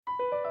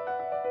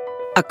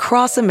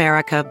Across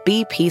America,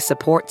 BP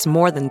supports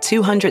more than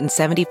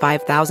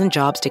 275,000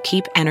 jobs to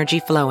keep energy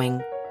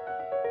flowing.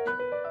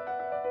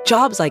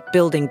 Jobs like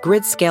building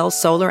grid-scale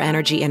solar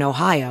energy in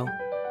Ohio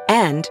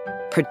and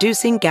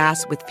producing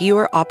gas with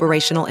fewer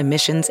operational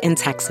emissions in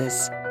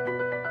Texas.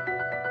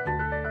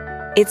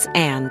 It's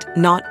and,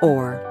 not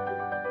or.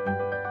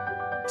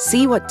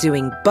 See what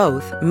doing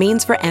both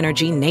means for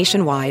energy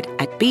nationwide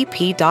at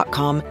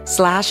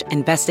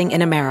bp.com/investing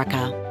in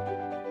America.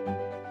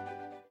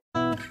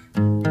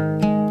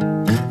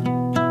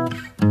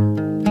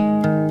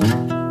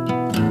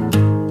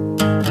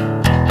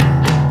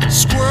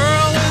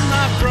 Squirrel in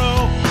my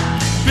fro,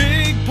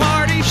 big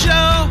party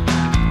show.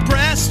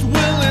 Breast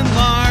will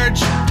enlarge,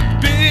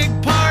 big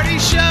party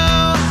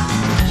show.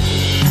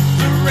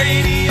 The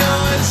radio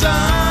is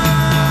on.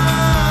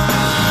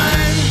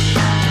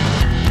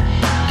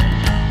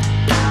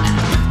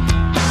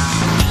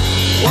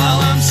 While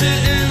I'm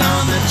sitting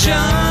on the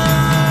john.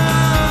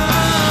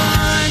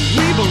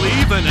 We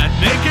believe in a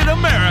naked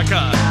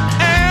America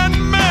and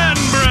man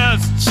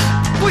breasts.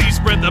 Please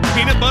spread the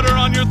peanut butter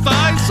on your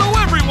thighs so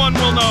everyone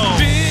will know.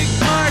 Big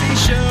party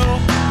show.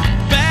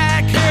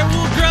 Back hair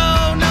will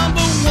grow. Number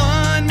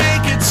one,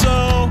 make it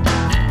so.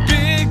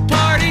 Big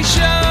party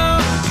show.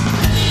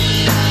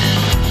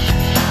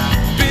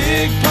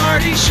 Big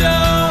party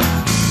show.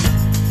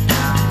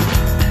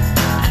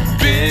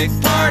 Big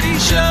party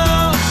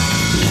show.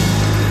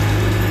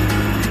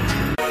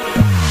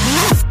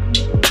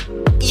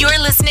 You're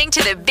listening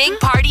to the Big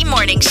Party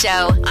Morning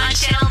Show on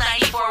Channel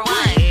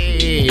 94.1.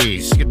 Hey,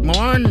 good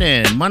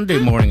morning. Monday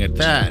morning at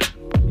that.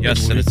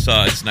 Yes, and it's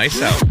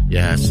nice out.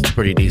 Yes, it's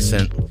pretty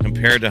decent.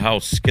 Compared to how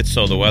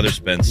schizo the weather's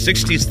been.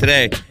 60s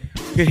today.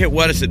 Could hit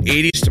what is it?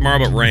 80s tomorrow,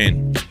 but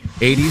rain.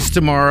 80s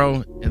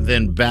tomorrow, and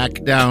then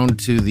back down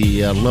to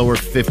the lower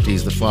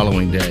 50s the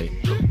following day.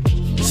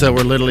 So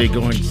we're literally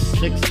going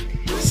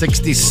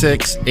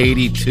 66,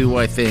 82,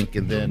 I think,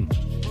 and then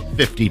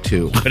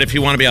 52. But if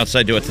you want to be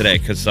outside, do it today,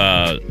 because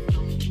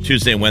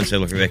Tuesday and Wednesday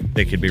look like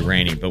they could be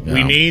rainy. But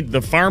we need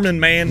the farming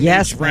man.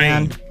 Yes, needs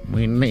rain.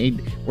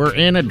 man. We're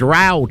in a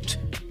drought.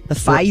 The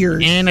fires.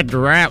 We're in a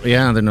drought.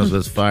 Yeah, there's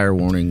those fire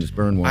warnings,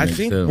 burn I warnings.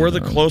 think too. we're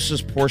the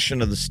closest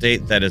portion of the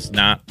state that is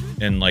not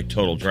in like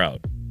total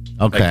drought.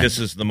 Okay. Like this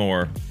is the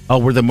more. Oh,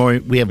 we have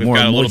We've more.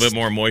 got a little bit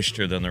more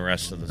moisture than the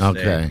rest of the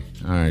state. Okay.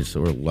 All right.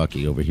 So we're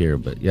lucky over here,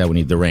 but yeah, we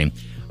need the rain.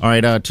 All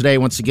right. Today,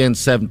 once again,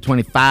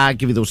 7:25.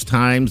 Give you those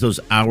times, those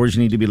hours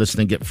you need to be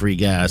listening. Get free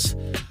gas.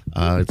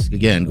 It's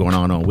again going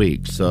on all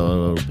week.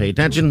 So pay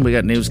attention. We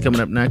got news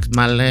coming up next,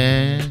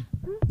 Molly.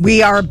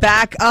 We are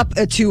back up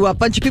to a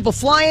bunch of people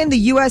flying the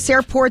U.S.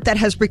 airport that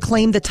has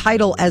reclaimed the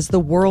title as the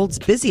world's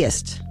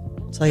busiest.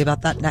 I'll tell you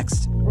about that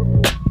next.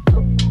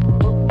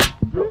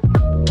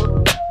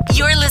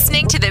 You're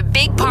listening to the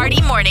Big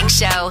Party Morning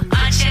Show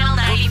on Channel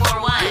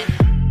 94.1.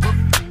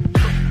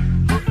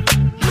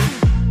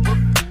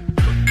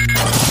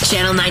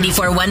 Channel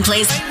 94.1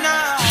 plays.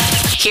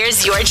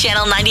 Here's your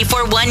Channel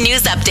 94.1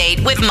 news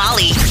update with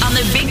Molly on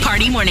the Big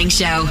Party Morning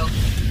Show.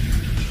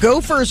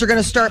 Gophers are going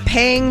to start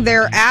paying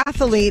their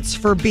athletes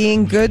for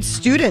being good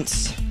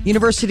students.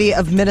 University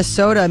of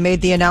Minnesota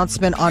made the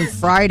announcement on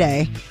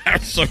Friday. I'm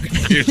so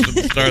confused at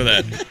the start of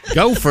that.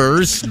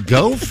 Gophers.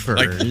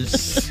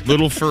 Like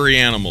little furry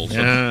animals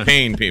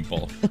paying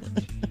people.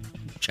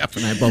 Jeff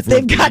and I both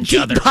They've looked at got each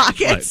deep other.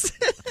 pockets.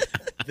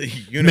 The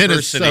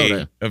University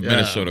Minnesota. of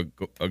Minnesota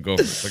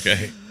Gophers.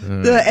 Okay.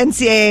 The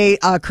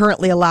NCAA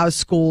currently allows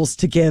schools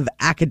to give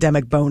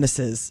academic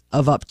bonuses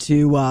of up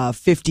to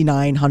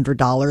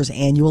 $5,900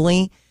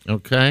 annually.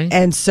 Okay.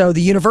 And so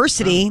the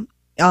university,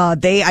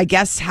 they, I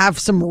guess, have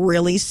some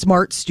really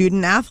smart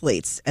student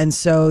athletes. And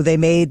so they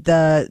made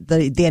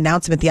the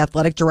announcement, the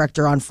athletic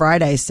director on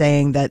Friday,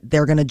 saying that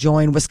they're going to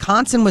join.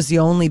 Wisconsin was the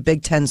only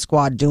Big Ten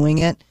squad doing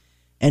it.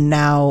 And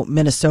now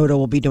Minnesota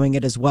will be doing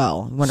it as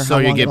well. I wonder how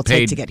long it'll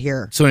take to get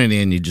here. So in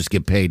the end, you just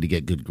get paid to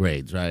get good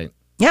grades, right?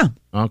 Yeah.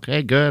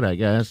 Okay, good, I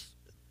guess.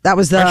 That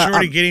was the... Aren't you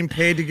already getting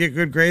paid to get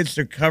good grades?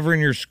 They're covering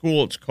your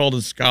school. It's called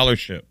a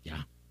scholarship.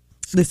 Yeah.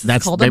 This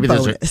is called a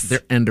bonus.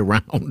 Their end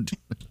around.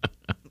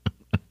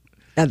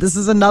 Yeah, this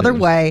is another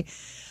way.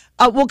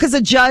 Well, because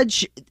a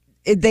judge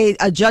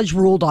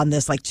ruled on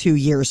this like 2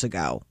 years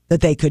ago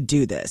that they could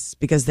do this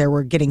because they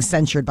were getting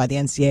censured by the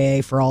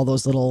NCAA for all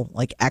those little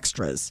like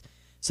extras.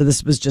 So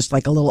this was just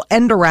like a little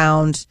end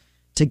around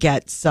to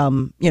get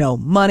some,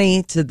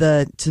 money to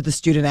the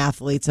student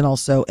athletes and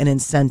also an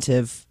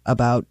incentive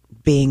about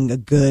being a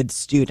good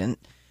student.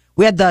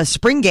 We had the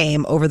spring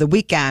game over the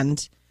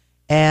weekend,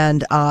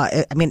 and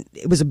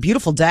it was a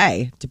beautiful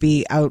day to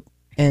be out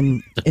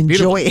and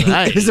enjoying.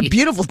 It was a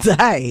beautiful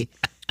day.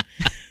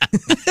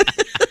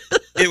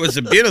 It was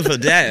a beautiful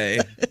day.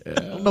 I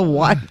don't know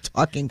why I'm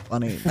talking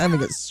funny. I'm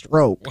having a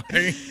stroke.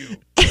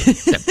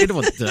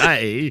 Beautiful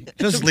day.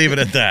 Just leave it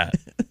at that.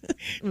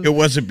 It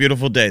was a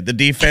beautiful day. The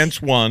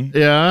defense won.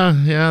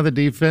 Yeah, the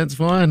defense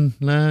won.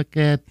 Look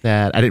at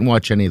that. I didn't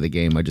watch any of the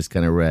game. I just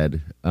kind of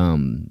read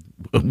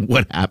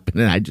what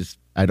happened, and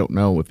I don't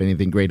know if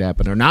anything great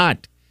happened or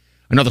not.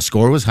 I know the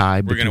score was high.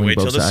 We're going to between wait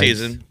till both the sides.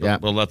 season. Yeah.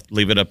 We'll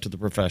leave it up to the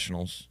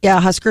professionals. Yeah,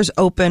 Huskers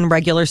open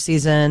regular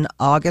season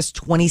August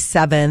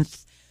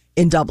 27th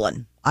in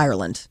Dublin,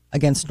 Ireland,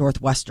 against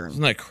Northwestern.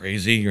 Isn't that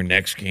crazy? Your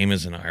next game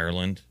is in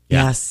Ireland.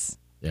 Yes.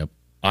 Yep.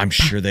 I'm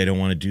sure they don't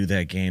want to do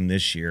that game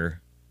this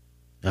year.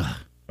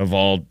 Of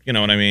all, you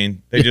know what I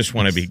mean? They just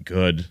want to be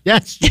good.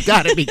 Yes, you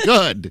got to be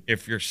good.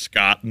 If you're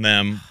Scott and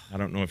them, I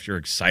don't know if you're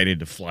excited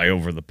to fly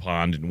over the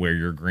pond and wear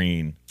your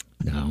green.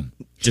 No,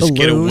 Just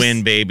get a lose.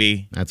 win,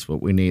 baby. that's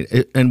what we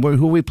need. And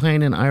who are we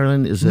playing in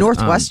Ireland? Is it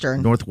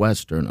Northwestern.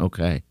 Northwestern.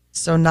 Okay.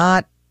 So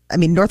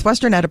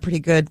Northwestern had a pretty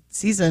good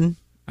season.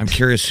 I'm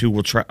curious who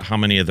will how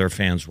many of their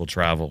fans will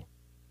travel.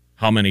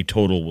 How many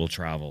total will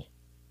travel?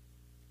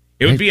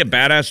 It would be a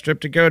badass trip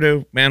to go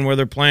to. Man, where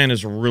they're playing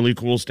is a really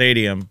cool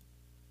stadium.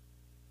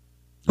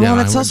 Well,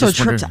 Yeah, it's I also a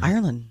just trip to wondered-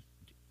 Ireland.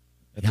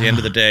 At the end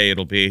of the day,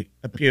 it'll be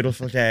a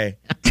beautiful day.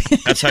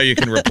 That's how you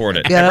can report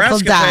it. Beautiful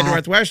Nebraska played day.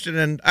 Northwestern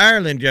in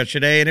Ireland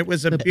yesterday, and it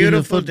was a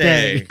beautiful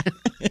day.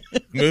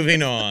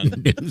 Moving on.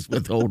 News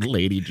with old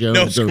lady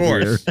Jones. No over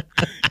here. scores.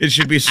 It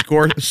should be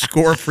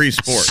score-free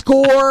sports.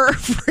 Score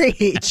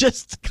free.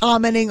 Just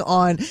commenting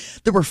on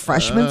the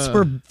refreshments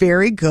were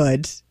very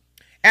good.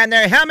 And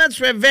their helmets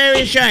were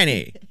very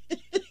shiny.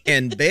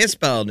 In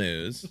baseball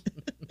news.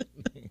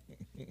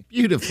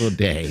 Beautiful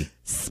day.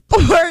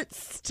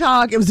 Sports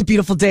talk. It was a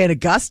beautiful day in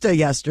Augusta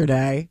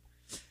yesterday.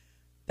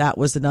 That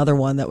was another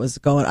one that was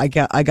going. I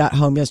got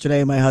home yesterday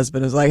and my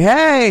husband was like,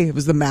 "Hey!" It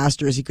was the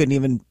Masters. He couldn't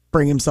even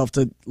bring himself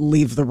to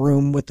leave the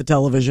room with the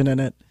television in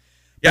it.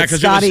 Yeah, But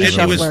because Scotty it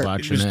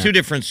Scheffler- was two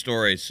different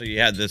stories. So you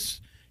had this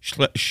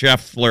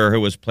Scheffler who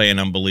was playing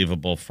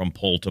unbelievable from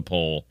pole to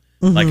pole,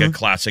 like a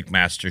classic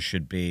master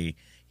should be.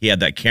 He had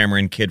that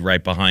Cameron kid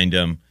right behind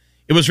him.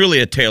 It was really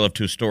a tale of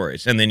two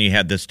stories. And then you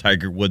had this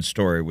Tiger Woods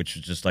story, which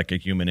was just like a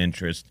human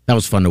interest. That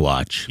was fun to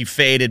watch. He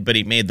faded, but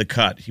he made the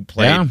cut. He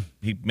played. Yeah.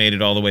 He made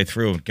it all the way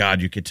through.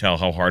 God, you could tell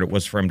how hard it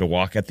was for him to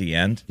walk at the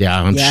end.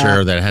 Yeah, I'm Yeah.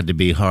 sure that had to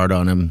be hard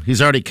on him.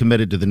 He's already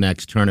committed to the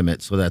next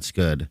tournament, so that's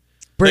good.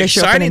 British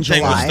the Open exciting in thing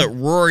July. was that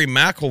Rory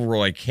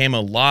McIlroy came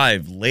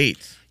alive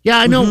late. Yeah,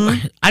 I know.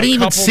 I didn't even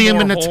couple see him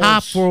more in the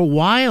top holes. for a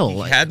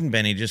while. He hadn't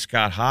been. He just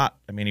got hot.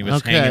 I mean, he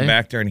was Okay. hanging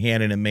back there, and he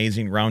had an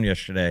amazing round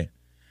yesterday.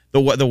 The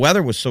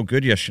weather was so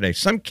good yesterday.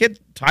 Some kid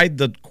tied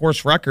the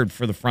course record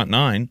for the front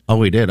nine. Oh,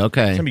 we did.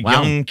 Okay. Some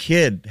Wow. young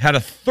kid had a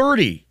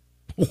 30.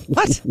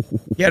 What?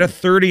 He had a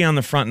 30 on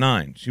the front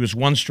nine. She was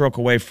one stroke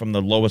away from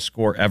the lowest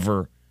score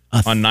ever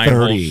on 9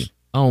 30. holes.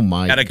 Oh,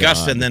 my God. At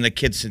Augusta, and then the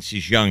kid, since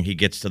he's young, he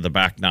gets to the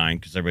back nine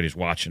because everybody's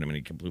watching him, and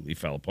he completely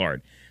fell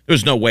apart. There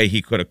was no way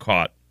he could have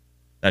caught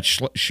that.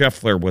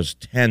 Scheffler was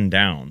 10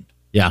 down.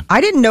 Yeah.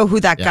 I didn't know who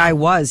that guy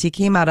was. He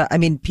came out of,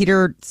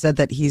 Peter said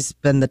that he's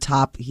been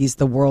he's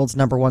the world's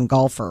number one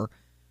golfer.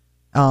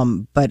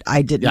 But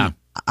I didn't, Yeah.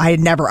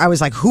 I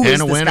was like, who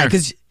is And a this guy?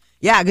 winner.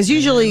 Because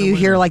usually you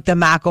hear like the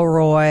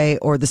McElroy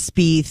or the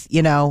Spieth,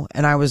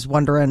 and I was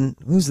wondering,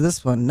 who's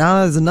this one?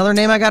 No, there's another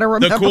name I got to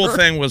remember. The cool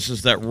thing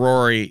is that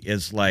Rory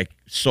is like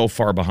so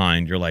far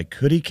behind. You're like,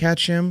 could he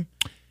catch him?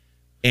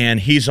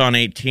 And he's on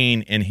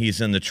 18, and he's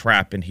in the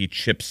trap, and he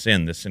chips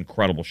in this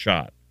incredible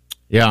shot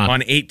Yeah.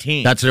 on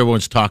 18. That's what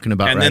everyone's talking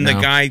about and right then now.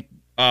 the guy,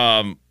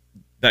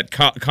 that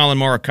Colin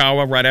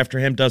Morikawa, right after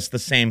him, does the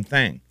same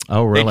thing.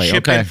 Oh, really? They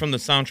chip Okay. in from the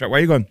soundtrack. Why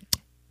are you going?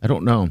 I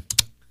don't know.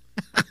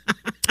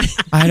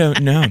 I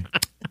don't know.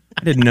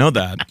 I didn't know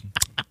that.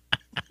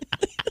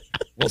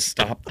 We'll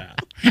stop that.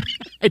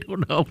 I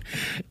don't know.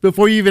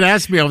 Before you even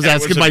asked me, I was It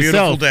asking was a myself.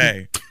 beautiful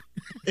day.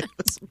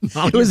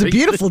 It was a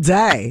beautiful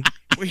day.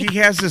 Well, he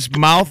has his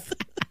mouth.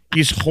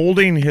 He's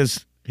holding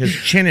his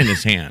chin in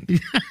his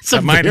hand.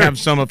 That might have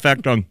some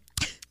effect on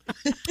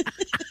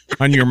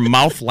your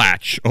mouth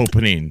latch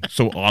opening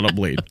so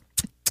audibly.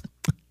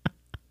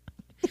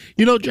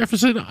 You know,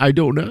 Jefferson, I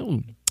don't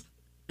know.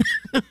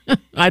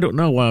 I don't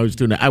know why I was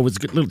doing that. I was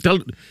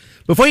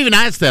before you even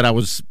asked that, I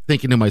was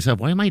thinking to myself,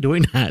 why am I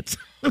doing that?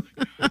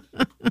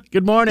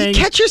 Good morning.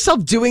 Catch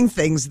yourself doing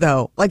things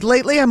though. Like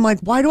lately, I'm like,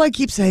 why do I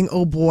keep saying,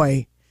 oh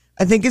boy?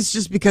 I think it's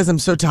just because I'm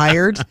so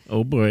tired.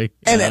 Oh boy.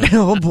 And then,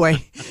 oh boy.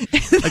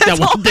 Like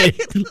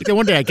that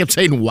one day I kept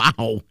saying wow.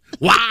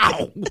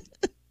 Wow.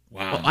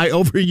 Wow. I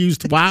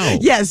overused wow.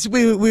 Yes,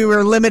 we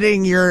were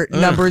limiting your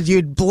numbers.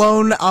 You'd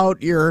blown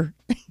out your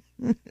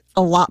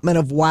allotment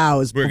of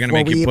wows. We're going to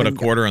make you put a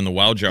quarter in the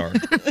wow jar.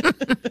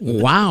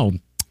 Wow.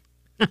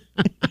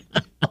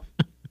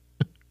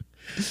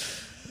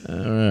 All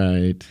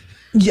right.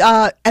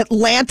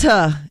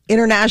 Atlanta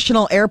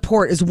International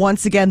Airport is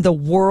once again the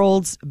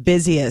world's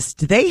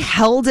busiest. They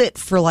held it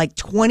for like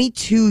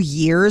 22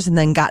 years and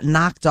then got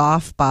knocked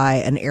off by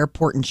an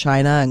airport in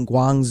China in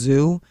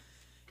Guangzhou.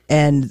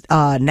 And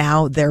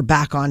now they're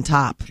back on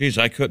top. Jeez,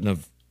 I couldn't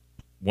have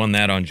won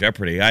that on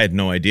Jeopardy. I had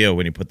no idea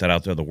when you put that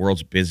out there. The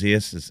world's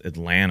busiest is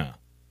Atlanta.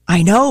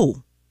 I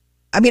know.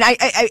 I mean,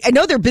 I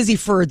know they're busy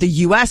for the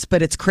U.S.,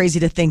 but it's crazy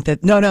to think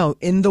that, no,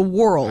 in the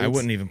world. I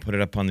wouldn't even put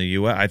it up on the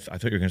U.S. I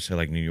thought you were going to say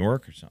like New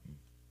York or something.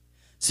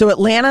 So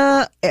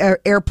Atlanta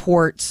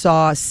Airport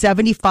saw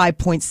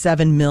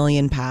 75.7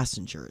 million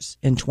passengers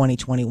in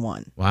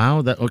 2021. Wow.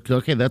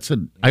 Okay.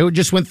 I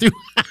just went through.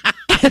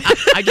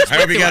 I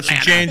hope you got some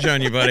change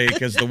on you, buddy,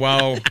 because the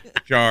wow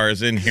jar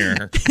is in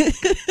here.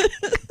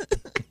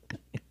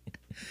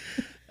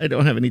 I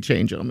don't have any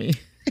change on me.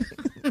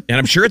 And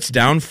I'm sure it's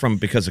down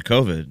because of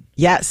COVID.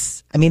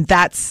 Yes. I mean,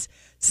 that's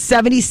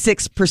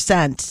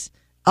 76%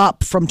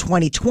 up from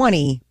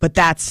 2020, but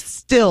that's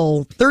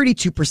still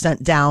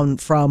 32% down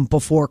from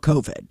before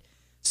COVID.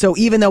 So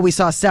even though we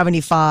saw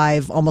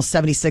 75, almost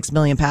 76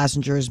 million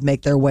passengers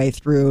make their way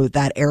through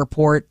that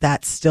airport,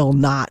 that's still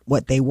not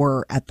what they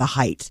were at the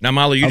height. Now,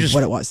 Molly, you just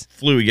what it was.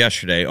 flew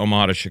yesterday,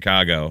 Omaha to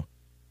Chicago.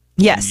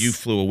 Yes. You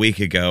flew a week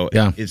ago.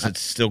 Yeah. Is it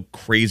still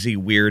crazy,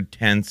 weird,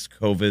 tense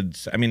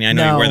COVID? I mean, I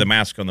know No. you wear the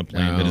mask on the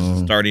plane, but is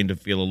it starting to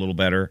feel a little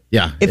better?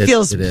 Yeah. It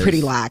feels is.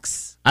 pretty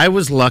lax. I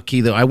was lucky,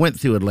 though. I went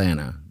through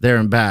Atlanta, there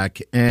and back,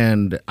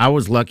 and I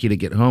was lucky to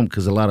get home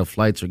because a lot of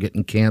flights are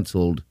getting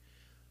canceled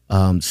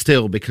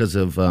still because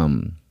of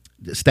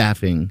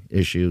staffing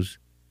issues.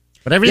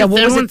 But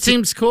everyone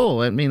seems cool.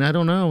 I mean, I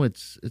don't know.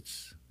 It's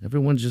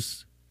everyone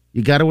just,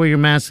 you got to wear your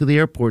mask to the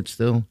airport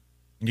still.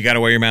 You got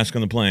to wear your mask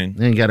on the plane.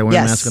 And you got to wear a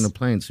Yes. mask on the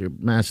plane, so you're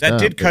masked That up.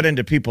 did cut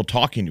into people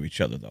talking to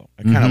each other, though.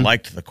 I kind of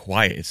liked the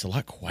quiet. It's a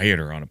lot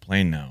quieter on a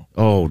plane now.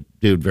 Oh,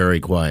 dude, very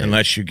quiet.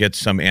 Unless you get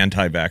some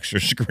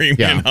anti-vaxxer screaming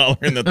Yeah. and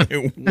hollering that they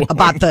won't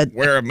About the-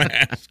 wear a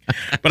mask.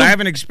 But I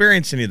haven't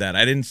experienced any of that.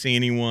 I didn't see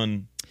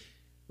anyone.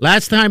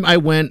 Last time I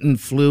went and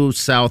flew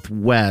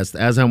Southwest,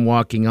 as I'm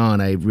walking on,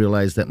 I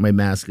realized that my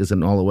mask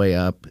isn't all the way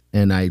up,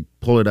 and I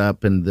pull it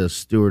up, and the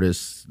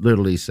stewardess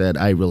literally said,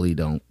 "I really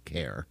don't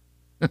care."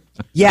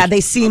 Yeah,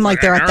 they seem like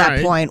they're at that All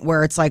right. point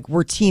where it's like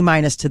we're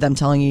T-minus to them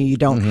telling you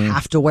don't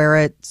have to wear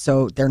it,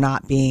 so they're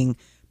not being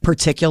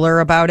particular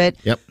about it.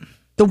 Yep.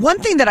 The one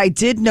thing that I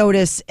did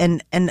notice,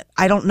 and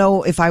I don't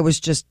know if I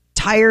was just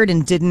tired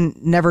and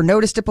never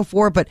noticed it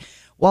before, but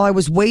while I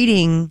was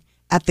waiting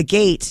at the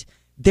gate,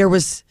 there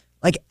was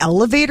like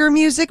elevator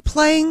music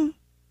playing.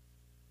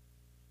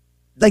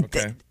 Like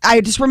Okay.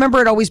 I just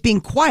remember it always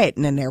being quiet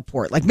in an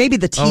airport. Like maybe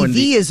the TV and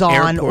the is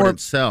on, airport or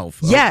itself.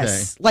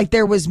 yes, like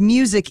there was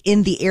music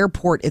in the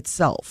airport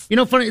itself. You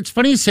know, it's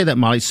funny you say that,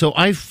 Molly. So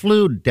I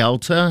flew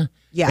Delta,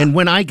 Yeah. and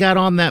when I got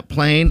on that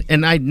plane,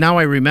 and now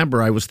I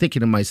remember, I was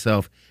thinking to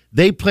myself,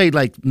 they played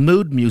like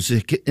mood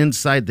music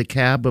inside the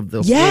cab of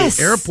the Yes.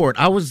 whole airport.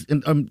 I was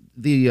in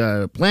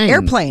the plane,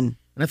 Airplane.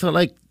 and I thought,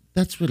 like,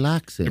 that's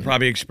relaxing. You're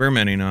probably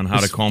experimenting on how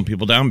to calm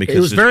people down because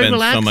was there's very been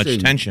so much relaxing.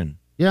 tension.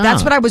 Yeah,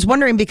 That's what I was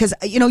wondering because,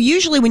 you know,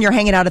 usually when you're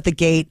hanging out at the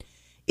gate,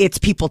 it's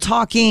people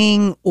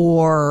talking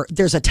or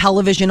there's a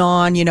television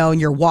on, you know, and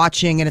you're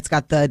watching and it's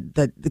got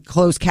the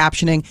closed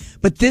captioning.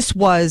 But this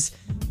was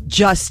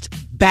just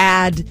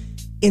bad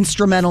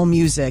instrumental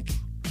music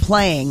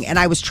playing. And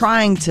I was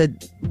trying to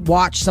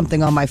watch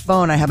something on my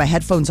phone. I had my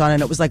headphones on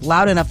and it was like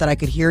loud enough that I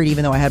could hear it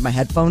even though I had my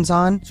headphones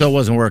on. So it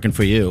wasn't working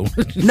for you.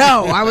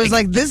 No, I was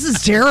like, this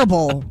is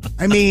terrible.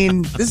 I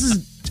mean, this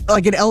is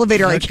like an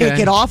elevator I can't Okay.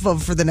 get off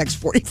of for the next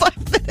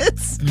 45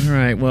 minutes. All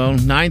right. Well,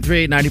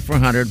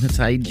 938-9400. That's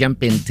how you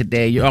jump in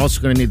today. You're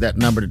also going to need that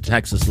number to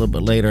text us a little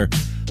bit later.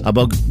 But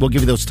we'll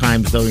give you those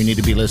times, though, you need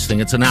to be listening.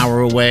 It's an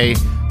hour away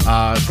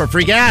for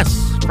free gas.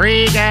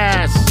 Free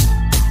gas.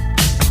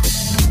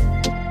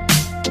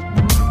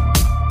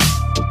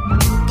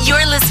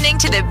 You're listening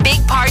to the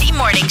Big Party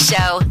Morning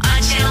Show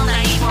on Channel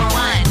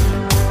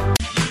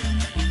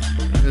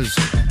 94.1. This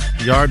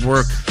is yard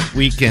work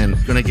weekend.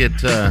 Going to get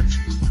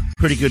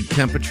pretty good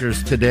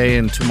temperatures today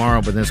and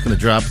tomorrow, but then it's going to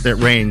drop that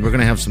rain. We're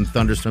going to have some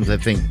thunderstorms, I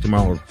think,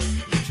 tomorrow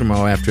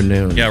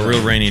afternoon. Yeah,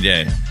 real rainy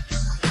day.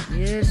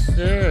 Yes,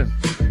 sir.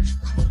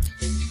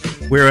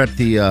 We're at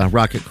the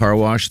Rocket Car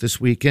Wash this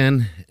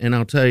weekend, and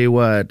I'll tell you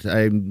what,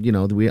 I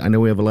know we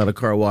have a lot of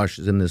car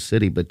washes in this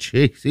city, but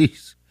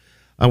jeez,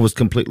 I was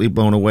completely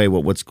blown away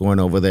with what's going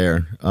over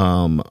there.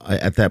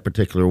 At that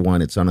particular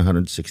one, it's on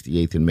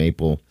 168th and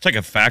Maple. It's like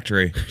a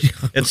factory.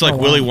 It's like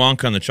Willy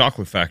Wonka on the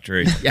Chocolate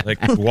Factory. Like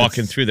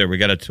walking through there, we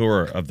got a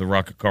tour of the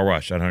Rocket Car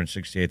Wash on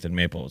 168th and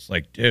Maple. It's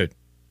like, dude,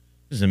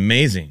 this is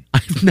amazing.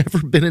 I've never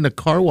been in a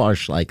car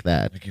wash like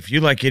that. Like if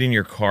you like getting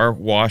your car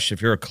washed,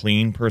 if you're a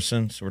clean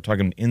person, so we're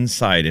talking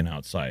inside and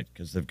outside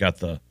because they've got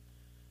the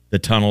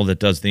tunnel that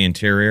does the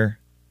interior.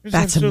 It's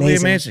That's absolutely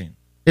amazing. amazing.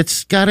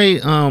 It's got a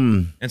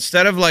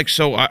Instead of like,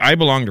 so I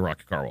belong to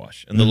Rocket Car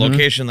Wash, and the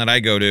location that I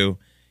go to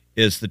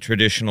is the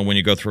traditional. When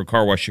you go through a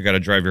car wash, you got to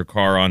drive your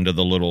car onto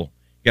the little.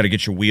 You got to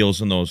get your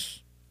wheels in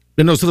those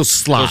little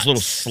slots. those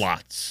little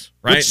slots,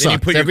 right? Which Then you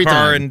sucks put your every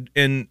car time.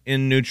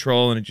 in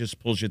neutral, and it just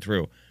pulls you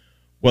through.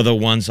 Well, the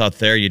ones out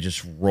there, you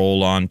just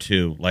roll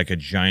onto like a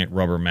giant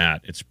rubber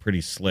mat. It's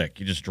pretty slick.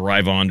 You just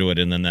drive onto it,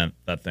 and then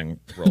that thing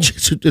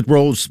rolls. It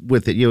rolls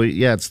with it.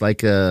 It's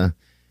like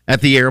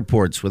at the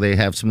airports where they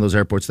have some of those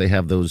airports, they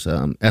have those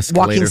escalators.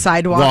 Walking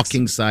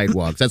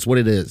sidewalks. That's what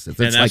it is. It's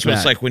And that's like what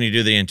it's that. like when you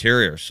do the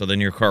interior. So then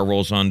your car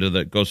rolls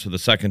goes to the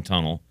second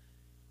tunnel,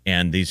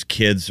 and these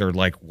kids are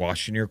like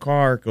washing your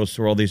car. It goes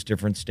through all these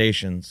different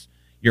stations,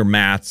 your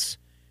mats,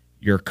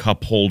 your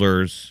cup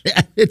holders.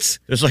 Yeah,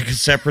 There's like a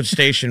separate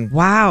station.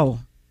 Wow.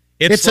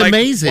 It's like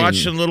amazing.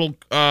 watching little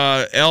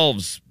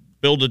elves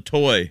build a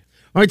toy.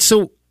 all right.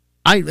 So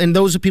and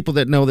those are people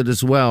that know that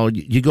as well.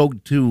 You go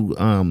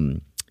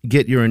to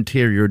get your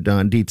interior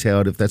done,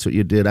 detailed, if that's what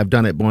you did. I've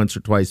done it once or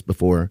twice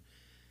before.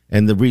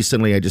 And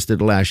recently I just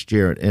did it last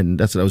year. And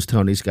that's what I was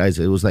telling these guys.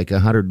 It was like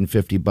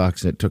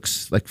 $150 and it took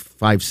like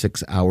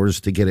 5-6 hours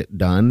to get it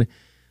done.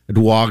 I'd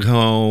walk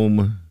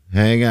home,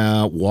 hang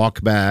out,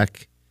 walk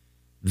back.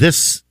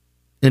 This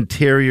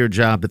interior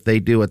job that they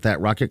do at that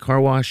Rocket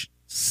Car Wash,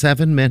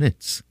 7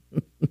 minutes.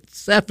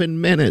 7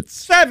 minutes.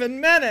 7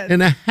 minutes.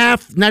 And a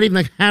half, not even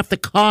like half the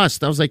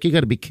cost. I was like, you got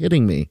to be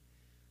kidding me.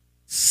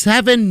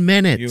 7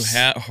 minutes.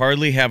 You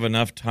hardly have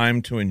enough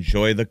time to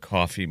enjoy the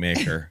coffee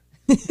maker.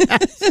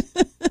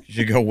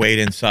 You go wait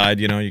inside,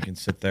 you can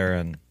sit there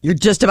and... You're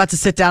just about to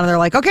sit down and they're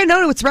like, okay,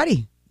 no, it's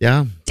ready.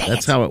 Yeah,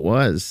 that's how it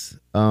was.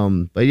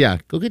 But yeah,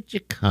 go get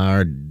your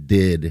car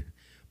did.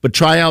 But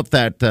try out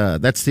that,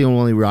 that's the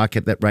only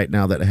Rocket that right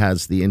now that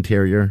has the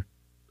interior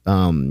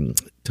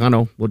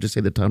tunnel. We'll just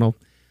say the tunnel.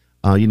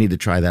 You need to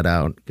try that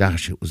out.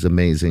 Gosh, it was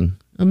amazing.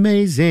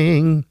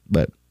 Amazing.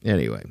 But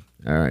anyway,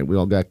 all right, we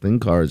all got clean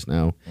cars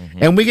now.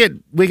 Mm-hmm. And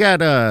we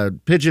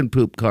got pigeon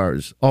poop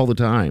cars all the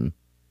time.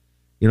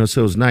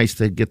 So it was nice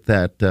to get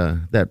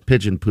that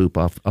pigeon poop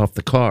off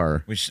the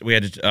car. We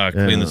had to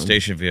clean the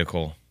station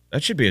vehicle.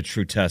 That should be a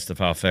true test of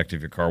how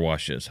effective your car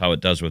wash is, how it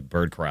does with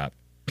bird crap.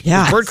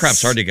 Yeah. Bird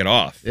crap's hard to get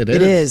off. It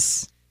It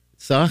is.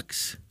 It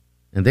sucks.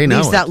 And they know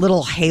Leaves it. that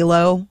little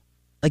halo.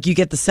 Like you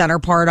get the center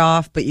part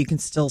off, but you can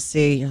still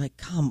see. You're like,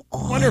 come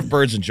on. I wonder if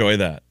birds enjoy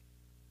that.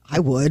 I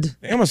would.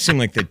 They almost seem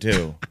like they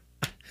do.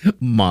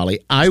 Molly,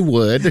 I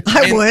would.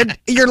 I would.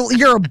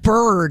 You're a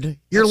bird.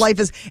 Your life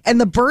is. And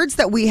the birds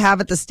that we have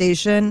at the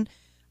station,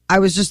 I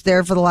was just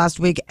there for the last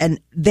week,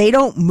 and they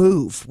don't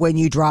move when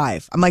you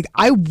drive. I'm like,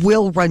 I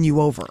will run you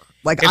over.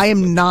 Like, I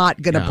am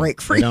not going to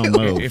break for they don't you.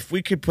 move. If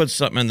we could put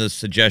something in the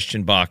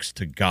suggestion box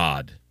to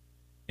God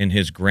in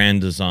his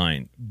grand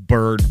design,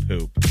 bird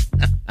poop.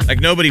 Like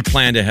nobody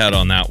planned ahead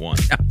on that one.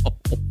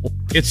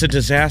 It's a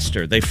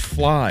disaster. They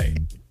fly.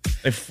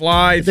 They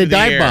fly through the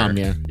dive air. bomb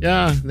you.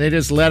 Yeah, they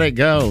just let it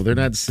go. They're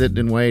not sitting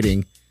and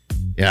waiting.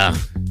 Yeah.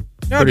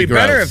 No, it'd be Pretty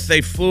better gross. if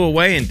they flew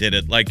away and did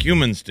it like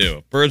humans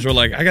do. Birds were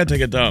like, I got to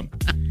take a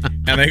dump.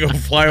 And they go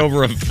fly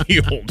over a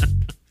field.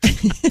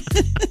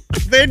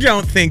 They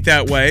don't think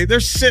that way. They're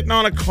sitting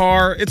on a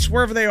car. It's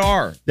wherever they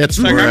are. That's it's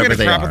like, I'm wherever going to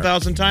they crap are.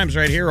 1,000 times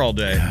right here all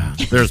day.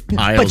 There's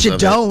piles But you of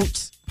don't.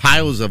 it.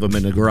 Piles of them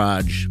in the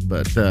garage.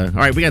 But, all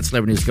right, we got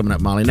celebrity news coming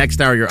up, Molly. Next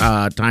hour, your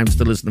times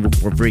to listen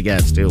for free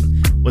gas, too.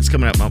 What's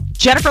coming up, Mom?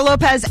 Jennifer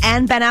Lopez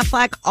and Ben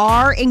Affleck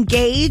are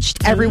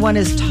engaged. Everyone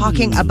is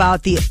talking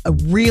about the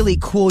really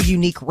cool,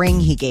 unique ring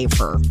he gave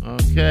her.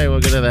 Okay, we'll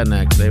get to that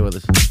next. Stay with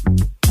us.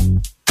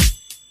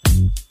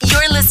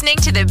 You're listening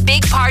to the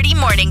Big Party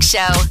Morning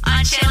Show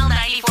on Channel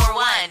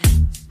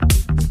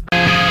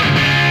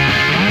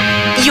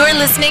 94.1. You're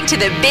listening to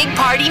the Big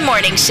Party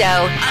Morning Show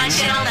on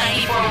Channel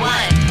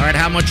 94.1. All right,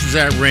 how much is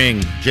that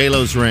ring?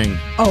 J-Lo's ring.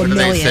 Oh, what are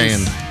millions. they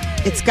saying?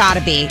 It's got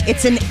to be.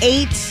 It's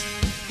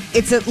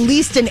at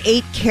least an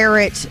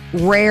 8-carat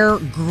rare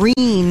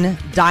green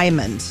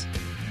diamond.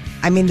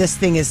 I mean, this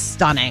thing is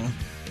stunning.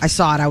 I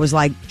saw it. I was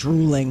like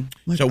drooling.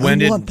 Like, So I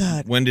want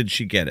that. when did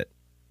she get it?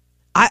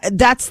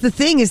 That's the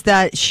thing, is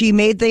that she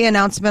made the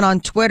announcement on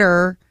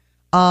Twitter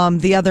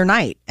the other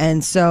night.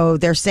 And so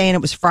they're saying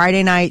it was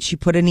Friday night. She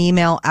put an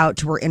email out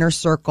to her inner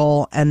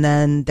circle, and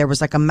then there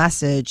was like a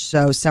message.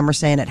 So some are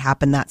saying it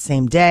happened that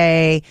same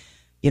day.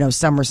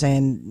 Some are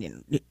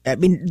saying, I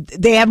mean,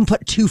 they haven't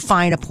put too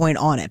fine a point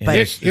on it.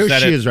 But Here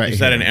that she is right Is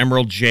that here. an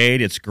emerald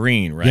jade? It's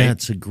green, right? Yeah,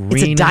 it's a green.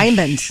 it's a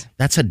diamond.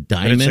 That's a But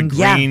diamond? it's a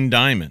green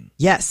diamond.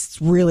 Yes, it's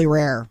really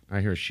rare.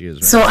 Right here she is.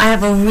 Right. So I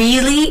have a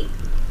really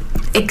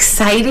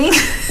exciting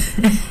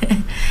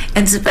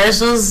and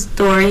special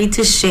story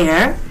to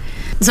share.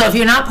 So if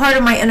you're not part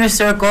of my inner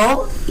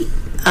circle,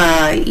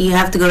 you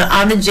have to go to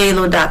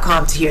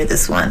onthejlo.com to hear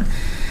this one.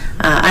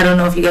 I don't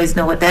know if you guys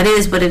know what that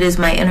is, but it is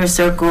my inner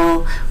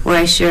circle where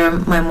I share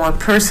my more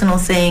personal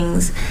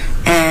things,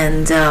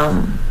 and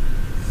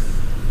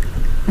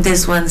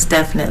this one's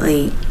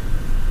definitely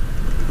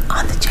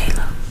on the JLo.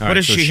 What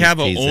does so she she's have,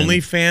 a teasing.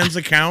 OnlyFans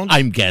account?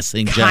 I'm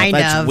guessing, Jeff. Kind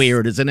That's of.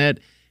 weird, isn't it?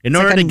 In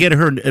order to get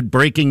her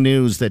breaking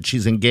news that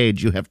she's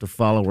engaged, you have to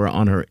follow her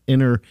on her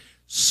inner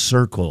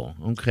circle.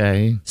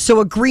 Okay.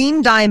 So a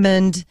green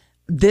diamond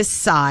this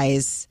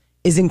size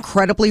is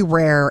incredibly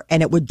rare,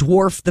 and it would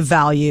dwarf the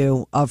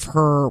value of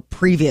her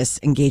previous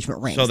engagement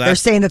rings. So They're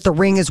saying that the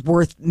ring is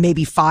worth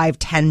maybe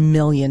 $5-10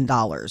 million.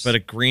 But a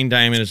green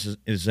diamond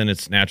is in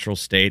its natural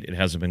state. It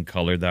hasn't been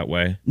colored that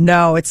way.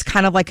 No, it's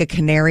kind of like a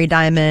canary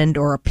diamond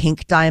or a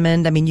pink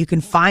diamond. I mean, you can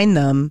find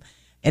them,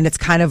 and it's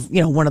kind of,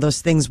 one of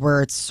those things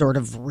where it's sort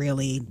of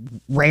really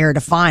rare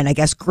to find. I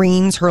guess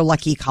green's her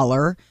lucky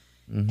color,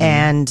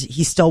 and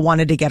he still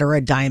wanted to get her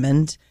a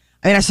diamond.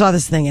 I mean, I saw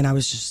this thing and I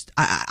was just,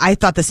 I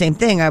thought the same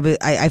thing.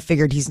 I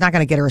figured he's not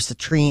going to get her a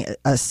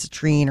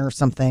citrine or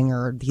something,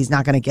 or he's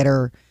not going to get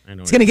her,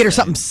 he's going to get her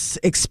something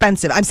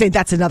expensive. I'm saying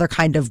that's another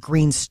kind of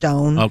green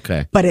stone.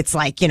 Okay. But it's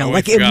like,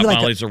 like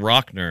Molly's a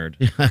rock nerd.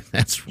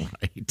 That's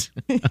right.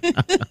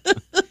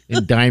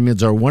 And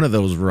diamonds are one of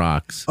those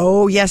rocks.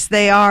 Oh, yes,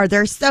 they are.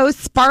 They're so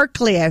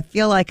sparkly. I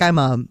feel like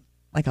I'm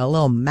like a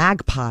little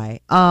magpie.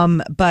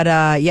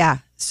 Yeah.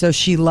 So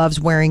she loves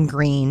wearing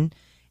green.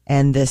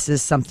 And this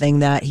is something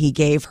that he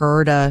gave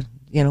her to,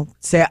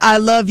 say, I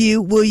love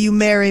you. Will you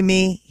marry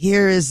me?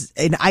 Here is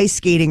an ice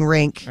skating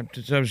rink. I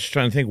was just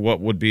trying to think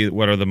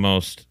what are the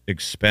most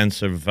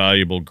expensive,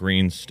 valuable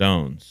green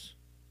stones?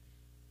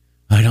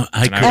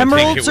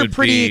 Emeralds would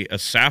are be a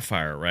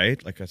sapphire,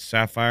 right? Like a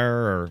sapphire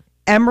or...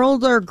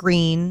 Emerald or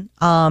green,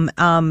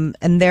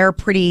 and they're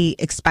pretty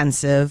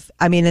expensive.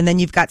 I mean, and then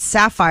you've got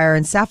sapphire,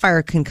 and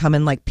sapphire can come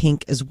in like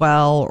pink as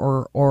well,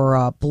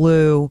 or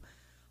blue.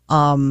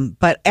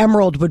 But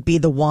emerald would be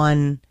the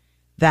one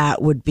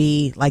that would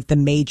be like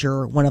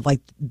one of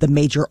the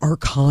major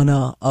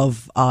arcana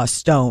of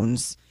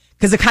stones,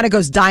 because it kind of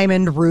goes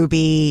diamond,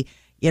 ruby.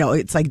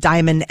 It's like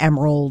diamond,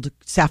 emerald,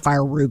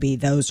 sapphire, ruby.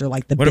 Those are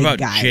like the big guys. What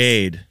about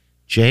jade?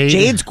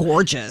 Jade's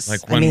gorgeous.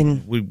 Like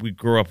when we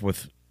grew up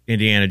with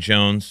Indiana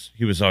Jones,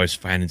 he was always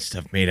finding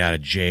stuff made out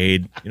of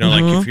jade.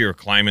 Like if you were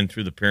climbing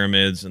through the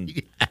pyramids in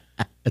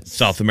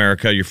South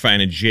America, you're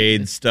finding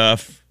jade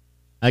stuff.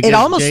 It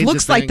almost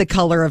looks like the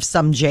color of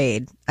some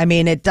jade. I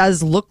mean, it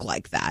does look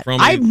like that.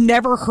 I've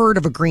never heard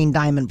of a green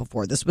diamond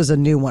before. This was a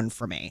new one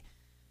for me.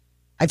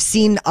 I've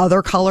seen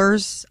other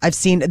colors.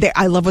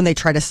 I love when they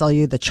try to sell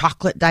you the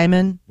chocolate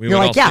diamond. You're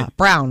like,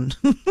 brown.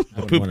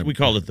 We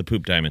called it the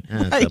poop diamond.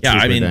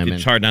 Diamond.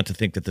 It's hard not to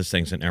think that this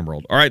thing's an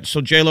emerald. All right, so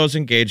J-Lo's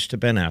engaged to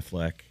Ben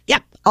Affleck.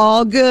 Yep,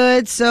 all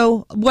good.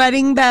 So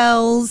wedding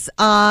bells.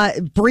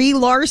 Brie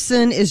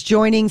Larson is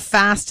joining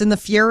Fast and the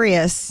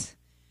Furious.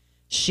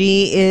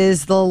 She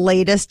is the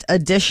latest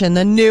addition,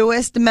 the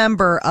newest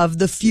member of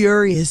the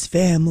Furious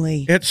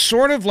family. It's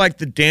sort of like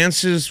the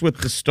Dances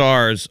with the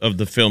Stars of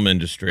the film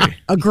industry.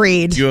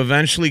 Agreed. You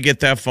eventually get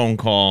that phone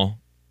call,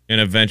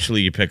 and eventually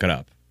you pick it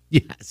up.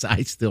 Yes,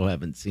 I still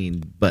haven't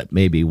seen, but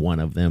maybe one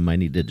of them. I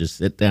need to just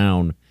sit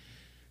down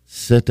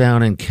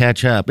and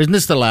catch up. Isn't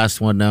this the last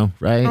one, though,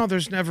 right? No,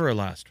 there's never a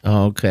last one.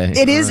 Oh, okay.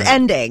 It is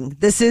ending.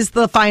 This is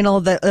the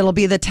final. It'll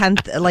be the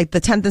 10th, like the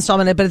 10th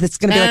installment, but it's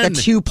going to be like a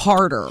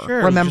two-parter.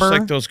 Sure, remember? Just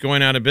like those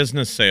going out of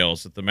business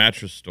sales at the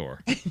mattress store.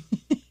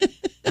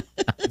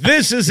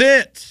 This is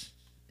it.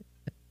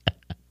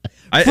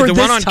 The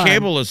one on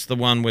cable is the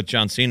one with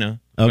John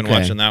Cena. I've been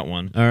watching that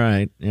one. All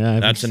right. Yeah,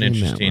 that's an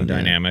interesting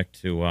dynamic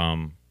to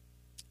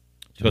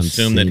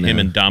assume that him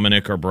and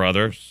Dominic are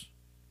brothers.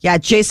 Yeah,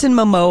 Jason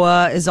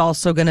Momoa is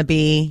also going to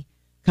be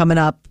coming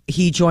up.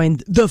 He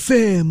joined the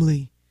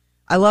family.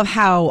 I love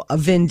how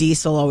Vin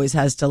Diesel always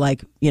has to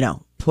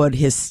put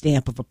his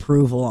stamp of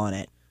approval on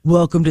it.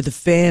 Welcome to the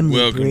family,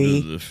 Welcome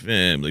Brie. to the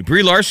family.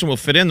 Brie Larson will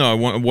fit in, though.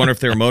 I wonder if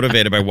they're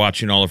motivated by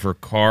watching all of her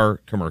car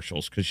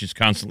commercials, because she's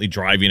constantly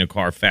driving a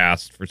car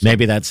fast. For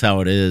maybe that's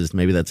how it is.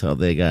 Maybe that's how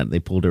they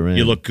pulled her in.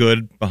 You look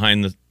good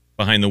behind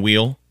the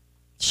wheel.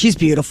 She's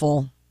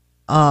beautiful.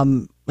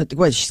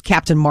 She's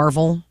Captain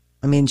Marvel.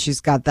 I mean, she's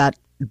got that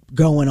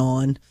going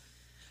on.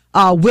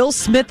 Will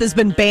Smith has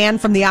been banned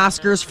from the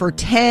Oscars for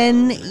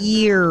 10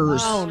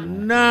 years. Oh,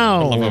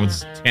 no. I love how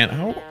it's 10.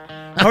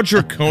 How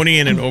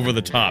draconian and over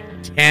the top.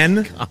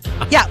 10?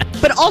 Yeah,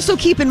 but also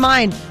keep in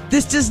mind,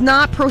 this does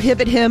not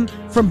prohibit him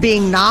from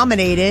being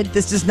nominated.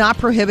 This does not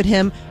prohibit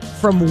him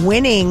from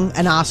winning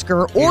an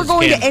Oscar or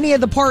going to any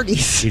of the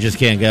parties. You just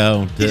can't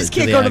go. You just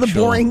can't go to the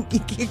boring. You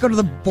can't go to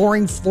the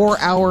boring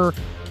 4-hour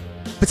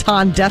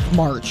baton death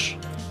march.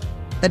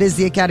 That is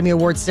the Academy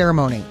Awards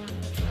ceremony.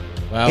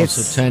 Wow,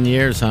 so 10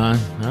 years, huh?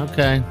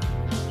 Okay.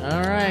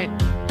 All right.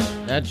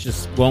 That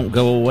just won't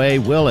go away,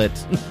 will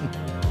it?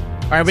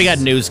 All right, we got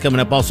news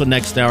coming up. Also,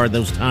 next hour,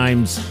 those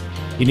times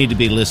you need to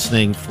be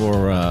listening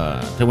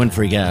to win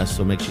free gas.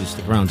 So make sure you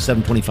stick around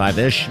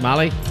 7:25-ish.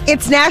 Molly?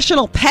 It's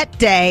National Pet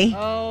Day.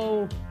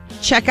 Oh.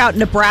 Check out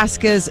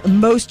Nebraska's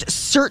most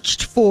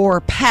searched for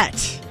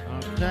pet.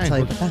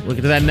 Okay. We'll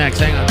get to that next.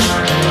 Hang on.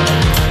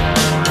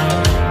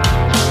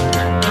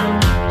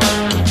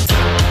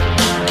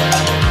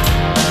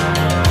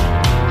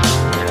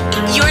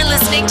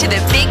 Listening to the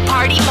Big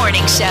Party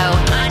Morning Show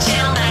on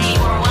Channel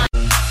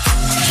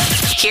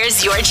 94.1.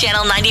 Here's your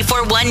Channel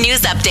 94.1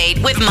 News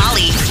Update with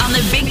Molly on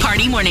the Big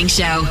Party Morning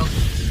Show.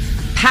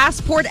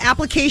 Passport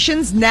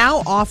applications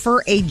now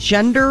offer a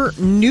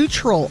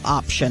gender-neutral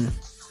option.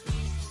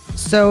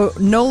 So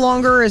no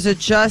longer is it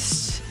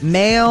just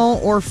male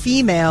or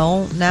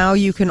female. Now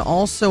you can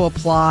also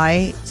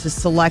apply to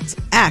select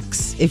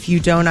X if you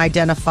don't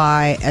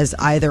identify as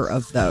either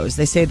of those.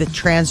 They say that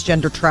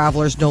transgender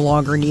travelers no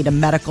longer need a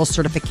medical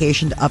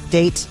certification to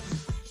update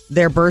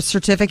their birth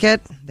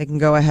certificate. They can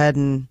go ahead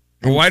and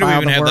well, why do we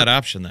even have work. that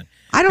option then?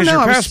 I don't know.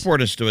 Because your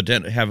passport is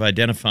to have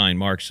identifying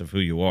marks of who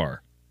you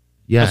are.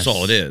 Yes. That's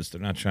all it is. They're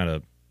not trying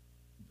to...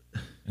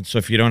 And so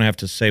if you don't have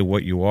to say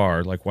what you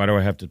are, like why do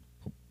I have to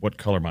what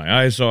color my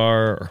eyes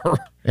are. Or,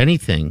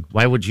 Anything.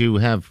 Why would you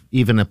have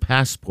even a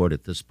passport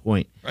at this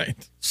point? right.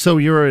 So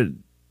you're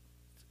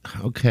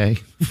okay.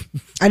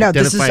 I know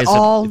this is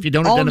all. If you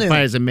don't all identify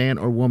new. as a man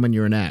or woman,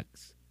 you're an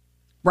X.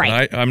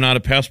 Right. I'm not a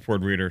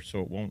passport reader,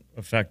 so it won't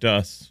affect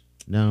us.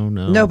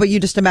 No, but you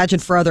just imagine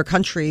for other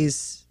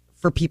countries,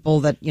 for people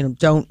that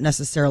don't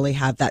necessarily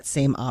have that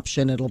same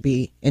option, it'll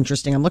be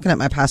interesting. I'm looking at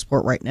my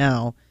passport right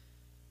now,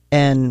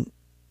 and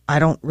I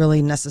don't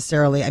really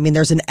necessarily. I mean,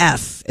 there's an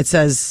F. It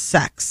says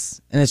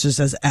sex, and it just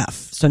says F.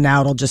 So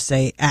now it'll just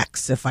say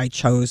X if I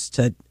chose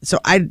to. So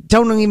I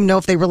don't even know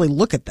if they really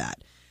look at that.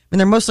 I mean,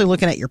 they're mostly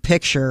looking at your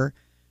picture,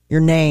 your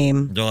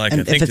name, They're like,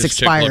 and I think if it's this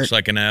expired. chick looks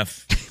like an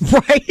F.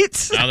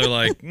 Right? Now they're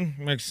like,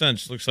 makes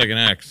sense. Looks like an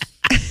X.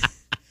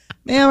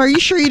 Ma'am, are you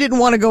sure you didn't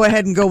want to go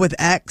ahead and go with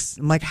X?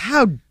 I'm like,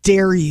 how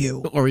dare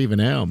you? Or even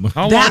M.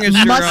 How That long is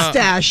your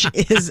mustache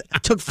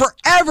took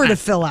forever to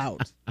fill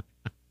out.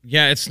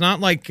 Yeah, it's not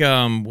like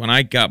when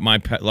I got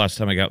last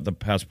time I got the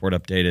passport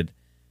updated,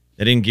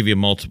 they didn't give you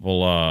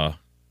multiple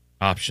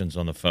options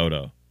on the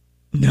photo.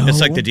 No.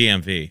 It's like the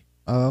DMV.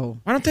 Oh.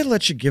 Why don't they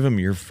let you give them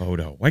your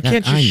photo? Why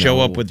can't you I show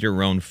know. up with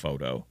your own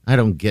photo?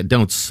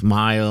 Don't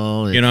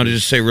smile. To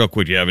just say real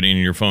quick, you have it in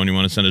your phone, you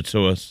want to send it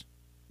to us?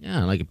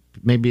 Yeah, like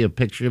maybe a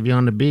picture of you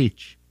on the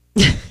beach.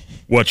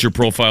 What's your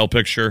profile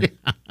picture?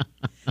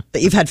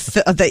 That you've had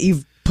that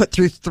you've put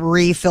through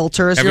 3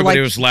 filters. Everybody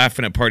You're like, was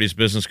laughing at Party's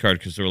business card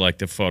because they were like,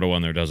 the photo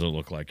on there doesn't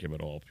look like him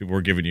at all. People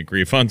were giving you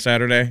grief on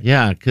Saturday.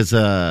 Yeah, because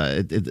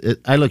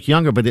I look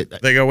younger, but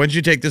They go, when did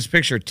you take this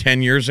picture?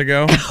 10 years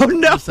ago? oh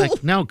no. it's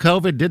like, no,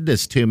 COVID did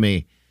this to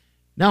me.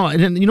 No,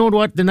 and you know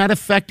what? Then that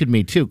affected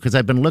me too, because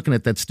I've been looking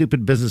at that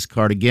stupid business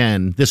card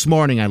again. This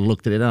morning I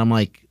looked at it and I'm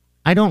like,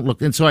 I don't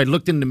look. And so I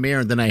looked in the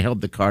mirror and then I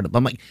held the card up.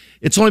 I'm like,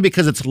 it's only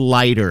because it's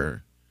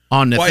lighter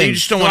on the Well, thing. you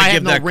just don't So want I to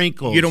have give no that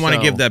wrinkles. You don't want to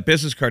so- give that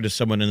business card to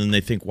someone, and then they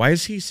think, "Why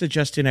is he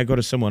suggesting I go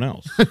to someone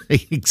else?"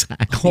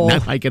 Exactly. Oh.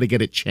 Now I got to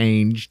get it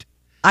changed.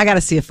 I got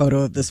to see a photo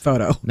of this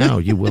photo. No,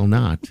 you will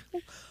not.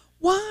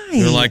 Why?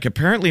 They're like,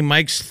 apparently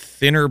Mike's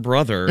thinner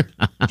brother.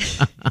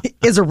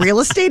 Is a real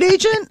estate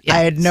agent? I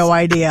had no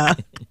idea.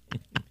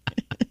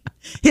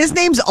 His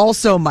name's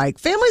also Mike.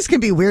 Families can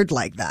be weird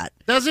like that.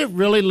 Does it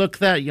really look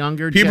that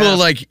younger? People Jeff? are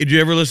like, "Did you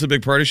ever listen to the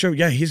Big Party Show?"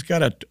 Yeah, he's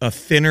got a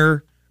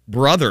thinner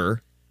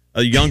brother,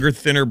 a younger,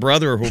 thinner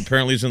brother who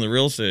apparently is in the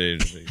real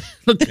estate agency.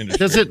 Look,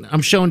 does it?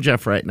 I'm showing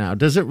Jeff right now.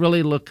 Does it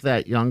really look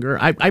that younger?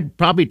 I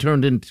probably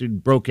turned into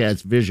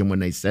broadcast vision when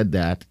they said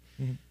that.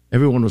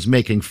 Everyone was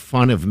making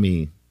fun of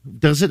me.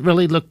 Does it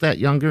really look that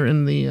younger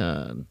in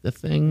the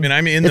thing?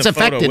 I'm in It's the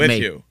photo affected with me.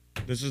 you.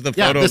 This is the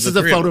Yeah, photo. this of is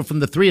the the three of photo us. from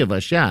the 3 of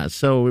us. Yeah,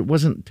 so it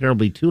wasn't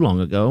terribly too long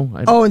ago.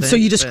 I Oh, don't and so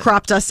think, you just but-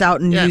 cropped us out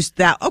and Yeah. used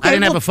that. Okay, I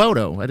didn't well, have a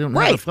photo. I didn't have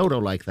Right. a photo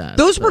like that.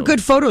 those were so-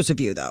 good photos of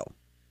you, though.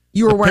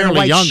 You were wearing a Apparently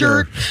white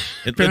younger. shirt.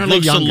 It Apparently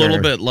looks a little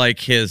younger. bit like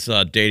his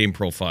dating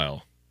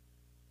profile.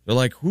 They're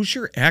like, "Who's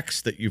your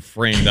ex that you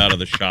framed out of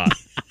the shot?"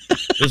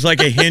 There's like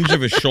a hinge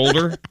of his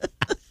shoulder.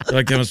 They're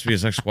like, that must be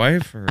his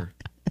ex-wife, or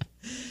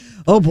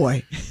Oh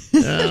boy.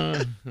 Oh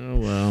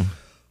well.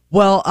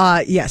 Well,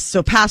 yes.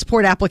 So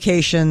passport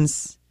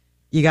applications,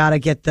 you got to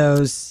get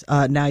those.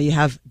 Now you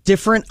have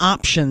different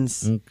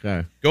options.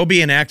 Okay. go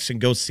be an ex and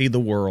go see the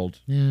world.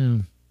 Yeah.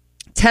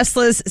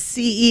 Tesla's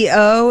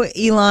CEO,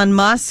 Elon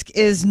Musk,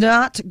 is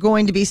not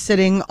going to be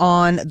sitting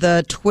on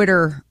the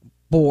Twitter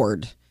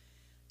board.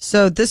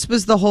 So this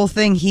was the whole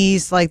thing.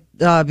 He's like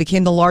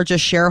became the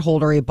largest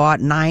shareholder. He bought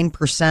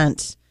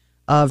 9%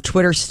 of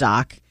Twitter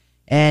stock,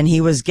 and he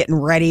was getting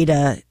ready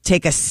to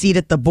take a seat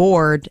at the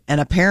board.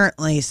 And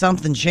apparently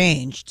something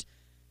changed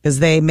because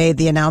they made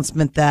the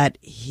announcement that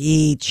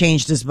he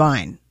changed his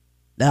mind.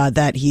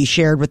 That he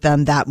shared with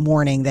them that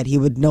morning that he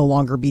would no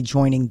longer be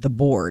joining the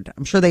board.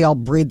 I'm sure they all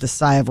breathed a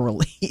sigh of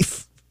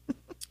relief.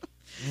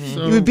 It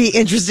would be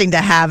interesting to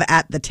have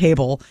at the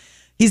table.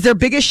 He's their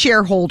biggest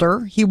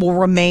shareholder. He will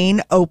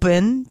remain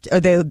open, or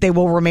they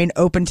will remain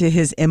open to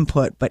his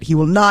input, but he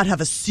will not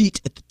have a seat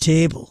at the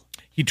table.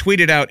 He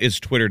tweeted out, "Is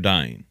Twitter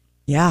dying?"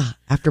 Yeah,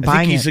 after I buying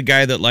think he's it. a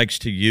guy that likes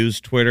to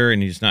use Twitter,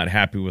 and he's not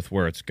happy with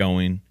where it's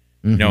going.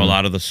 You know, a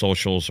lot of the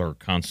socials are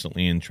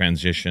constantly in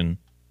transition.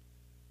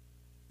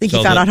 I think he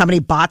so found the- out how many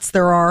bots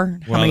there are,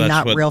 how many that's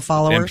not what real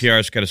followers.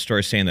 NPR's got a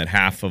story saying that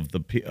half of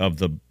the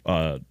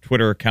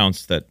Twitter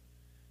accounts that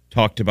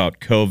talked about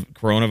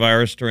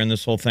coronavirus during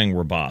this whole thing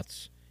were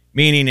bots,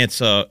 meaning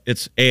it's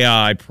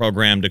AI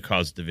programmed to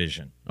cause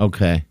division.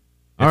 Okay.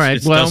 All right.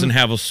 It doesn't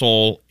have a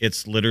soul.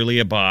 It's literally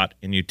a bot,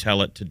 and you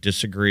tell it to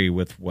disagree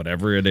with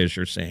whatever it is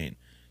you're saying.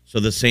 So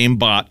the same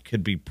bot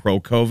could be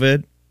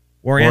pro-COVID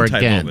or anti-COVID.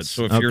 against.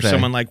 So if you're Okay.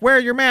 someone like, wear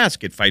your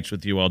mask, it fights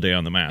with you all day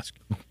on the mask.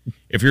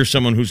 If you're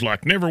someone who's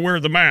like, never wear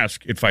the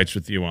mask, it fights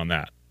with you on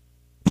that.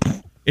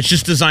 It's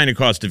just designed to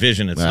cause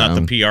division. It's not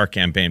the PR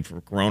campaign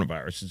for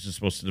coronavirus. It's just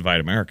supposed to divide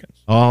Americans.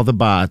 all the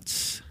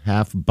bots,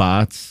 half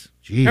bots.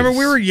 Jeez. Remember,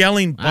 we were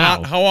yelling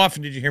bot. Wow. How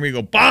often did you hear me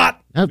go,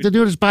 bot? They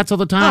do this bots all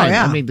the time. Oh,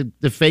 yeah. I mean,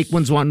 the fake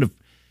ones wanting to.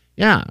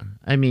 Yeah.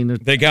 I mean,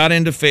 They got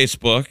into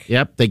Facebook.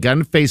 yep. They got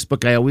on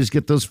Facebook. I always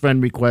get those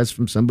friend requests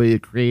from somebody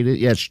that created it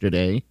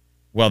yesterday.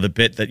 Well, the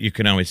bit that you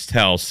can always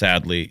tell,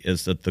 sadly,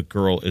 is that the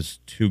girl is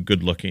too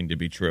good looking to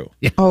be true.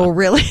 Oh,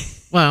 really?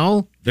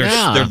 Well, They're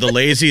the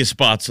laziest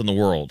bots in the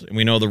world. And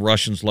we know the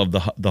Russians love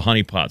the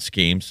honeypot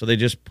scheme. So they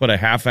just put a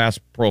half-assed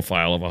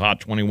profile of a hot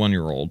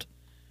 21-year-old.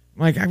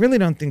 I'm like, I really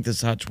don't think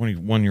this hot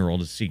 21-year-old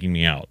is seeking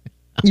me out.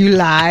 You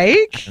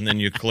like? And then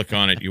you click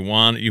on it. You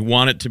want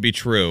it to be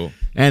true.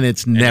 and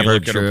it's And never you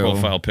look true. at her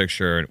profile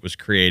picture, and it was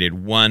created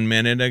 1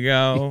 minute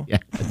ago. Yeah,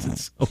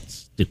 it's so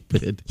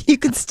stupid. You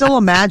could still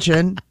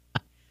imagine.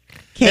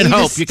 Can't And you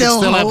hope. just You can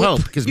still have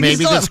hope. Because You can maybe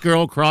still this have-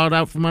 girl crawled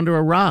out from under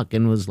a rock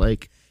and was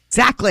like,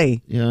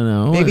 Exactly. you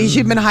know. Maybe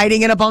she'd been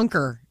hiding in a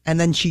bunker, and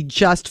then she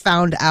just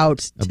found out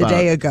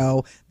today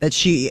ago that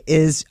she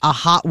is a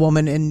hot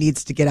woman and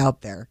needs to get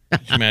out there.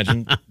 Could you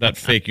imagine that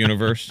fake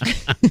universe?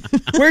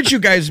 Where'd you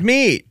guys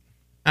meet?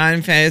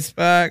 On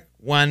Facebook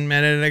 1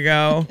 minute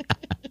ago.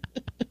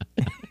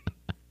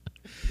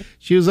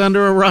 She was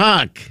under a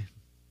rock.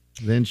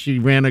 Then she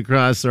ran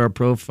across our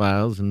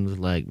profiles and was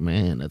like,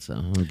 man, that's a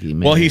hunky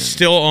man. Well, he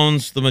still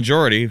owns the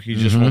majority. He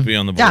just won't be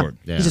on the Yeah, board.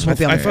 he just won't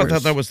be on I the thought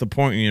board. that was the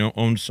point. You know,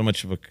 own so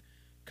much of a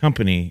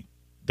company.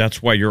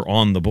 That's why you're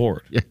on the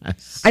board.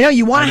 Yes. I know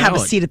you want to have a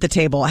know it. seat at the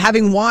table.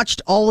 Having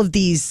watched all of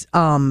these,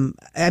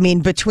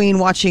 between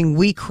watching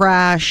We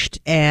Crashed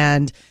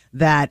and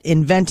that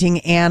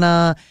Inventing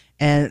Anna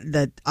and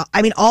that,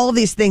 all of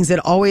these things, it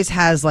always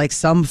has like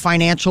some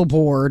financial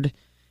board,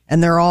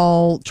 and they're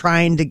all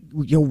trying to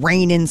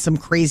rein in some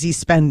crazy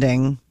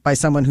spending by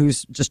someone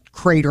who's just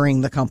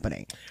cratering the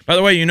company. By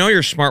the way, you know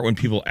you're smart when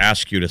people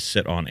ask you to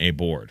sit on a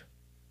board.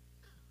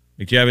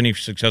 Like, do you have any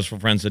successful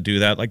friends that do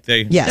that? Like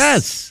they, Yes.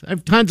 Yes. I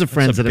have tons of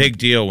friends It's a that big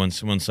deal when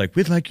someone's like,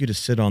 "We'd like you to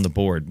sit on the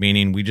board,"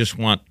 meaning we just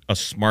want a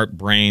smart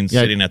brain Yeah.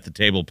 sitting at the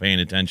table paying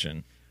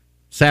attention.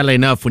 Sadly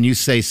enough, when you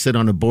say sit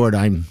on a board,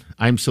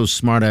 I'm so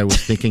smart I was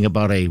thinking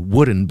about a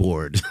wooden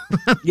board.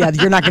 Yeah,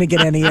 you're not going to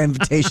get any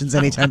invitations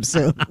anytime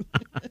soon.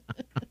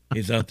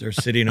 He's out there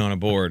sitting on a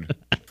board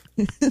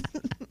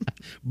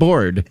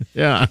board.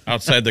 Yeah.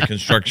 outside the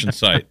construction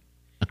site.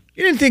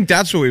 You didn't think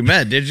that's what we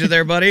meant, did you,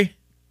 there, buddy?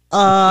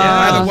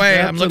 Yeah, by the way,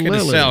 I'm looking to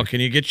absolutely. sell. Can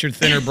you get your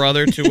thinner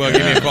brother to give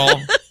me a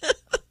call?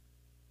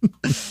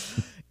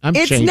 I'm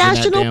It's changing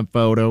National- that damn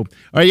photo.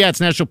 Oh yeah, it's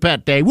National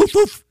Pet Day. Woof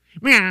woof.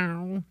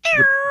 Meow.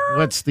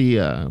 What's the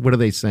what are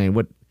they saying?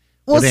 What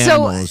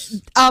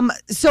animals?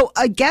 So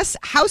I guess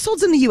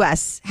households in the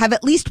U.S. have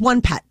at least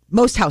one pet.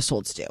 Most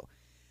households do.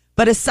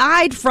 But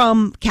aside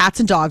from cats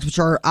and dogs, which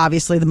are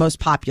obviously the most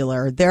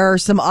popular, there are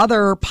some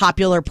other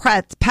popular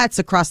pets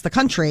across the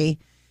country.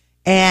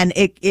 And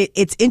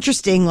it's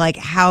interesting, like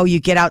how you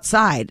get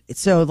outside.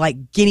 So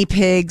like guinea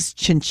pigs,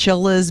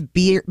 chinchillas,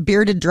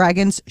 bearded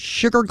dragons,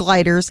 sugar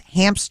gliders,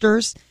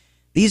 hamsters.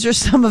 These are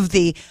some of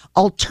the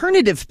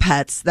alternative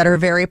pets that are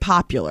very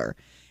popular.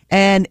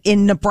 And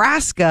in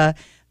Nebraska,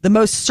 the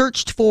most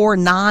searched for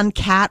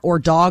non-cat or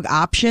dog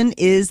option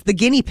is the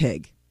guinea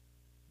pig.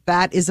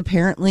 That is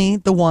apparently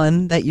the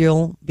one that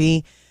you'll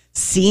be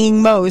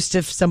seeing most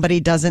if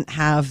somebody doesn't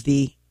have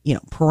the,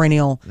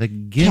 perennial The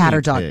guinea cat or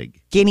dog. pig.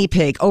 Guinea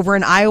pig. Over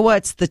in Iowa,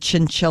 it's the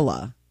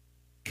chinchilla.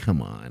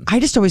 Come on. I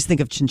just always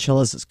think of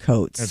chinchillas as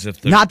coats. As if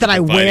the Not that I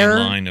dividing wear.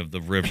 line of the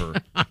river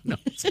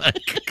It's like,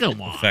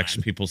 come on. affects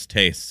people's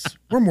tastes.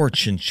 We're more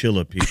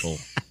chinchilla people.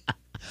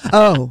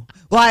 Oh,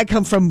 well, I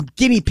come from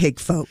guinea pig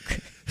folk.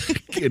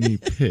 Guinea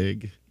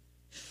pig.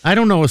 I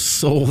don't know a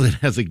soul that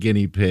has a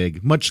guinea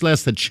pig, much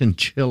less a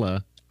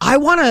chinchilla. I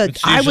want to.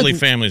 It's I usually would.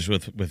 families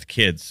with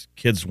kids.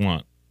 Kids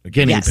want a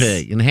Guinea Yes.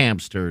 pig and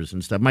hamsters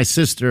and stuff. My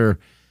sister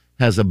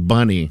has a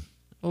bunny.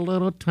 A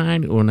little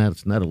tiny. Well, no,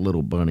 it's not a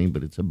little bunny,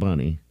 but it's a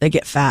bunny. They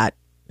get fat.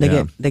 They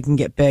Yeah. can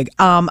get big.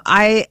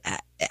 I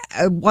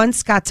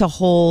once got to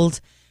hold.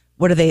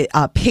 What are they?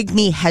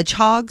 Pygmy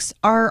hedgehogs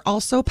are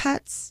also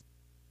pets.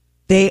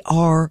 They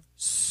are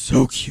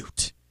so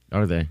cute.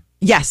 Are they?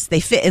 Yes, they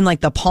fit in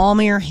like the palm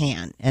of your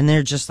hand, and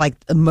they're just like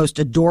the most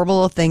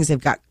adorable of things. They've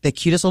got the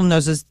cutest little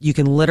noses. You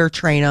can litter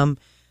train them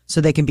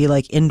so they can be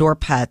like indoor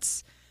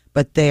pets.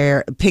 But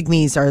their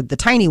pygmies are the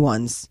tiny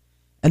ones,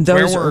 and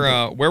those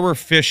where were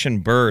fish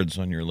and birds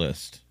on your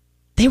list?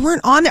 they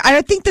weren't on there.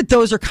 I think that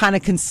those are kind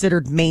of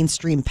considered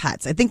mainstream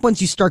pets. I think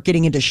once you start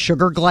getting into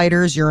sugar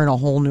gliders, you're in a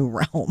whole new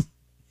realm.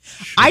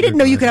 I didn't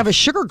know you could have a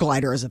sugar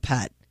glider as a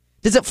pet.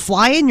 Does it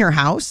fly in your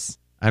house?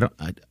 I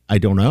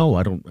don't know.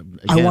 I don't.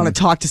 I again, want to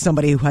talk to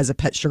somebody who has a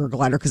pet sugar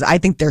glider because I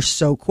think they're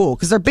so cool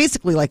because they're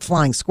basically like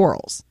flying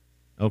squirrels.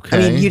 Okay.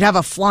 I mean, you'd have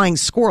a flying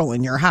squirrel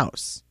in your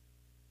house.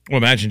 Well,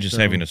 imagine just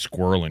having a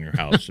squirrel in your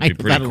house. It'd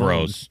be That pretty alone.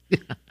 gross.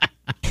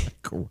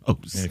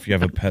 Gross. And if you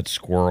have a pet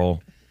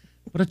squirrel,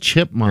 What a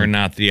chipmunk. you're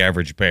not the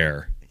average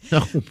bear.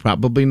 No,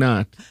 probably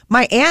not.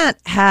 My aunt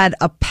had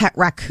a pet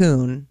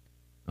raccoon,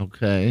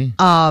 Okay.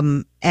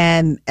 and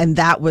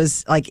that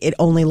was like it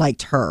only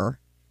liked her.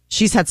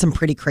 She's had some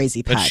pretty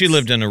crazy pets. But she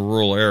lived in a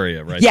rural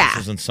area, right? Yeah.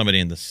 This isn't somebody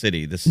in the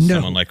city. This is No.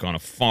 someone like on a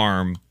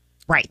farm,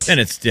 right. and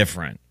it's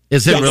different.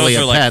 Is it Those really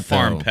are a like pet?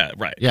 farm though? pet,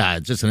 right? Yeah,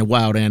 it's just a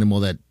wild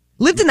animal that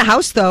Lived in the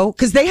house, though,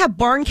 because they have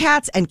barn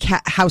cats and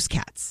house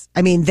cats.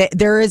 I mean,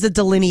 there is a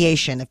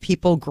delineation. If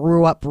people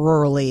grew up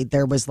rurally,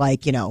 there was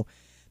like, the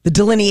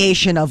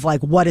delineation of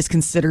like what is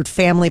considered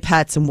family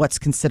pets and what's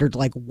considered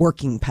like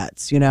working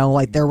pets.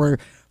 Like there were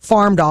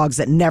farm dogs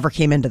that never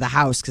came into the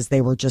house because they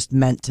were just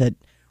meant to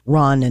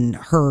run and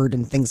herd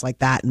and things like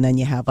that. And then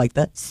you have like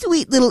the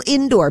sweet little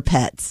indoor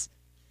pets.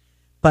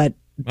 But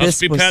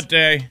Must be pet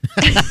day.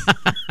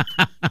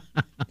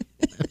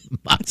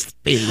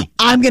 Must be.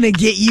 I'm going to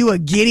get you a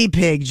guinea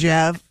pig,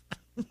 Jeff.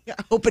 I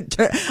hope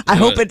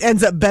it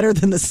ends up better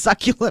than the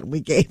succulent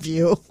we gave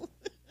you.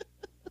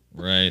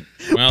 Right.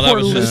 Well, that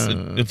was just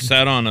it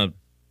sat on a.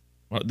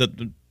 What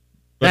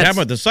happened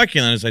with the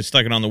succulent is I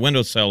stuck it on the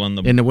windowsill and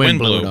the wind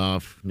blew it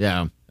off.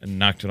 Yeah. And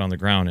knocked it on the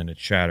ground and it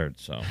shattered.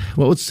 So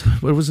what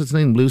was its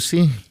name?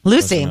 Lucy.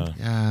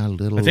 Yeah,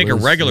 little. I think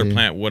Lucy. a regular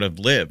plant would have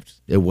lived.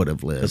 It would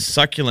have lived. The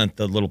succulent,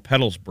 the little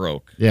petals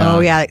broke. Yeah. Oh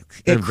yeah,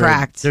 it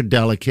cracked. They're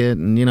delicate,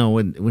 and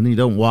when you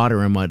don't water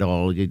them at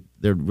all,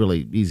 they're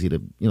really easy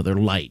to. They're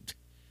light.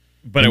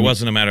 But it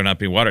wasn't a matter of not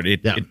being watered.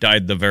 It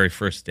died the very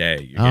first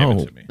day you gave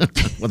it to me.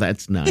 Well,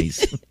 that's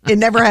nice. It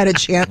never had a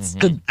chance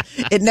to.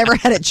 It never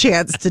had a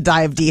chance to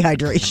die of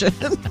dehydration.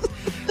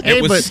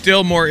 It was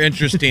still more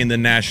interesting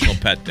than National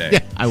Pet Day.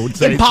 Yeah, I would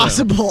say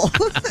impossible.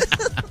 So.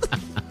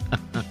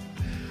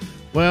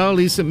 Well, at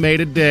least it made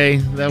a day.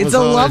 It's a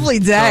lovely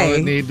day. All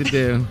it needed to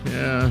do.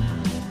 Yeah.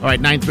 All right,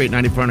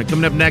 938-9400.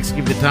 Coming up next,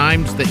 give you the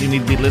times that you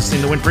need to be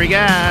listening to win free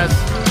gas.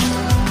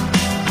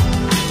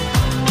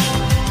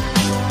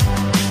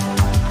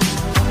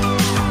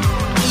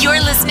 You're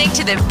listening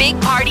to the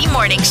Big Party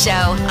Morning Show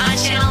on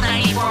Channel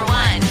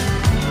 94.1.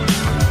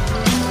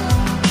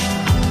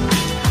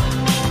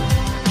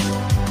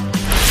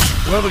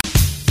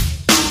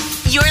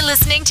 You're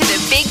listening to the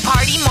Big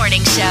Party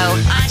Morning Show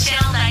on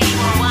Channel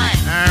 94.1.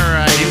 All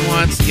right, he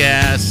wants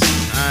gas.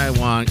 I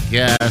want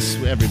gas.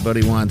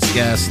 Everybody wants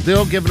gas.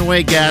 Still giving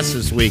away gas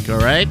this week, all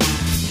right?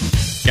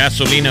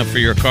 Gasolina for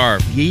your car.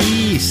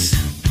 Yes.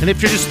 And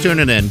if you're just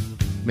tuning in,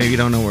 maybe you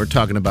don't know what we're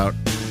talking about.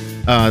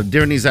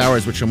 During these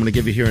hours, which I'm going to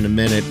give you here in a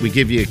minute, we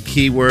give you a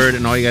keyword,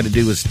 and all you got to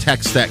do is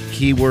text that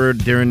keyword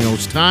during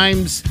those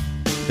times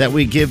that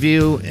we give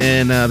you,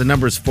 and the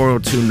number is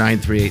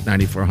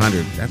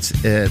 402-938-9400. That's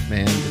it,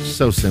 man. It's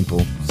so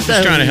simple.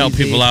 Just trying to help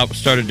people out. We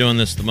started doing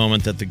this the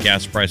moment that the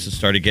gas prices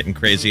started getting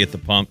crazy at the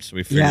pump, so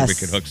we figured we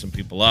could hook some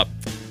people up.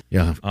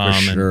 Yeah, for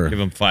sure. And give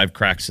them 5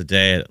 cracks a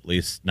day, at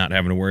least not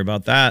having to worry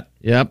about that.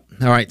 Yep.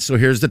 All right, so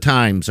here's the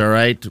times, all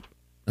right?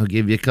 I'll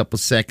give you a couple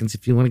seconds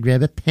if you want to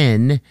grab a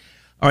pen.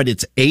 All right,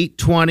 it's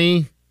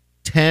 8:20,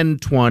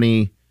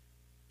 10:20,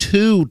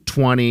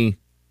 2:20,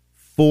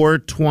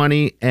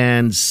 4:20,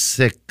 and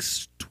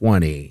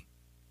 6:20.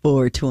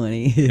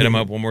 4:20. Hit them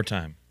up one more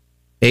time.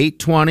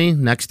 8:20,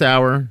 next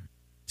hour,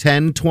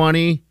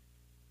 10:20,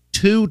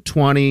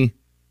 2:20,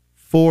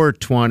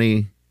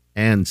 4:20,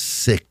 and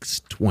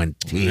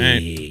 6:20.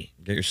 Right.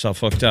 Get yourself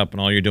hooked up, and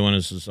all you're doing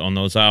is on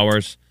those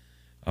hours,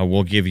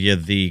 we'll give you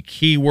the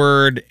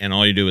keyword, and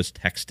all you do is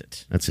text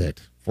it. That's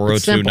it.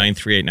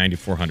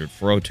 402-938-9400.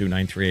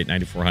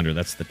 402-938-9400.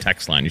 That's the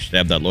text line. You should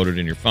have that loaded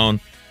in your phone.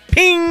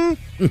 Ping!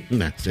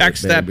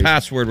 Text that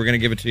password. We're going to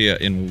give it to you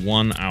in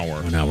 1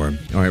 hour. 1 hour.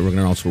 All right, we're going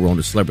to also roll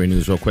into celebrity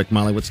news real quick.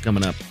 Molly, what's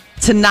coming up?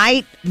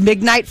 Tonight,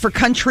 midnight for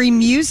country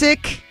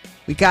music.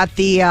 We got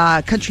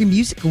the Country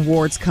Music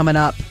Awards coming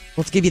up.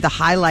 Let's give you the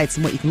highlights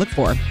and what you can look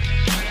for.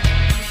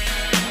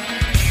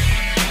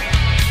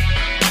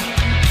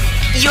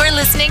 You're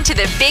listening to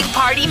the Big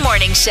Party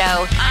Morning Show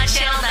on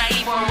Channel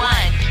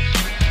 94.1.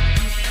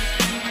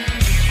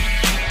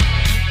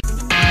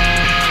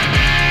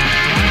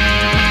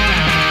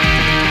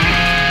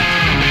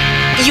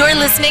 You're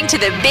listening to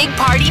the Big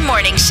Party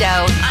Morning Show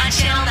on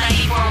Channel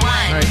 94.1.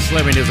 All right,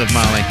 celebrity news with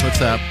Molly. What's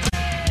up?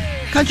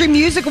 Country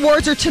Music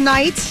Awards are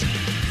tonight.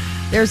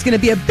 There's going to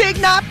be a big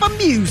night for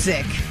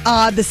music.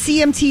 The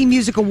CMT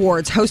Music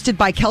Awards, hosted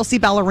by Kelsey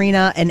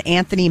Ballerina and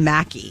Anthony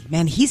Mackie.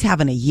 Man, he's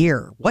having a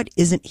year. What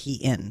isn't he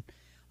in?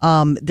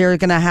 They're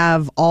going to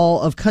have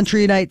all of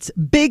Country Night's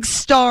big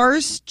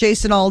stars.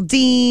 Jason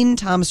Aldean,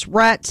 Thomas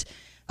Rhett.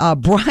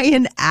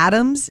 Bryan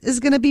Adams is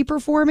going to be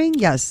performing.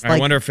 Yes. I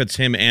wonder if it's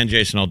him and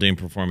Jason Aldean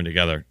performing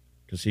together.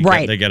 Because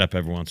they get up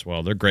every once in a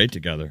while. They're great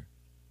together.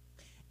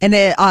 And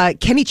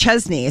Kenny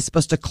Chesney is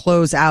supposed to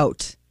close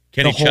out.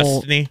 Kenny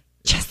Chesney?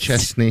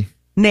 Chesney.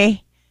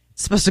 Nay.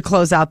 Supposed to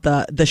close out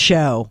the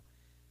show.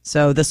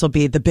 So this will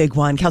be the big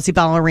one. Kelsey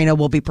Ballerina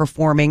will be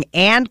performing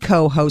and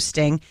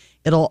co-hosting.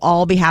 It'll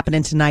all be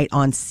happening tonight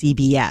on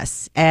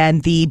CBS.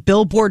 And the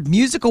Billboard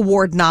Music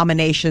Award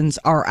nominations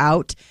are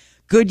out.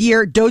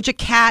 Goodyear, Doja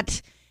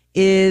Cat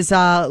is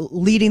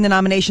leading the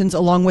nominations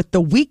along with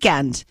The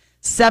Weeknd.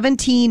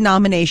 17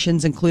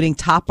 nominations, including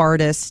Top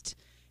Artist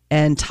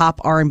and Top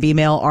R&B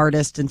Male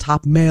Artist and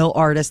Top Male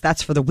Artist.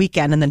 That's for The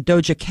Weeknd. And then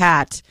Doja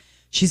Cat,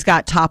 she's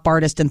got Top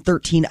Artist and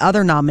 13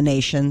 other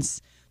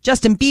nominations.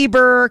 Justin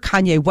Bieber,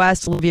 Kanye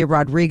West, Olivia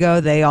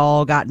Rodrigo, they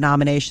all got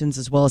nominations,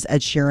 as well as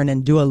Ed Sheeran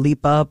and Dua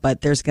Lipa.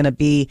 But there's going to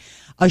be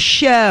a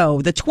show,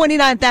 the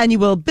 29th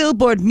annual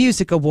Billboard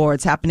Music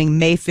Awards, happening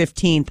May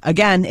 15th.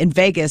 Again, in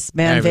Vegas.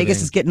 Man, Everything.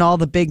 Vegas is getting all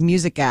the big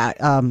music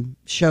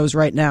shows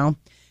right now.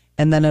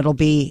 And then it'll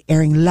be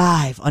airing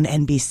live on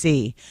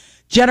NBC.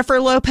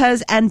 Jennifer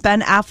Lopez and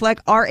Ben Affleck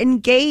are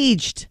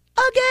engaged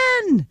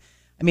again.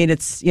 I mean,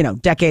 it's,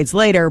 decades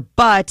later,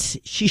 but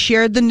she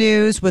shared the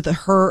news with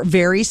her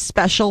very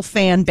special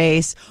fan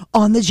base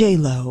on the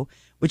J-Lo,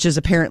 which is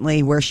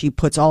apparently where she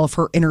puts all of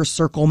her inner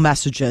circle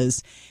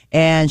messages,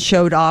 and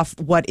showed off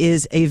what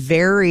is a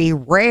very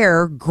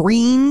rare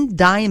green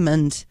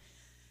diamond.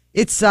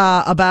 It's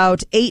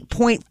about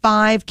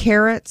 8.5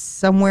 carats,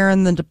 somewhere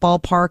in the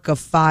ballpark of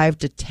 $5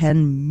 to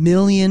 $10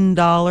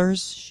 million.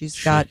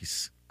 She's got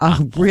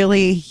a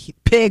really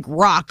big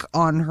rock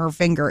on her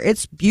finger.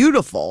 It's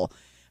beautiful.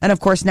 And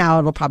of course, now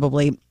it'll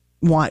probably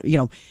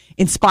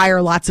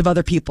inspire lots of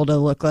other people to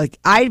look like.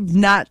 I've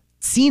not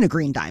seen a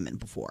green diamond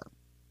before.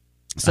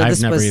 So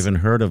I've never even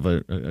heard of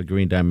a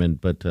green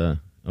diamond, but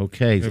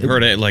okay. I've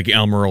heard it like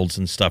emeralds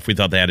and stuff. We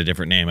thought they had a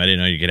different name. I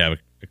didn't know you could have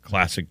a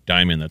classic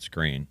diamond that's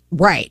green.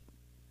 Right.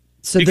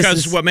 So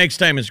because what makes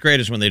diamonds great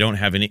is when they don't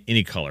have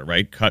any color,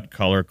 right? Cut,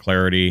 color,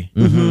 clarity.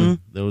 Mm-hmm.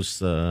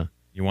 Those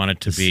you want it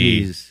to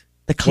be C's.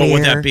 The clear. What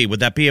would that be?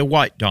 Would that be a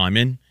white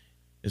diamond?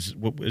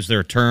 Is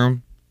there a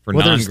term for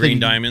non-green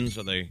diamonds?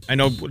 I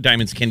know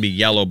diamonds can be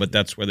yellow, but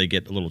that's where they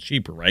get a little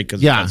cheaper, right?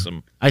 Because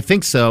I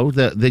think so.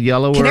 The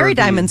yellow canary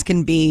diamonds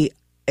can be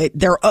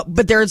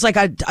but there's like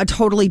a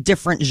totally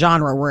different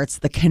genre where it's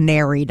the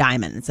canary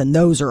diamonds, and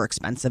those are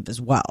expensive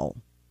as well.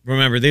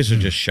 Remember, these are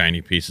just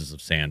shiny pieces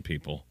of sand,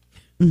 people.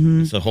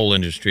 Mm-hmm. It's a whole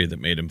industry that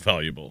made them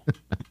valuable.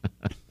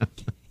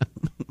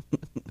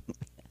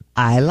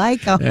 I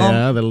like them.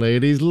 Yeah, the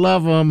ladies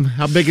love them.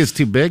 How big is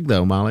too big,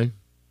 though, Molly?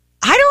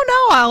 I don't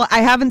know.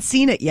 I haven't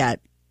seen it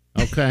yet.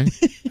 Okay.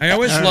 I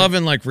always love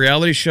in like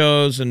reality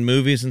shows and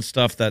movies and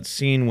stuff that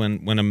scene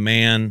when a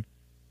man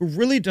who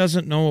really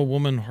doesn't know a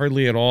woman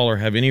hardly at all or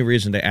have any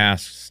reason to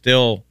ask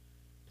still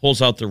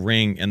pulls out the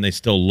ring and they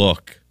still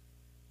look.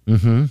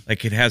 Mm-hmm.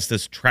 Like it has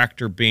this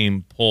tractor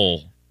beam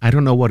pull. I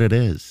don't know what it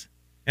is.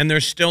 And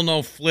there's still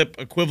no flip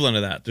equivalent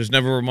of that. There's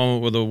never a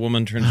moment where the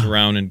woman turns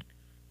around and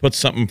puts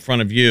something in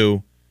front of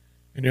you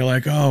and you're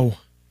like, oh,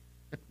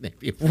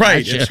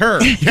 right, it's her.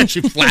 And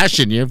she's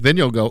flashing you. Then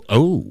you'll go,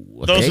 oh.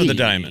 Those are the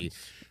diamonds.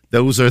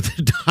 Those are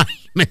the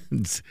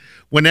diamonds.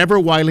 Whenever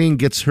Wileen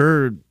gets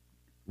her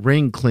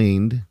ring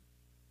cleaned,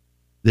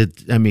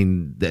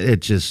 it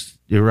just,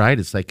 you're right.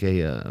 It's like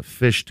a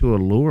fish to a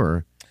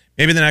lure.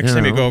 Maybe the next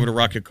time you go over to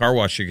Rocket Car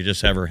Wash, you could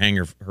just have her hang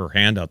her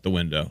hand out the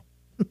window.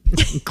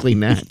 Clean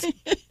that.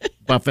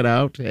 Buff it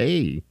out.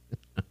 Hey.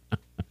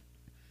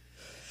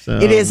 So.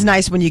 It is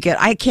nice when you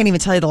get. I can't even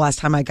tell you the last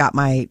time I got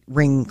my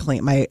ring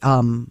cleaned, my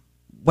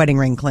wedding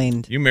ring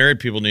cleaned. You married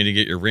people need to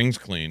get your rings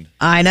cleaned.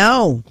 I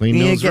know. Clean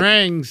those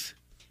rings.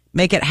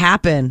 Make it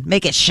happen.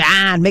 Make it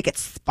shine. Make it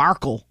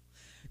sparkle.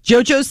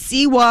 JoJo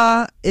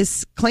Siwa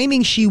is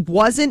claiming she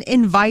wasn't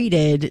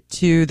invited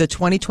to the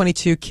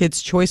 2022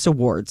 Kids' Choice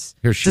Awards,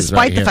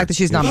 despite the fact that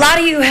she's not. A lot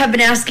of you have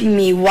been asking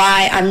me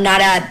why I'm not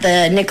at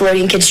the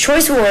Nickelodeon Kids'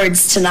 Choice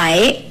Awards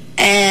tonight,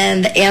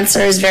 and the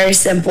answer is very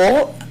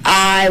simple.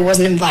 I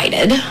wasn't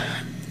invited.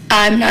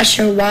 I'm not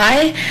sure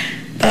why,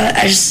 but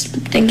I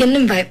just didn't get an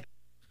invite.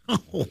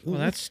 Well,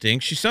 that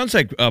stinks. She sounds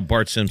like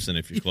Bart Simpson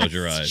if you close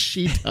your eyes.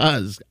 She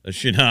does. Does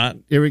she not?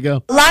 Here we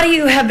go. A lot of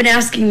you have been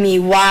asking me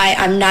why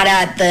I'm not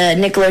at the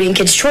Nickelodeon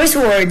Kids' Choice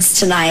Awards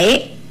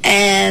tonight,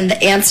 and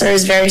the answer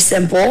is very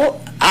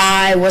simple.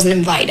 I wasn't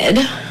invited.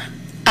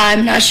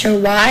 I'm not sure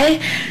why,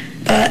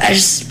 but I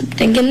just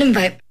didn't get an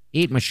invite.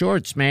 Eat my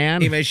shorts,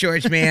 man. Eat my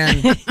shorts,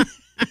 man.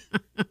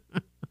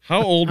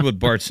 How old would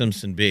Bart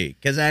Simpson be?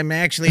 Because I'm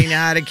actually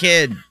not a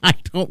kid. I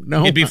don't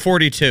know. He'd be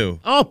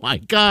 42. Oh, my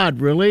God,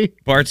 really?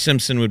 Bart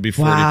Simpson would be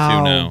 42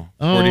 now.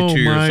 42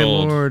 years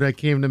old. Oh, my Lord. I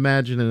can't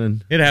imagine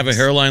it. He'd have a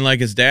hairline like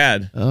his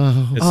dad.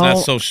 Oh. It's not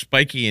so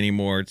spiky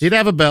anymore. He'd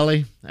have a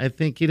belly. I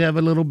think he'd have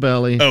a little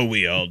belly. Oh,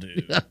 we all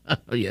do.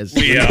 Oh, yes.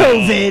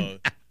 COVID.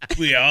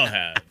 We all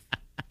have.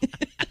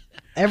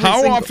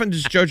 How often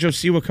does JoJo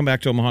Siwa come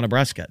back to Omaha,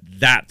 Nebraska?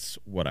 That's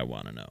what I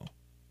want to know.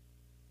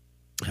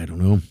 I don't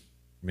know.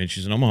 I mean,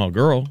 she's an Omaha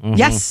girl. Uh-huh.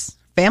 Yes.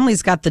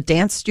 Family's got the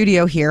dance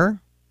studio here.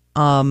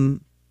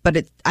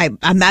 But I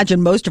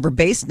imagine most of her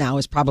base now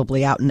is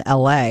probably out in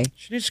L.A.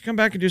 She needs to come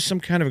back and do some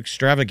kind of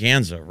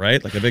extravaganza,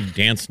 right? Like a big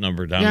dance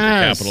number down at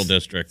the Capital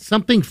District.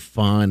 Something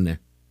fun.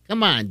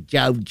 Come on,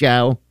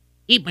 JoJo.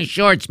 Eat my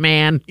shorts,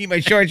 man. Eat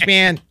my shorts,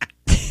 man.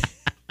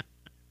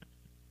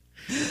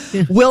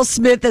 Will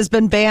Smith has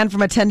been banned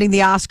from attending the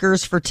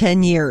Oscars for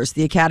 10 years.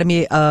 The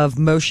Academy of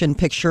Motion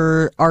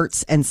Picture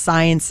Arts and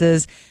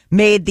Sciences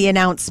made the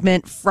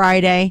announcement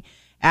Friday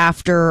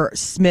after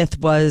Smith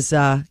was,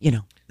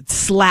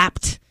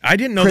 slapped. I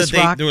didn't know Chris that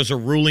Rock. there was a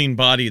ruling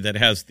body that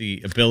has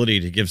the ability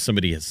to give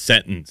somebody a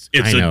sentence.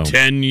 It's I know. a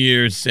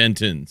 10-year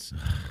sentence.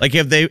 Like,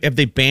 have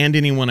they banned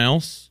anyone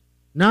else?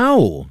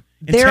 No.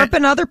 There have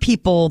been other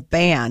people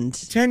banned.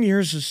 10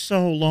 years is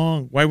so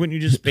long. Why wouldn't you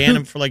just ban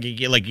him for like a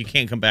year? Like you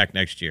can't come back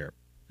next year.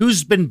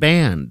 Who's been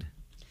banned?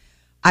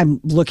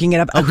 I'm looking it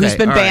up. Okay, Who's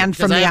been all right, banned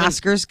from the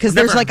Oscars? Because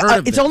there's like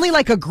it's only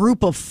like a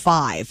group of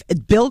 5: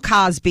 Bill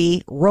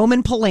Cosby,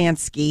 Roman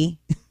Polanski,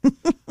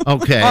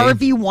 Okay.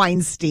 Harvey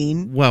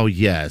Weinstein. Well,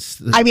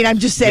 yes. I mean, I'm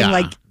just saying, Yeah.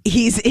 like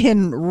he's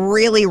in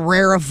really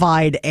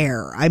rarefied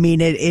air. I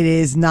mean, it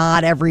is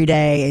not every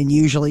day, and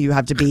usually you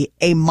have to be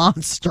a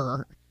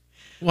monster.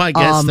 Well, I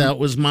guess that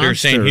was monster. You're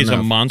saying he's a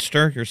enough.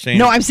 monster? You're saying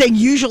No, I'm saying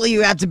usually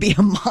you have to be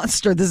a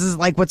monster. This is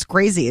like what's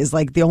crazy is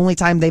like the only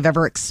time they've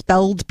ever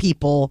expelled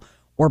people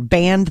or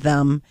banned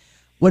them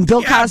when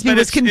Bill Cosby but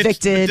was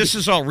convicted. This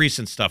is all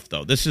recent stuff,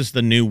 though. This is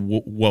the new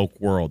woke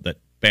world that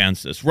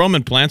bans this.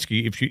 Roman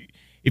Polanski, if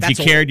you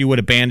cared, you would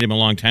have banned him a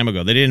long time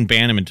ago. They didn't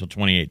ban him until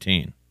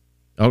 2018.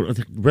 Oh, really?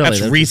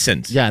 That's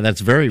recent. Yeah, that's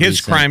very recent.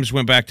 His crimes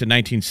went back to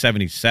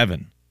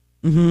 1977.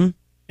 Mm-hmm.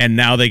 And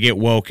now they get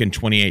woke in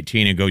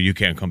 2018 and go, you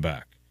can't come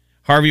back.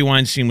 Harvey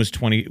Weinstein was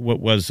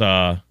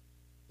That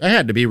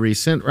had to be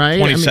recent, right?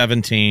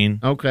 2017.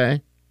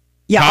 Okay.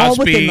 Yeah, all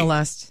Cosby- within the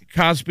last.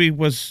 Cosby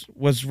was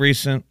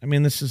recent. I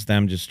mean, this is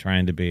them just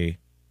trying to be.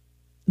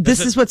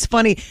 This is what's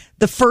funny.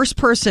 The first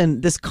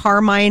person, this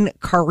Carmine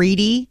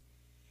Caridi,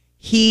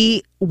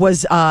 he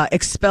was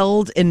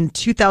expelled in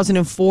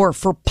 2004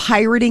 for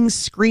pirating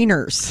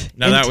screeners.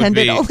 Now that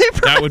only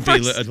for that would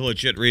be first- a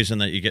legit reason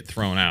that you get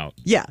thrown out.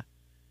 Yeah.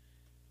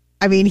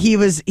 I mean, he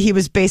was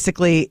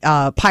basically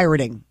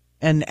pirating,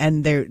 and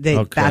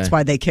Okay. that's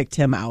why they kicked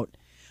him out.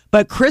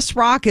 But Chris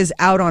Rock is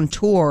out on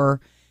tour.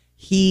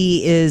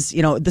 He is,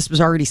 this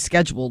was already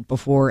scheduled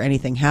before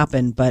anything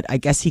happened, but I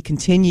guess he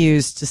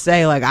continues to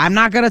say, like, I'm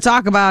not going to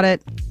talk about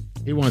it.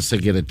 He wants to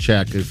get a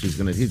check if he's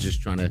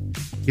just trying to.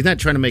 He's not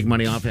trying to make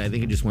money off it. I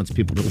think he just wants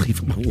people to leave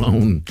him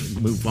alone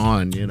and move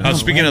on.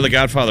 Speaking of The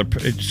Godfather,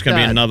 it's going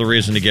to be another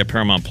reason to get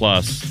Paramount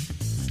Plus.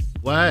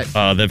 What?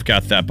 They've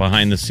got that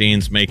behind the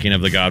scenes making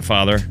of The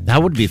Godfather.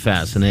 That would be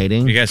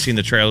fascinating. You guys seen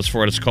the trailers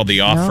for it? It's called The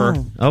Offer.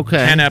 No. Okay.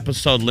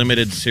 10-episode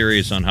limited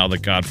series on how The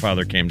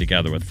Godfather came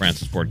together with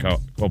Francis Ford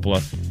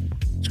Coppola.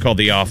 It's called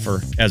The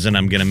Offer, as in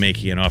I'm going to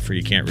make you an offer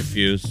you can't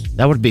refuse.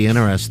 That would be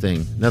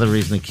interesting. Another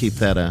reason to keep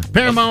that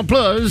Paramount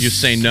Plus. You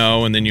say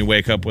no, and then you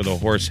wake up with a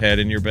horse head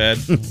in your bed.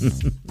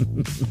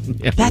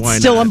 Yeah, That's why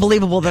still not?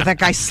 unbelievable that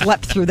guy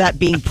slept through that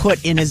being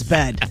put in his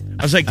bed.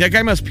 I was like, that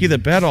guy must pee the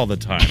bed all the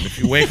time. If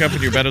you wake up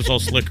and your bed is all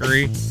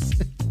slickery,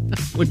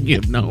 Wouldn't you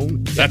have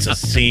known? that's a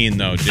scene,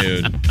 though,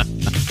 dude.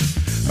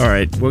 All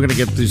right, we're going to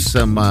get through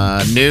some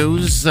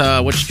news.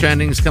 What's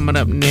trending is coming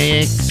up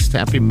next.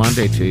 Happy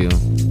Monday to you.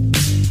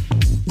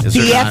 Is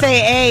The there not?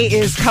 FAA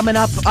is coming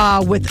up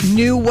with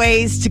new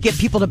ways to get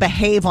people to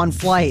behave on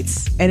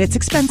flights, and it's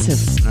expensive.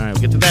 All right,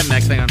 we'll get to that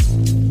next. Hang on.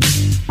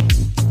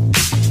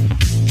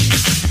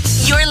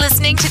 You're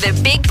listening to the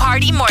Big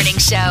Party Morning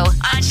Show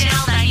on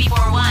Channel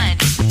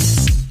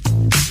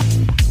 94.1.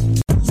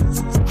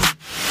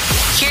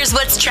 Here's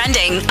what's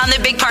trending on the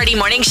Big Party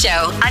Morning Show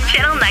on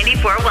Channel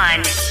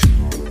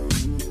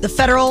 94.1. The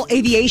Federal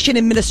Aviation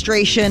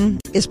Administration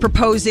is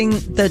proposing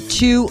the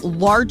 2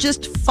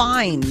 largest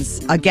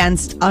fines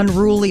against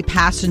unruly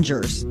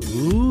passengers.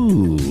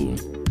 Ooh.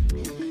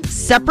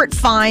 Separate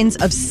fines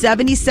of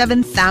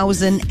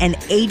 $77,000 and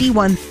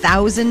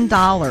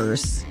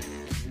 $81,000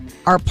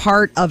 are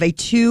part of a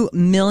 $2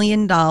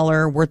 million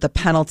worth of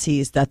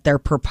penalties that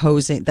they've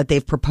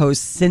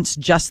proposed since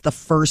just the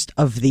first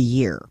of the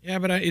year. Yeah,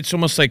 but it's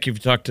almost like you've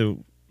talked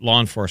to law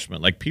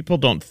enforcement. Like, people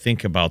don't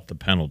think about the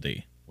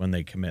penalty when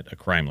they commit a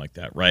crime like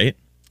that, right?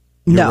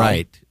 You're No.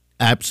 right.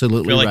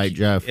 Absolutely like right,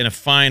 Jeff. In a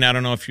fine, I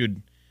don't know if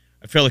you'd.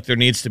 I feel like there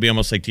needs to be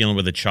almost like dealing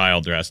with a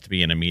child. There has to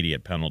be an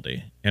immediate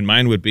penalty, and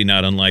mine would be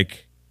not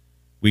unlike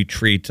we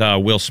treat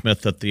Will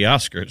Smith at the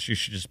Oscars. You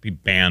should just be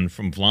banned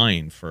from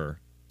flying for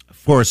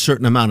For a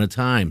certain amount of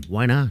time.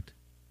 Why not?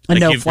 A like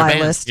no-fly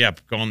list. Yeah,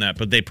 go on that.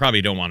 But they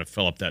probably don't want to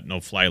fill up that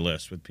no-fly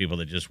list with people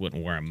that just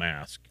wouldn't wear a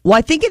mask. Well,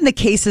 I think in the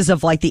cases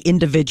of like the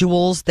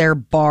individuals, they're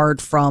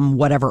barred from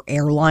whatever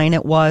airline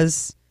it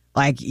was.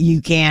 Like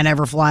you can't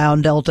ever fly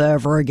on Delta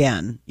ever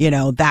again.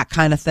 That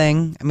kind of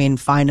thing. I mean,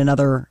 find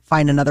another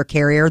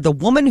carrier. The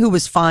woman who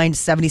was fined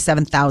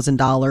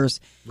 $77,000.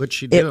 What'd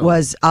she do? It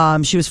was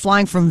she was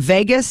flying from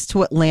Vegas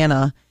to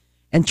Atlanta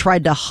and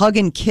tried to hug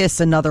and kiss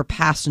another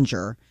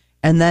passenger,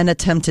 and then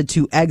attempted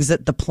to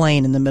exit the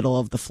plane in the middle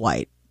of the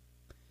flight.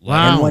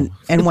 Wow.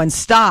 And when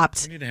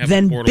stopped, We need to have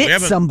then a portal. We bit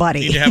have a- somebody.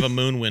 We need to have a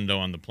moon window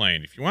on the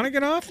plane. If you want to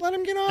get off, let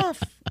him get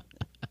off.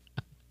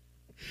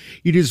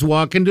 You just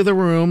walk into the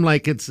room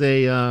like it's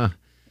the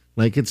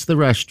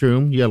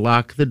restroom. You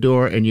lock the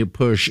door and you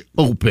push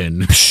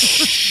open.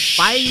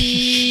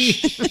 Bye.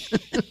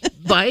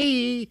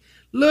 Bye.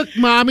 Look,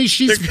 Mommy,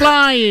 she's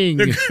flying.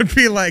 There could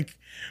be like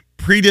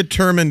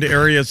predetermined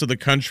areas of the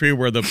country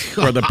where the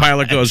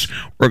pilot goes,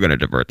 we're going to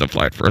divert the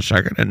flight for a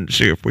second and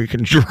see if we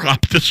can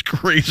drop this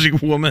crazy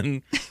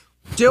woman.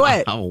 Do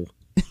it. Oh,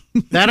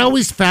 that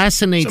always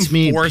fascinates Some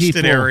me. forested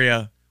People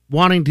area.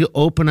 wanting to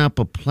open up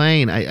a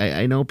plane.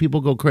 I know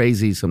people go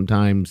crazy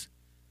sometimes.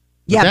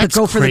 Yeah, but that's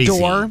go for crazy. the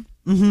door.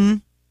 Mm-hmm.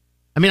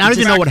 I mean, I don't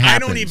even know what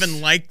happens. I don't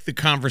even like the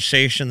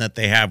conversation that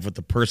they have with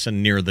the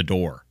person near the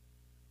door.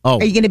 Oh,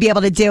 Are you going to be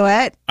able to do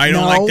it? I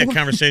don't No. like that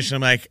conversation.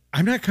 I'm like,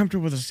 I'm not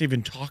comfortable with us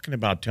even talking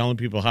about telling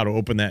people how to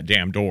open that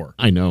damn door.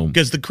 I know.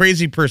 Because the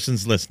crazy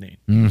person's listening.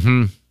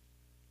 Mm-hmm.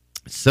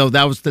 So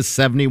that was the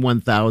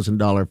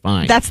 $71,000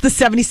 fine. That's the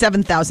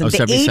 $77,000. Oh, The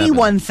 $77,000.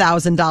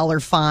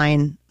 $81,000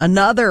 fine.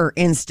 Another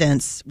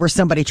instance where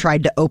somebody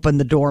tried to open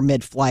the door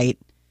mid-flight,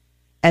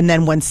 and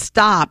then when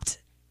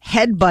stopped,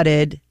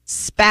 headbutted,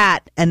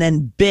 spat, and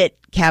then bit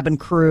cabin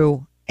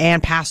crew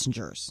and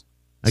passengers.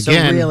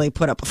 Again. So really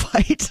put up a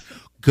fight.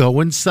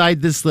 Go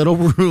inside this little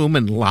room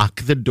and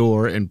lock the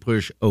door and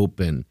push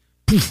open.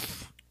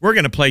 We're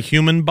going to play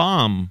human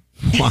bomb.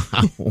 Wow.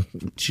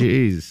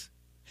 Jeez.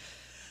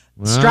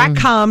 Well,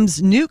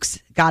 Stratcom's nukes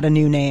got a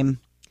new name.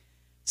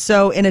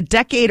 So in a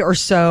decade or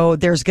so,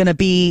 there's going to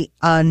be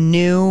a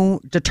new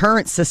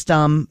deterrent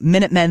system.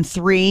 Minutemen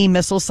 3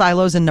 missile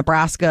silos in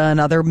Nebraska and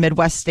other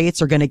Midwest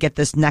states are going to get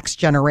this next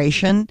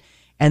generation.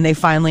 And they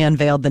finally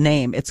unveiled the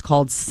name. It's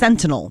called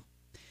Sentinel.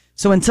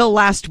 So until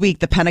last week,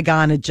 the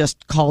Pentagon had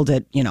just called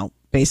it,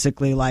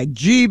 basically like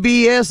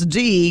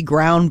GBSD,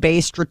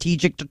 ground-based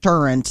strategic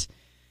deterrent.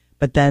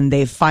 But then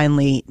they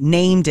finally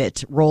named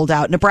it, rolled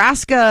out.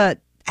 Nebraska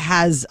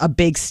has a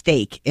big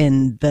stake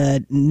in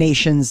the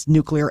nation's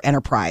nuclear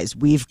enterprise.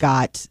 We've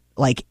got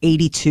like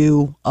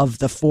 82 of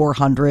the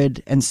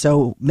 400 and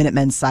so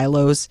Minutemen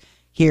silos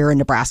here in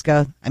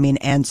Nebraska. I mean,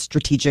 and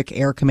Strategic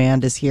Air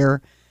Command is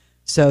here.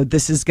 So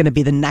this is going to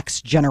be the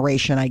next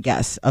generation, I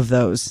guess, of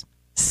those.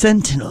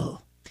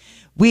 Sentinel.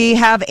 We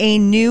have a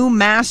new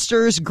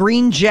Masters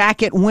green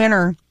jacket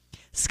winner,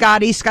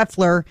 Scotty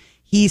Scheffler.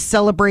 He's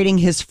celebrating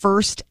his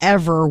first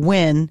ever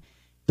win.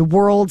 The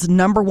world's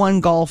number one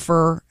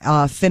golfer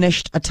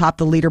finished atop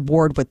the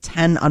leaderboard with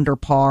 10 under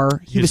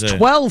par. He was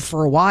 12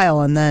 for a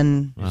while, and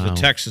then... He's a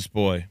Texas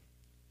boy.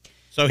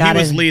 So Got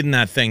he was it. leading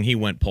that thing. He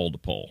went pole to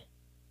pole.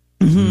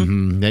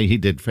 yeah, he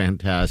did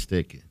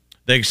fantastic.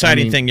 The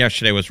exciting thing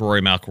yesterday was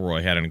Rory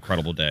McIlroy had an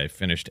incredible day.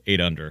 Finished 8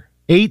 under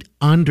 8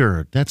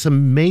 under. That's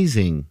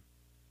amazing.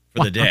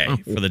 for the day.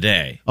 For the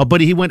day. Oh,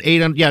 but he went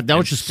 8 under. Yeah, that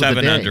was just for the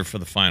 7 day. under for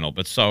the final.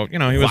 But so, he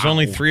was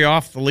only 3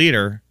 off the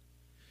leader.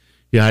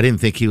 Yeah, I didn't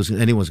think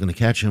anyone was going to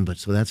catch him, but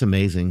so that's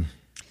amazing.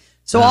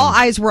 So all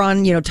eyes were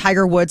on,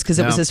 Tiger Woods because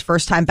it was Yeah. his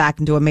first time back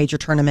into a major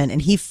tournament, and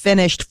he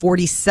finished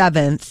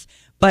 47th.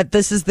 But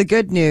this is the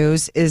good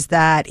news, is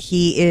that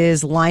he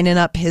is lining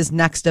up his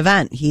next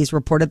event. He's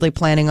reportedly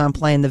planning on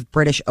playing the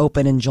British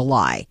Open in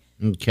July.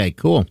 Okay,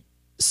 cool.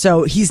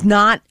 So he's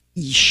not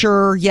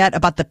sure yet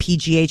about the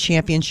PGA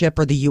Championship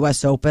or the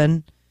U.S.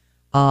 Open,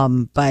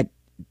 but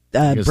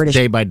Because British...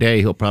 day by day,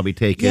 he'll probably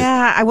take it.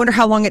 Yeah, I wonder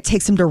how long it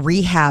takes him to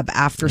rehab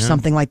after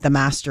something like the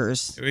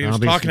Masters. He was I'll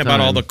be talking some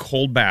about all time. the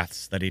cold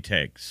baths that he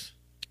takes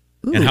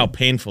and how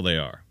painful they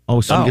are.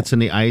 Oh, so he gets in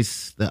the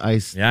ice. Yeah,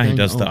 he thing?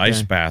 does the Okay.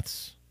 ice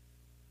baths.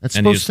 That's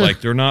And supposed he's to.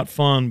 like, they're not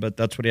fun, but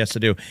that's what he has to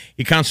do.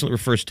 He constantly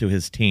refers to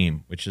his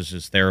team, which is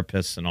his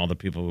therapists and all the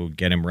people who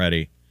get him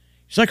ready.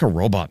 He's like a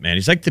robot, man.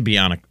 He's like the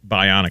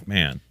bionic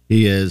man.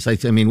 He is. I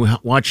mean,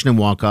 watching him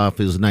walk off,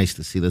 it was nice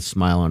to see the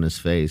smile on his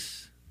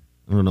face.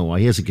 I don't know why.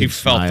 He has a good He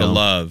felt smile. the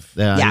love.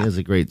 Yeah, Yeah. he has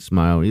a great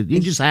smile.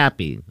 He's just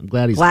happy. I'm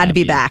glad he's Glad to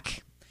be happy.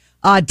 back.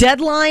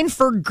 Deadline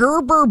for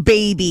Gerber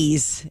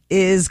babies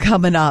is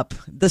coming up.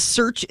 The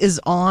search is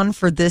on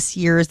for this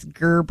year's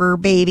Gerber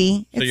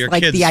baby. So It's your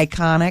like kid's the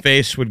iconic.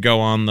 face would go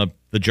on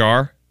the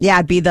jar. Yeah,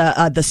 it'd be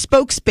the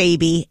spokes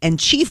baby and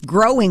chief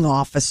growing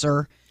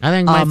officer. I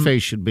think my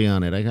face should be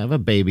on it. I have a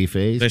baby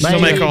face. They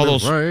still make all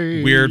those Baby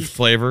face. weird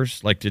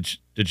flavors. Like, did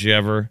you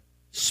ever,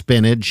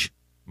 spinach.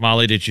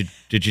 Molly? Did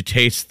you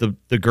taste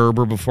the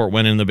Gerber before it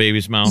went in the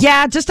baby's mouth?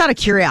 Yeah, just out of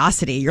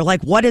curiosity. You're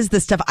like, what is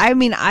this stuff? I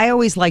mean, I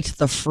always liked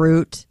the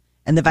fruit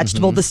and the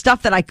vegetable. Mm-hmm. The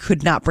stuff that I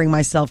could not bring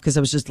myself because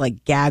it was just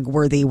like gag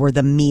worthy were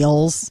the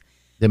meals.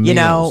 The You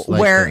know, meals, like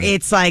where the-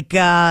 it's like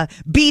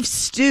beef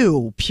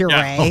stew puree.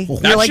 Yeah. You're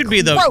That like, should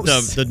be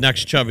gross. the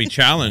next chubby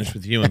challenge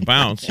with you and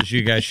Bounce. Is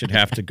you guys should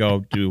have to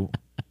go do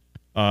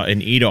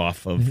an eat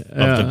off of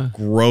the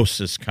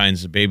grossest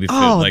kinds of baby food.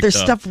 Oh, like there's the,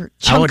 stuff, I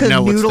chunk would of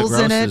know what's the noodles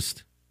in it.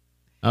 grossest.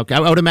 Okay, I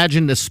would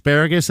imagine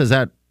asparagus.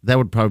 That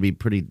would probably be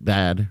pretty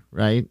bad,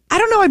 right? I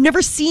don't know. I've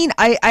never seen.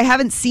 I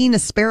haven't seen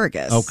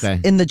asparagus. Okay.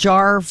 In the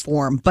jar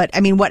form, but I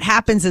mean, what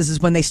happens is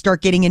when they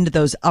start getting into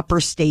those upper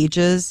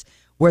stages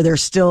where they're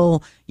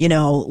still,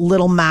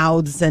 little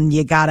mouths, and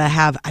you gotta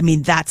have. I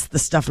mean, that's the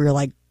stuff where you're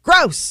like,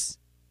 gross,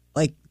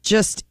 like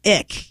just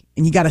ick,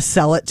 and you got to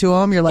sell it to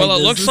them. You're like, well, it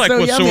this looks is like so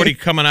what's yummy. already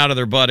coming out of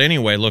their butt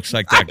anyway. Looks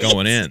like that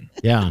going in.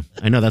 Yeah,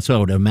 I know. That's what I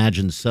would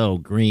imagine. So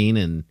green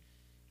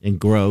and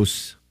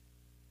gross.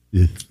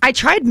 I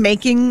tried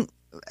making,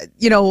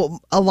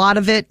 a lot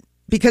of it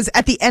because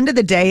at the end of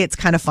the day, it's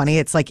kind of funny.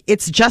 It's like,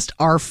 it's just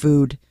our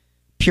food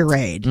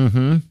pureed.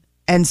 Mm-hmm.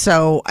 And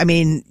so, I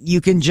mean, you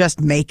can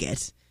just make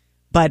it,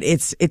 but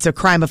it's a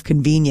crime of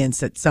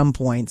convenience at some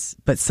points.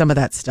 But some of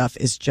that stuff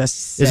is just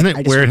sick. Isn't I it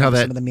just weird how remember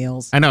that? some of the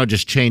meals. I know it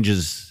just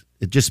changes.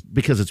 It just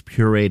because it's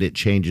pureed, it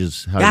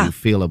changes how Yeah. you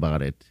feel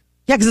about it.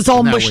 Yeah, because it's all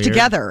Isn't that mushed weird?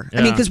 together. I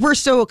mean, Yeah. because we're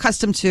so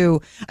accustomed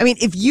to,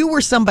 if you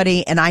were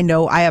somebody, and I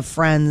know I have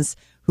friends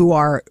who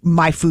are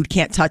my food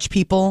can't touch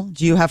people.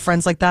 Do you have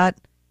friends like that?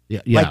 Yeah.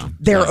 Like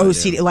they're Yeah,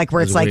 OCD, yeah. like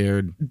where it's like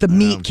weird. the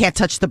meat can't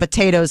touch the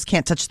potatoes,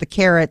 can't touch the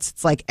carrots.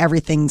 It's like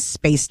everything's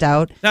spaced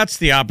out. That's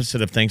the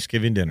opposite of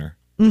Thanksgiving dinner.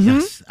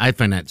 Yes, I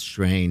find that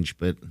strange,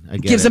 but I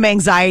get Gives it. them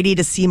anxiety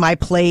to see my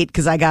plate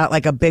because I got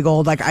like a big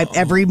old,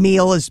 every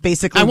meal is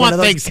basically I one want of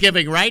those.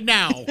 Thanksgiving right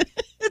now.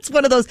 It's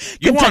one of those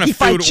You want Kentucky a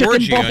Fried food Chicken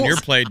orgy bowls. on your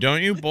plate,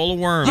 don't you? Bowl of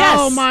worms. Yes.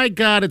 Oh my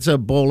God, it's a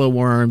bowl of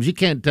worms. You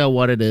can't tell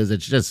what it is.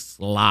 It's just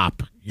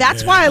slop.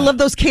 That's why I love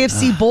those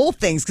KFC bowl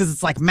things because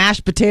it's like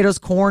mashed potatoes,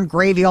 corn,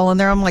 gravy all in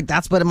there. I'm like,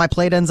 that's what my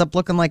plate ends up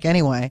looking like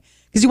anyway.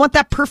 Because you want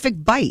that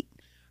perfect bite,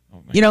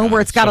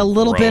 where it's got so a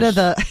little bit of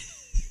gross. the.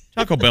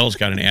 Taco Bell's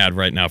got an ad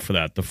right now for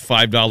that. The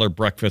 $5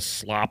 breakfast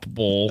slop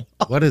bowl.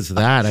 What is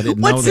that? I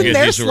didn't What's know in that.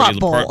 there? These are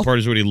slop where bowl. Part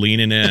is what he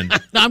leaning in.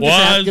 I'm just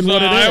asking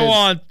what it is. I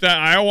want that.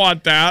 I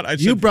want that. I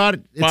said You brought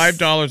it- it's-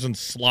 $5 in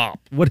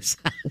slop. What is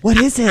that? What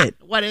is it?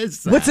 What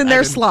is that? What's in I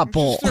their didn't- slop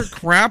bowl? Is there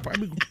crap? I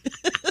mean,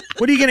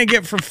 what are you going to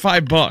get for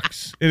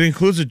 $5? It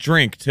includes a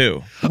drink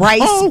too.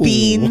 Rice, Oh.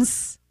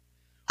 beans.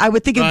 I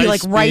would think it'd be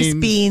like Rice, rice,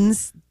 beans.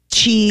 beans,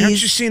 Haven't you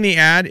cheese. seen the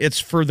ad? It's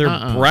for their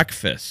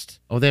breakfast,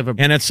 Oh, they have a.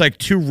 and it's like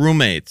two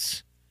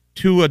roommates.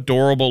 Two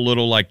adorable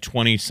little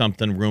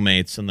 20-something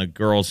roommates, and the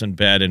girl's in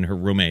bed, and her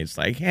roommate's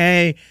like,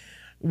 "Hey,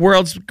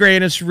 world's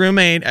greatest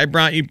roommate, I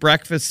brought you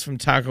breakfast from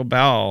Taco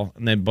Bell."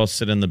 And they both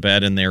sit in the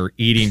bed, and they're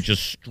eating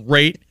just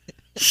straight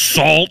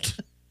salt.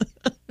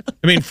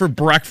 I mean, for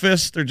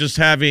breakfast, they're just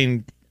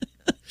having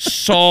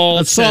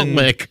salt. a salt and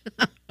lick.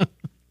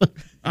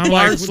 I'm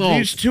Bar like,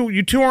 salt.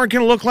 you two aren't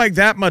going to look like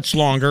that much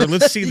longer.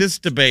 Let's see this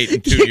debate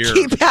in 2 years.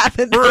 Keep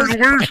having those.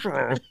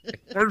 Lisa?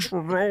 Thanks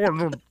for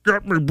going to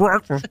get me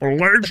breakfast. My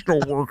legs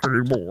don't work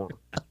anymore.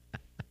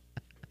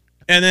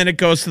 And then it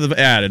goes to the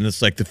ad, and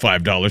it's like the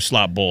 $5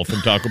 slop bowl from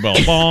Taco Bell.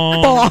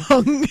 Bong.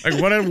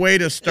 Like, what a way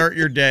to start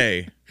your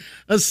day.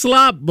 A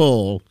slop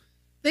bowl.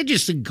 They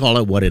just didn't call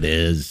it what it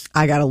is.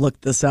 I got to look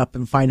this up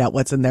and find out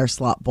what's in their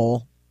slop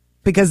bowl.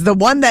 Because the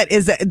one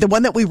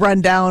that we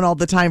run down all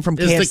the time from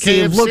Is the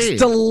KFC, KFC. looks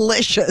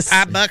delicious.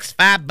 $5,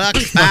 $5,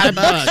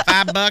 $5,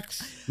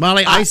 $5.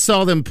 Molly, I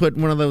saw them put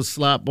one of those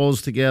slop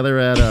bowls together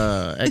at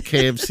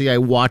KFC. I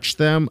watched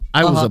them.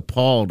 I was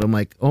appalled. I'm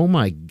like, oh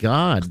my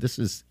God, this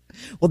is.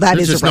 Well, that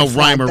There's is just a red no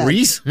flag rhyme or then.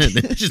 reason.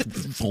 It's just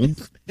thump,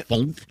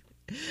 thump.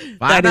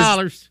 That is-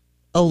 $5.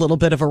 A little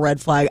bit of a red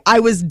flag.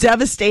 I was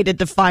devastated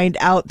to find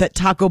out that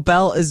Taco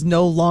Bell is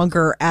no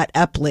longer at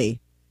Epley.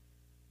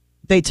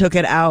 They took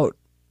it out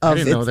I of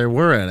didn't know there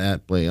were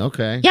at Epley.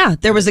 Okay. Yeah,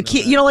 there was a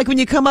key. Like when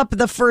you come up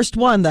the first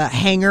one, the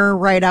hangar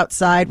right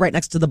outside, right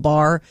next to the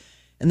bar,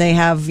 and they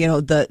have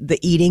the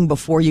eating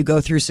before you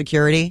go through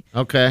security.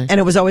 Okay. And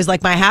it was always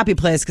like my happy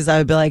place because I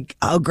would be like,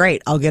 oh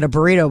great, I'll get a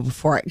burrito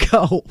before I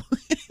go.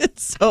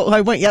 So I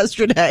went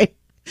yesterday.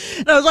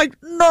 And I was like,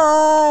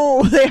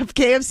 no, they have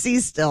KFC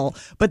still,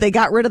 but they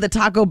got rid of the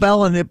Taco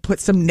Bell and they put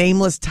some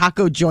nameless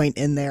taco joint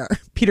in there.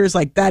 Peter's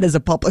like, that is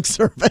a public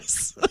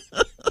service.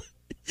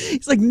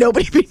 He's like,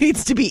 nobody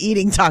needs to be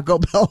eating Taco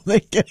Bell and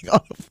then getting on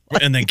a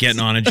flight. And then getting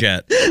on a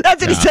jet.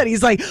 That's what he said.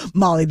 He's like,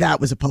 Molly, that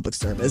was a public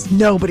service.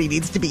 Nobody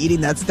needs to be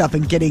eating that stuff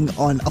and getting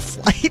on a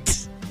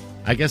flight.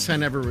 I guess I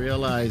never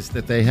realized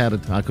that they had a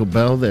Taco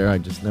Bell there. I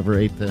just never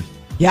ate the.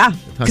 Yeah,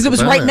 because it was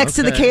Taco right Bell, next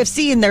to the okay.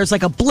 KFC, and there's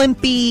like a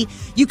Blimpie.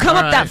 You come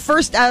All up that right.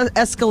 first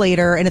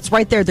escalator, and it's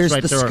right there. There's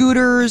right the there.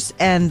 scooters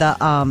and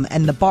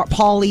the bar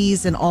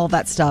Polly's and all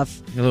that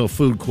stuff. A little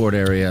food court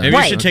area. Maybe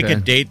Right. you should take a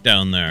Okay. date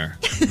down there.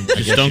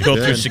 Just don't go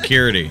through should.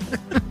 security.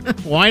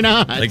 Why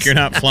not? Like you're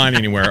not flying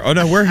anywhere. Oh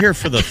no, we're here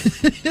for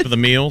the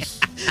meals.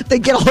 They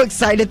get all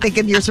excited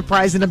thinking you're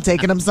surprising them,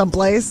 taking them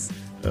someplace.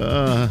 All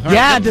right.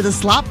 Yeah, to the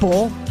slop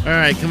bowl. All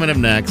right, coming up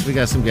next, we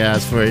got some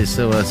gas for you,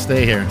 so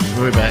stay here.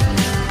 We'll be back.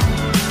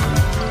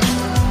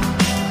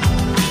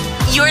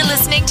 You're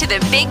listening to the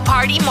Big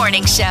Party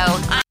Morning Show.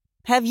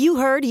 Have you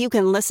heard you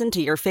can listen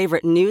to your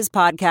favorite news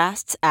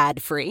podcasts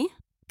ad-free?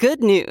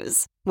 Good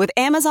news. With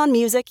Amazon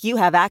Music, you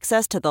have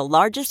access to the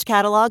largest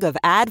catalog of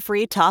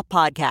ad-free top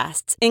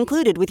podcasts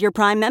included with your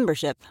Prime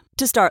membership.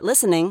 To start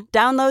listening,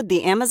 download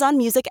the Amazon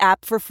Music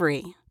app for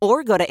free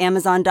or go to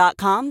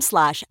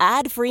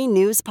amazon.com/ad-free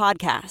news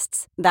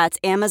podcasts. That's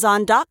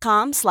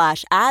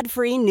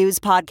amazon.com/ad-free news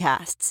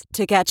podcasts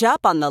to catch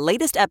up on the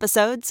latest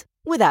episodes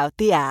without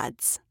the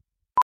ads.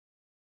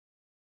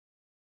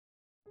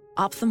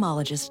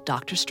 Ophthalmologist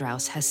Dr.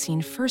 Strauss has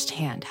seen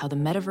firsthand how the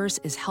metaverse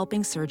is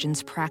helping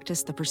surgeons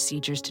practice the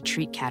procedures to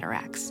treat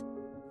cataracts.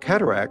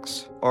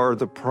 Cataracts are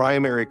the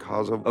primary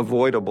cause of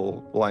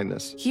avoidable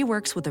blindness. He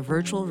works with a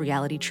virtual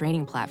reality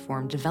training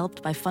platform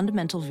developed by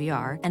Fundamental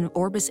VR and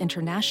Orbis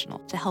International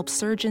to help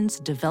surgeons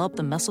develop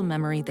the muscle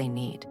memory they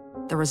need.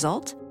 The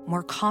result?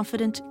 More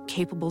confident,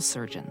 capable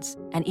surgeons.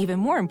 And even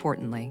more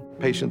importantly,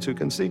 Patients who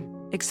can see.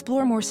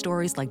 explore more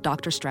stories like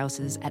Dr.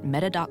 Strauss's at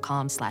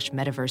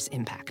meta.com/metaverse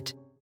impact.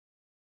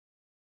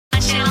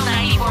 Channel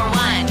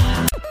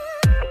 94.1.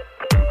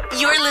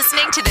 You're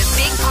listening to the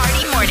Big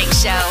Party Morning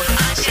Show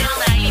on Channel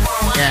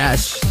 94.1.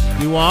 Yes.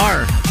 You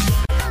are.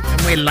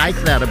 And we like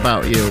that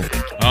about you.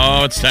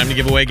 Oh, it's time to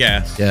give away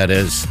gas. Yeah, it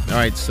is. All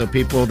right, so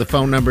people, the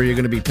phone number you're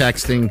going to be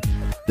texting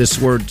this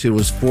word to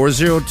is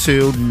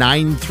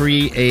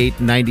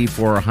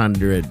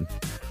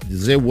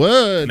 402-938-9400. It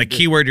would. And the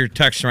keyword you're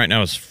texting right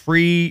now is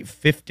free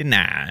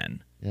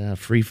 59. Yeah,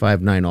 free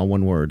 59, all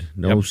one word.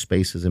 No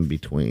spaces in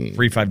between.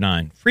 Free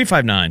 59. Free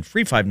 59.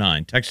 Free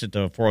 59. Text it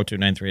to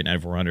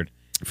 402-938-9400.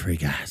 Free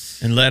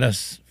gas. And let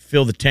us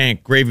fill the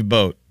tank. Gravy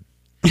boat.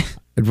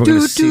 And we're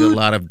going to see a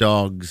lot of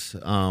dogs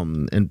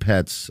and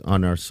pets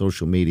on our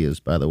social medias,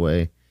 by the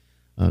way,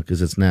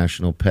 because it's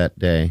National Pet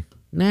Day.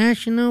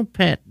 National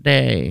Pet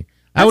Day.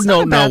 I would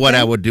not know what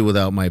I would do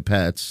without my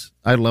pets.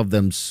 I love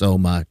them so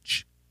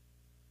much.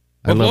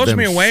 What blows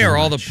me away are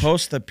all the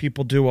posts that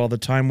people do all the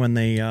time when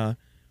they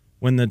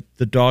when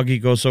the doggy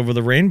goes over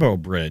the Rainbow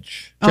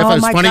Bridge. Jeff,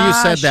 it's funny you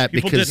said that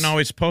people because didn't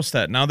always post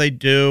that. Now they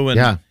do,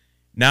 and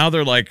now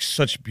they're like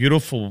such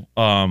beautiful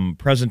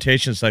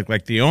presentations.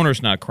 Like the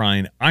owner's not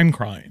crying, I'm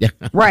crying. Yeah.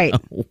 Right.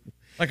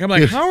 Like I'm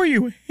like, how are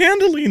you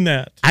handling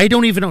that? I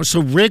don't even know.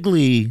 So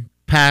Wrigley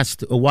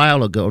passed a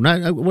while ago.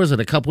 Was it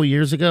a couple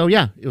years ago?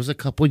 Yeah, it was a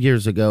couple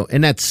years ago,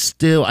 and I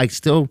still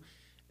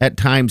at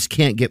times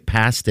can't get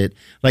past it.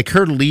 Like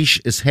her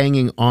leash is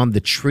hanging on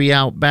the tree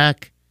out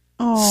back.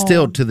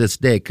 Still to this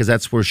day, because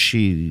that's where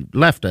she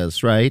left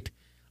us, right?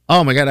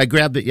 Oh my God, I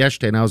grabbed it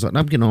yesterday and I was like,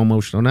 I'm getting all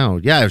emotional now.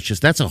 Yeah, it's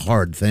just, that's a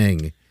hard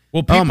thing.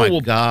 Well,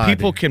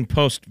 people can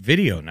post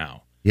video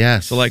now.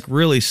 Yes. So like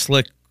really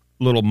slick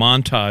little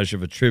montage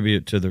of a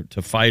tribute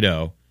to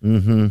Fido.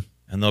 Mm-hmm.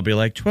 And they'll be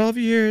like, 12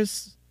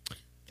 years.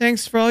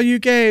 Thanks for all you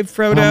gave,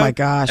 Frodo. Oh my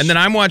gosh. And then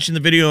I'm watching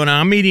the video and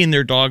I'm meeting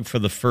their dog for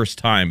the first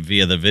time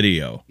via the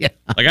video. Yeah.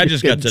 Like I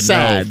just got to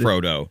know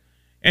Frodo.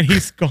 And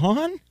he's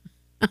gone?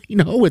 You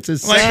know, it's a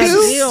sad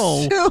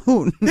deal.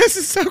 This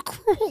is so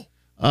cruel.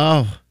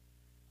 Oh,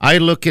 I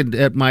look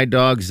at my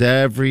dogs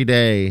every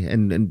day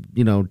and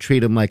treat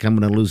them like I'm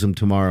going to lose them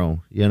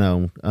tomorrow,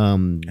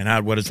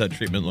 And what does that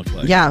treatment look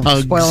like? Yeah,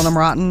 spoiling them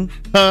rotten.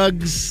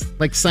 Hugs.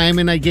 Like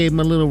Simon, I gave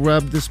him a little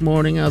rub this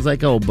morning. I was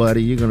like, oh,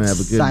 buddy, you're going to have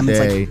a good Simon's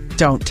day. Like,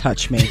 don't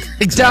touch me.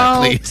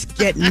 Exactly. Don't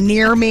get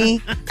near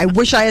me. I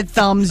wish I had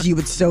thumbs. You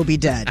would so be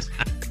dead.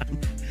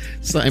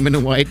 Simon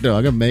and White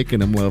Dog, I'm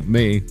making him love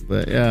me.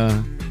 But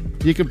yeah.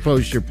 You can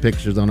post your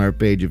pictures on our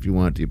page if you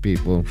want to,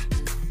 people.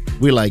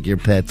 We like your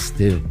pets,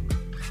 too.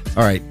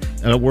 All right.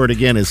 The word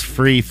again is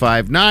free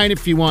 59.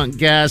 If you want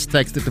gas,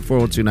 text it to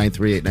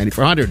 402-938-9400.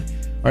 All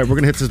right, we're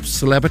going to hit some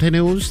celebrity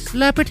news.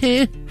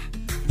 Celebrity.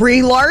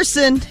 Brie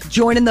Larson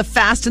joining the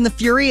Fast and the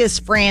Furious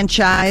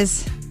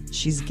franchise.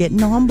 She's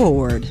getting on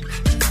board.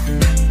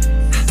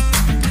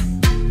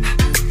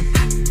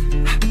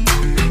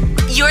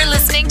 You're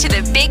listening to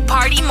the Big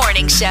Party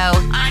Morning Show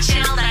on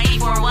Channel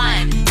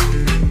 94.1.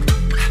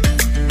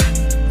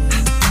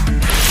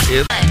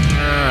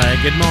 All right,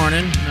 good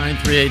morning.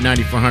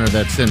 938-9400,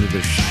 that's into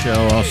the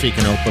show. Also, you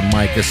can open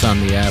mic us on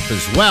the app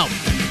as well.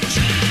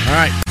 All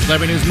right,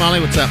 Celebrity News, Molly,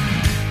 what's up?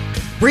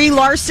 Brie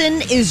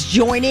Larson is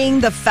joining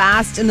the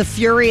Fast and the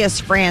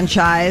Furious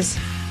franchise.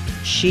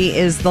 She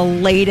is the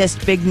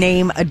latest big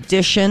name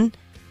addition.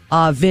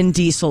 Vin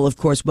Diesel, of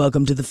course,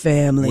 welcome to the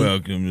family.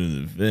 Welcome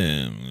to the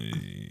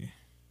family.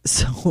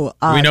 So,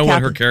 do we know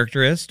what her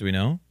character is? Do we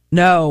know?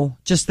 No,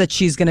 just that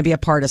she's going to be a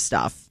part of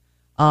stuff.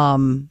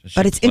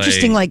 But it's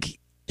interesting, like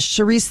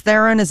Charlize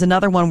Theron is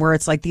another one where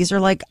it's like these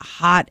are like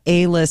hot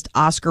A-list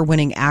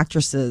Oscar-winning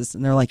actresses,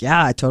 and they're like,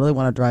 yeah, I totally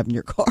want to drive in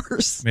your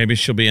cars. Maybe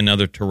she'll be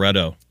another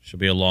Toretto. She'll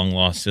be a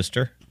long-lost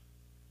sister.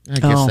 I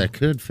guess that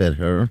could fit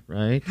her,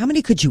 right? How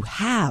many could you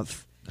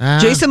have?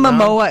 Jason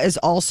Momoa is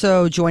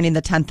also joining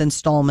the 10th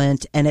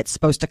installment, and it's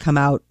supposed to come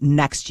out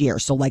next year,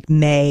 so like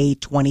May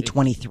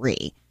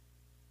 2023.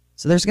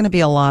 So there's going to be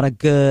a lot of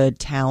good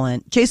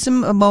talent.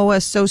 Jason Momoa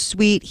is so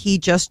sweet. He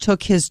just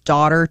took his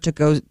daughter to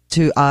go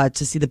to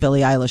see the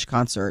Billie Eilish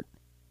concert.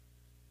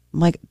 I'm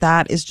like,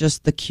 that is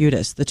just the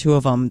cutest. The two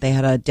of them, they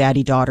had a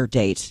daddy-daughter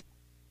date,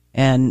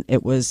 and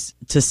it was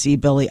to see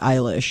Billie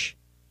Eilish.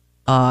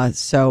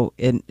 So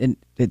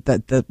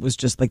that was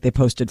just like they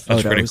posted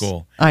photos. That's pretty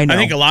cool. I know. I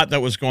think a lot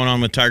that was going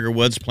on with Tiger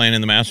Woods playing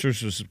in the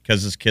Masters was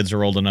because his kids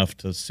are old enough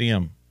to see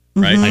him,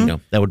 right? Mm-hmm. I know.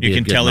 That would be you a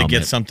can good tell moment. he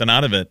gets something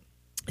out of it.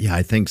 Yeah,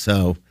 I think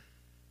so.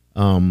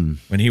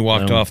 When he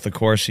walked off the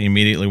course, he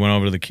immediately went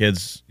over to the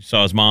kids. He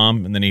saw his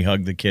mom, and then he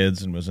hugged the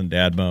kids and was in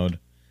dad mode.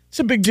 It's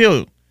a big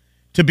deal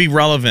to be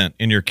relevant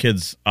in your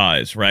kids'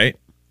 eyes, right?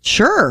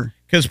 Sure.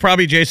 Because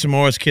probably Jason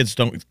Momoa's kids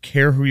don't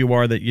care who you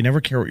are. That you never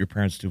care what your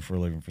parents do for a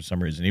living for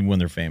some reason, even when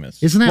they're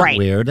famous. Isn't that Right.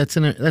 weird? That's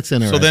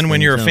interesting. So then when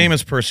you're a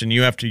famous person,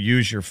 you have to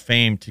use your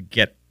fame to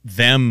get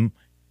them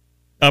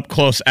up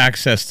close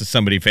access to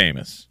somebody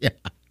famous. Yeah.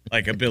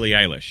 Like a Billie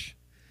Eilish.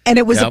 And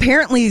it was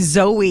apparently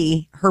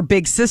Zoe, her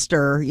big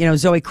sister,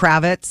 Zoe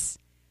Kravitz,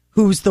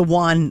 who's the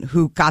one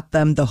who got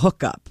them the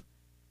hookup.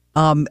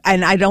 And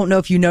I don't know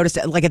if you noticed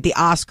it, like at the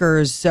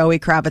Oscars, Zoe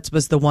Kravitz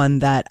was the one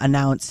that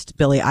announced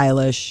Billie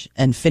Eilish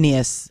and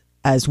Phineas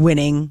as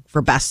winning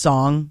for Best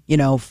Song,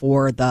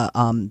 for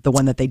the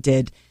one that they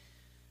did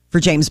for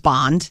James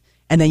Bond.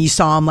 And then you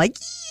saw him like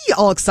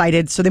be all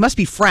excited. So they must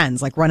be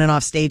friends, like running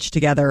off stage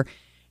together.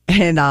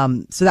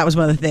 And so that was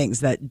one of the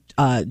things that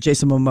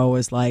Jason Momoa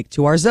was like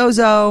to our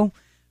Zozo,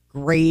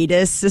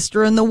 greatest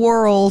sister in the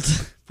world,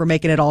 for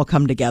making it all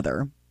come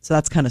together. So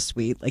that's kind of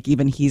sweet. Like,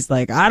 even he's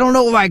like, I don't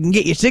know if I can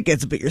get you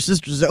tickets, but your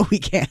sister Zoe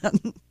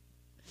can.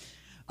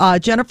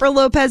 Jennifer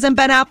Lopez and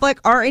Ben Affleck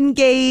are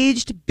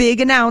engaged.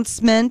 Big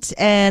announcement.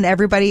 And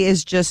everybody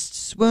is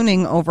just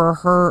swooning over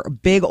her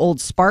big old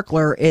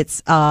sparkler.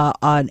 It's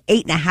an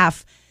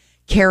 8.5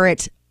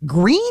 carat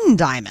green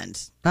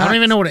diamond. I don't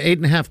even know what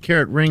an 8.5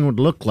 carat ring would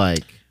look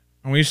like.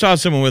 And we saw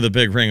someone with a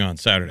big ring on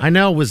Saturday. I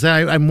know.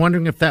 I'm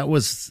wondering if that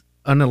was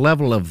on the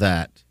level of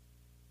that.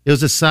 It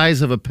was the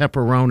size of a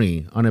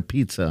pepperoni on a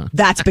pizza.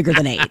 That's bigger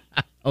than 8.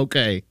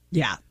 Okay.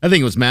 Yeah. I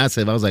think it was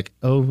massive. I was like,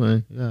 oh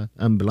my God,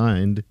 I'm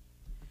blind.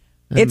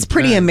 It's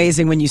pretty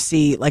amazing when you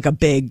see like a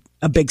big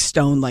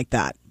stone like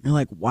that. You're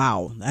like,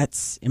 wow,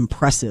 that's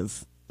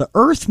impressive. The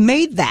earth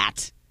made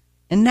that,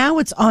 and now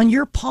it's on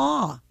your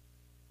paw.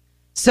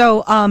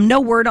 So no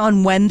word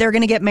on when they're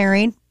going to get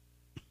married,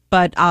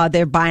 but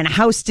they're buying a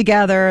house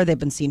together. They've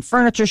been seeing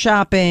furniture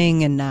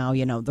shopping, and now,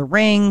 the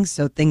ring.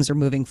 So things are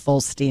moving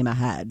full steam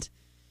ahead.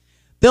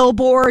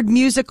 Billboard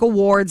Music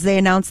Awards, they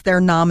announced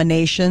their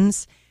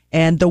nominations.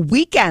 And The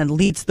Weeknd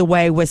leads the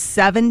way with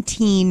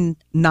 17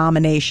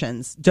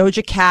 nominations.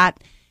 Doja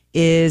Cat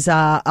is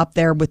up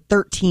there with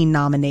 13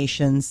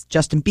 nominations.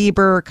 Justin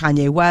Bieber,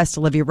 Kanye West,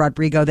 Olivia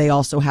Rodrigo, they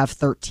also have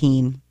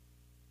 13.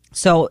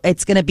 So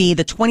it's going to be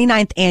the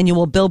 29th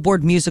annual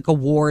Billboard Music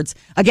Awards.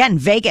 Again,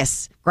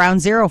 Vegas, ground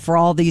zero for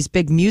all these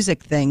big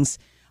music things.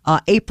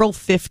 April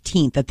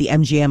 15th at the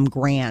MGM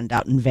Grand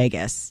out in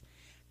Vegas.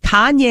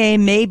 Kanye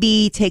may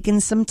be taking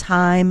some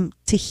time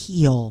to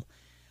heal.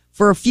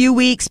 For a few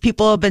weeks,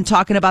 people have been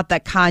talking about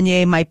that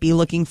Kanye might be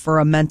looking for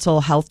a mental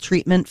health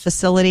treatment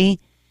facility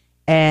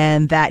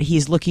and that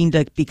he's looking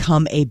to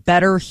become a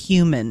better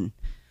human.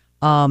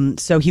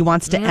 So he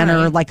wants to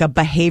enter like a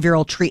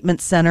behavioral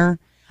treatment center.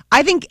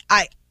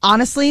 I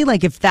honestly,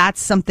 like, if that's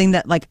something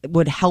that like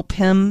would help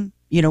him,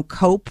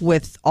 cope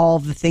with all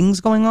the things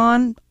going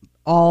on,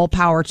 all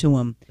power to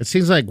him. It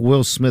seems like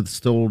Will Smith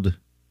stole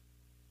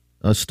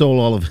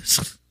all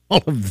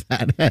of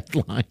that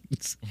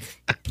headlines.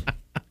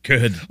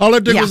 Good. All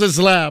it took was a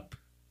slap.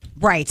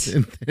 Right.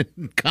 And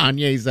then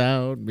Kanye's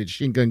out.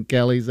 Machine Gun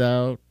Kelly's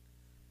out.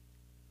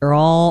 They're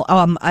all,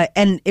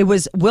 and it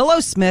was Willow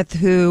Smith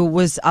who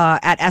was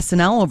at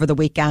SNL over the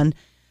weekend.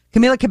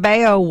 Camila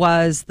Cabello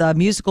was the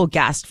musical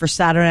guest for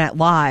Saturday Night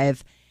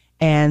Live,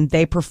 and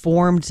they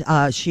performed.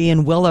 She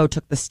and Willow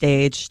took the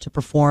stage to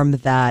perform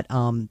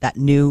that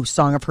new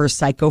song of hers,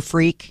 "Psycho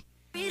Freak."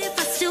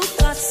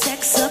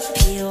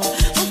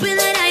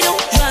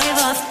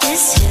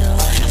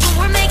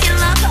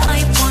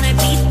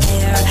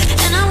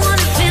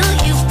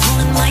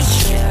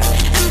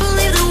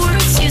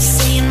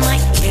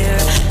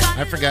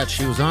 I forgot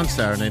she was on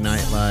Saturday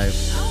Night Live.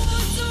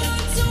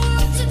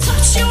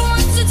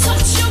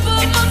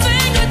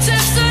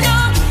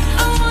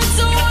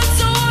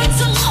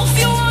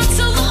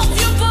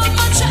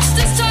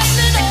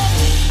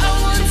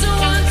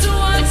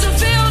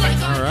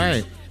 All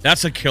right.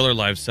 That's a killer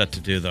live set to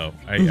do, though.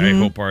 I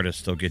hope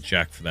artists still get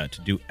jacked for that,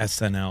 to do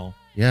SNL.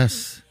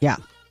 Yes. Yeah.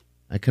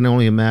 I can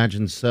only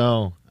imagine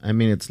so. I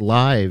mean, it's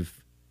live.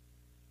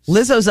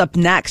 Lizzo's up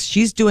next.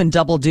 She's doing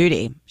double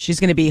duty.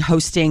 She's going to be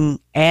hosting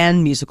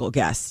and musical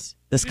guest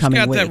this coming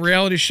week. She's got that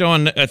reality show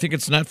on, I think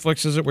it's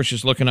Netflix, is it, where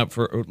she's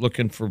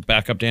looking for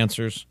backup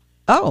dancers?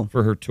 Oh.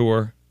 For her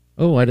tour.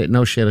 Oh, I didn't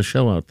know she had a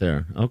show out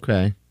there.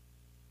 Okay.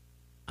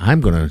 I'm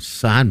going to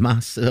sign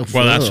myself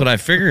Well, up. that's what I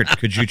figured.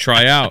 Could you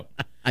try out?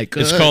 I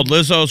could. It's called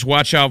Lizzo's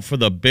Watch Out for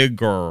the Big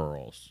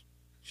Girls.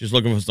 She's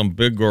looking for some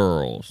big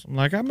girls. I'm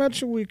like, I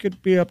bet you we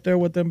could be up there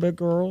with them big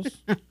girls.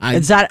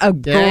 Is that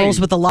girls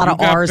with a lot of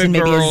R's and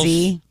maybe girls. a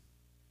Z?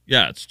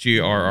 Yeah, it's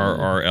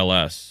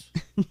GRRRLS.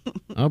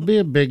 I'll be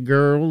a big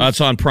girl. That's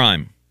on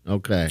Prime.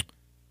 Okay.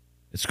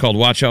 It's called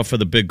Watch Out for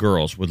the Big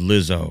Girls with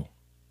Lizzo.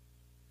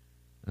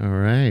 All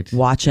right.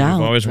 Watch out.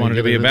 I've always wanted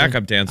to be a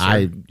backup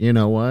dancer. You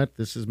know what?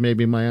 This is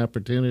maybe my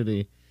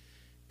opportunity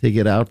to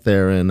get out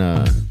there and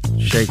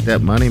shake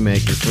that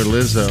moneymaker for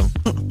Lizzo.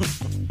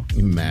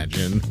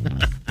 Imagine.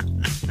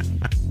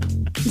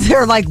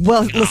 They're like,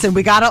 well, listen,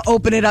 we got to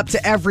open it up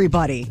to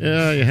everybody.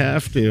 Yeah, you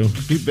have to.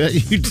 You bet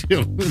you do.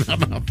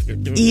 I'm out there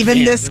doing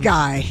Even this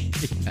guy.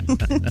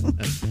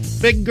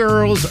 Big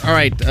girls. All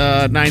right,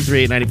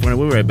 938-94.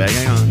 We'll be right back.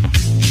 Hang on.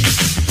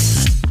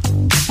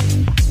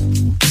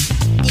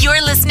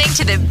 You're listening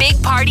to the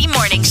Big Party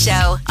Morning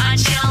Show on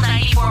Channel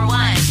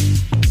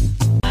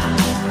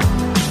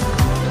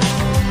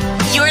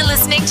 94.1. You're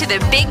listening to the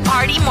Big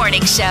Party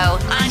Morning Show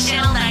on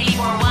Channel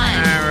 94.1.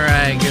 All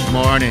right, good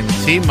morning.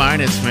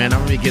 T-minus, man. I'm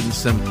going to be getting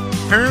some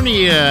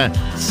hernia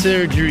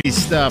surgery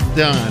stuff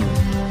done.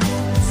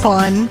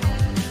 Fun.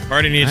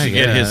 Party needs to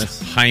get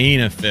his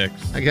hyena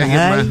fixed. I got to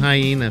get my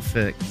hyena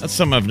fixed. That's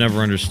something I've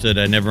never understood.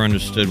 I never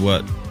understood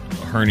what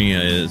a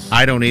hernia is.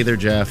 I don't either,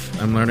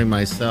 Jeff. I'm learning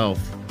myself.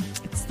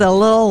 It's the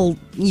little,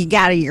 you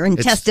got your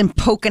intestine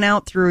poking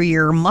out through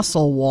your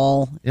muscle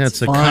wall. Yeah,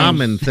 it's a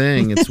common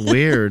thing. It's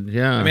weird.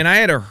 Yeah. I mean, I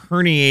had a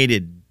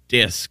herniated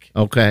disc.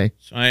 Okay.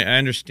 So I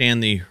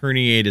understand the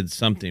herniated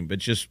something, but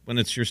just when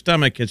it's your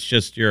stomach, it's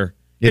just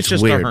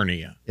just weird. a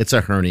hernia. It's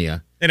a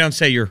hernia. They don't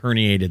say your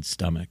herniated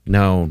stomach.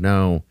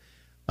 No.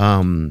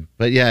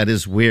 But yeah, it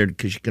is weird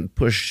because you can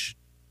push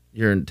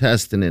your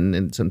intestine in,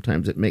 and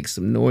sometimes it makes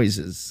some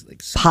noises, like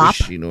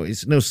squishy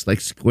noise. No, it's like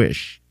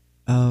squish.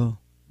 Oh.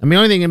 I mean, the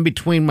only thing in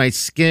between my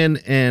skin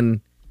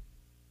and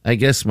I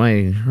guess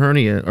my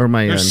hernia or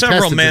my There's intestines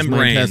several is my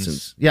membranes.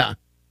 intestines. Yeah.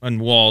 On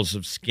walls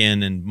of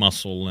skin and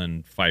muscle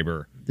and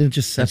fiber. They're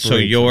just And separate.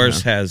 so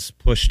yours has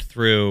pushed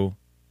through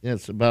Yeah,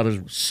 it's about as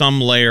some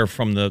layer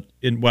from the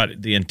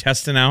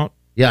intestine out.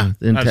 yeah,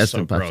 the That's intestine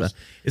so pops gross. out.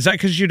 Is that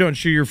because you don't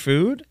chew your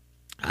food?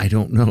 I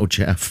don't know,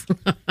 Jeff.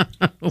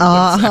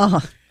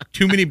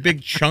 Too many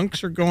big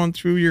chunks are going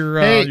through your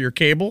Hey. your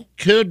cable.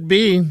 Could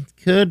be.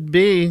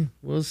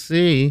 We'll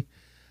see.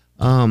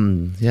 Yeah. I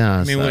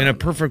mean, in a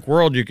perfect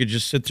world, you could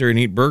just sit there and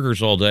eat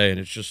burgers all day, and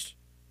it just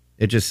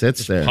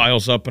sits there.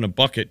 piles up in a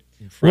bucket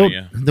in front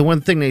Well, of you. the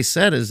one thing they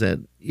said is that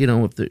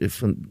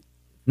if I'm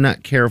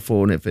not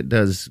careful and if it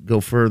does go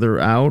further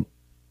out,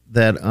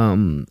 that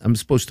I'm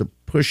supposed to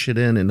push it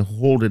in and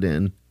hold it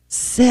in.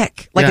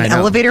 Sick. Like Yeah, an I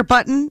know. elevator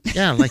button?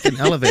 Yeah, like an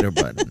elevator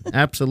button.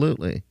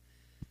 Absolutely.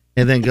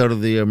 And then go to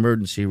the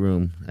emergency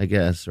room, I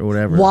guess, or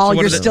whatever. While So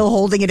what you're is it? still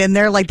holding it in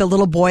there, like the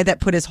little boy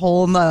that put his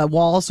hole in the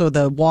wall so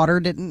the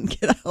water didn't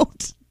get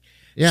out.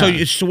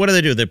 Yeah. So what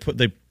do? They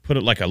put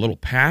it like a little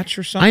patch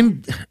or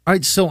something. All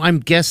right, so I'm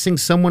guessing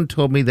someone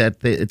told me that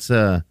it's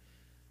a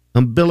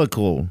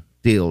umbilical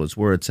deal is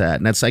where it's at,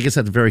 and I guess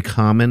that's very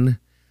common.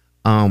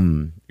 Your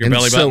and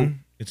belly so- button.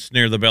 It's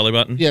near the belly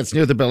button. Yeah, it's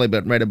near the belly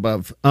button, right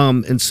above.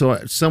 And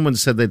so someone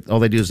said that all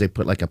they do is they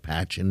put like a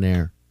patch in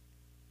there,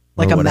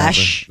 or Like a whatever.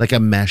 mesh? like a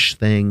mesh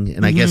thing,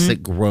 and I guess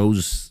it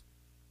grows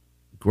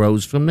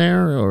from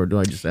there, or do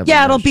I just have?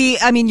 Yeah, a it'll mesh? be,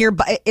 I mean,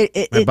 My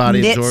it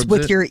body knits absorbs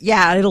with it?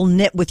 it'll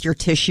knit with your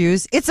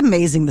tissues. It's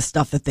amazing the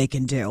stuff that they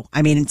can do.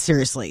 I mean,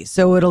 seriously.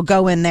 So it'll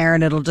go in there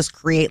and it'll just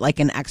create like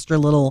an extra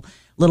little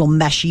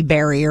meshy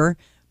barrier,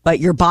 but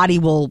your body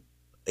will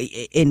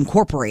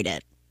incorporate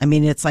it. I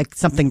mean, it's like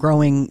something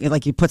growing,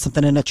 like you put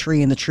something in a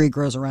tree and the tree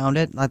grows around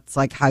it. That's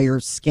like how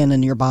your skin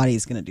and your body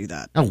is going to do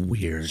that. Oh,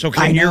 weird. So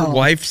I can your know.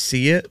 wife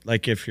see it?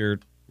 Like if you're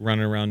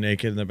running around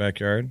naked in the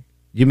backyard?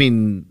 You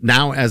mean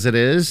now as it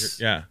is?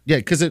 Yeah. Yeah,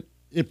 because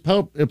it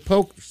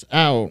pokes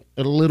out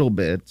a little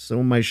bit. So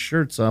when my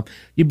shirt's off,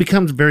 you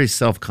become very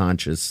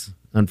self-conscious,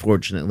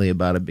 unfortunately,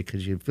 about it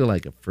because you feel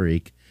like a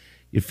freak.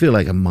 You feel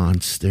like a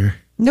monster.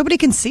 Nobody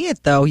can see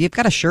it though. You've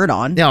got a shirt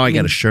on. Yeah, I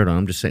got a shirt on.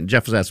 I'm just saying.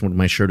 Jeff was asking when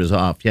my shirt is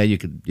off. Yeah, you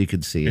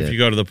could see If it. you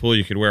go to the pool,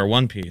 you could wear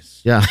one piece.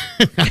 Yeah.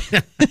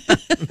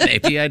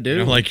 Maybe I do. You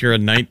know, like you're a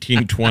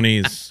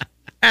 1920s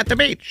at the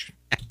beach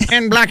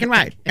in black and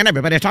white, and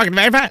everybody's talking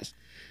very fast.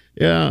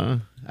 Yeah.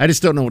 I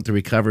just don't know what the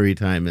recovery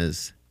time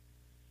is.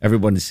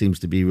 Everyone seems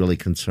to be really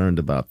concerned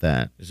about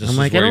that. Is this I'm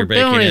like, where I you're don't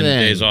do baking in anything.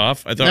 days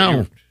off? I thought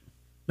you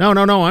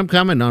No. I'm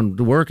coming on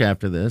to work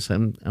after this.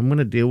 I'm going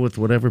to deal with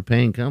whatever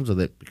pain comes with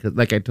it because,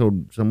 like I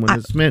told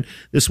someone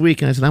this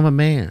week, I said, I'm a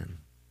man.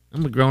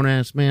 I'm a grown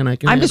ass man. I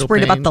can. I'm just handle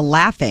worried pain. about the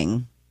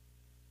laughing.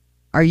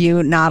 Are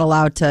you not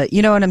allowed to?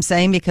 You know what I'm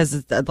saying? Because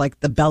it's like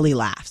the belly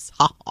laughs.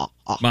 Ha, ha,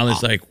 ha.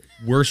 Molly's like,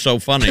 we're so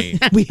funny.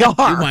 We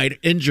are. You might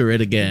injure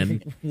it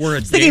again. We're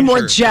a Thinking more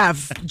danger.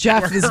 Jeff.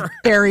 Jeff is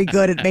very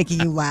good at making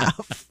you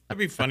laugh. That'd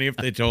be funny if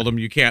they told him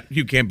you can't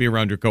be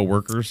around your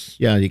coworkers.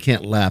 Yeah, you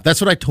can't laugh. That's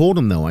what I told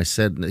them, though. I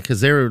said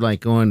because they were like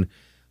going,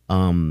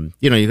 you're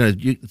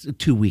it's a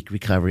 2-week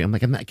recovery. I'm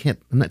like, I'm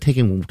not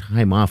taking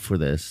time off for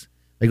this.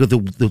 Like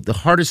the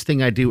hardest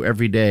thing I do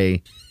every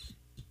day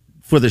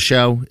for the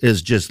show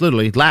is just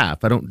literally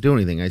laugh. I don't do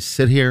anything. I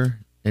sit here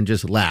and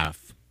just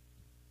laugh.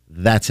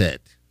 That's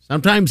it.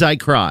 Sometimes I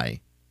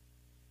cry,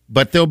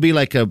 but there'll be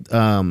like a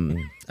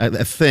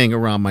thing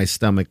around my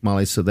stomach,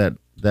 Molly, so that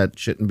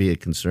shouldn't be a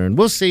concern.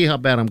 We'll see how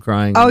bad I'm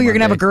crying. Oh, on you're going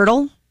to have a Monday.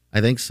 girdle?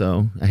 I think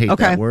so. I hate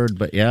Okay. that word,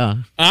 but yeah.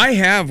 I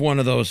have one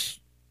of those.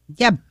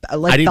 Yeah, I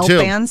like do belt too.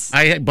 bands.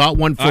 I bought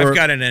one for. I've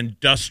got an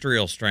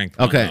industrial strength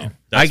one, Okay. though.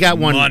 That's I got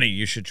one- money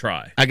you should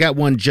try. I got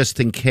one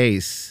just in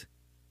case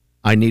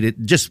I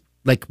needed, just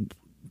like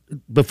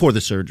before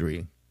the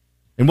surgery.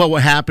 And what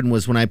would happen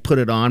was when I put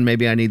it on,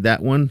 maybe I need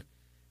that one.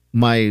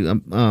 My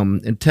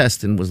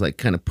intestine was like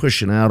kind of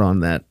pushing out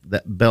on that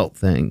belt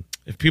thing.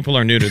 If people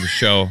are new to the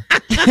show,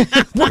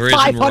 We're reason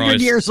 500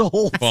 always years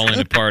old. falling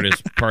apart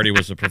is Party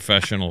was a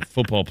professional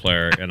football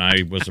player and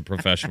I was a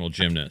professional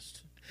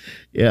gymnast.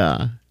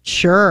 Yeah.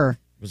 Sure.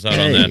 Was out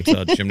on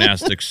that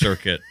gymnastic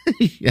circuit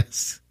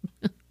Yes.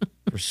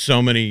 for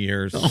so many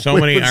years, Oh, so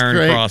it many was iron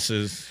great.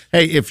 crosses.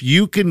 Hey, if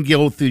you can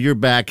go through your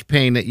back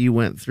pain that you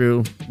went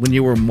through when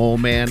you were Mole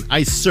Man,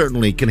 I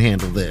certainly can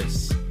handle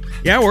this.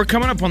 Yeah, we're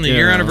coming up on the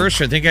year Yeah.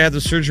 anniversary. I think I had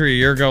the surgery a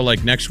year ago,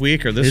 like next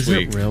week or this Is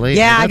week. it really?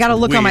 Yeah, Oh, I got to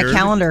that's look on my weird.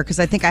 calendar because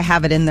I think I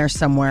have it in there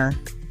somewhere.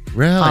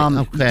 Really? Um,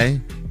 Okay.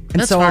 and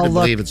That's so hard I'll to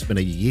look. believe it's been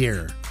a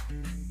year.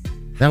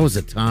 That was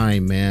a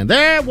time, man.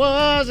 There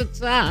was a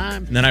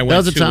time. And then I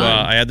went to,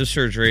 I had the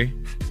surgery,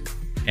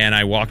 and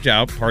I walked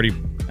out. Party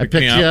I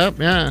picked you up,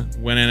 yeah.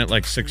 Went in at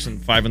like 6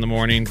 and 5 in the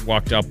morning,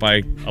 walked out by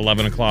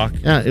 11 o'clock.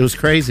 Yeah, it was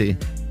crazy.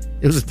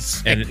 It was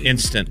insane. And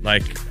instant.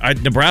 Like,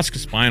 Nebraska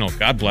Spinal,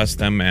 God bless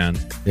them, man.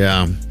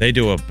 Yeah. They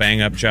do a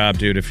bang-up job,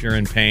 dude. If you're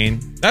in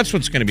pain, that's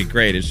what's going to be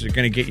great, is they're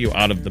going to get you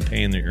out of the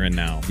pain that you're in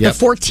now. Yep.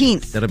 The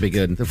 14th. That'll be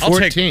good. The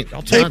 14th.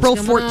 I'll take April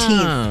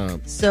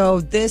 14th.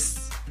 So this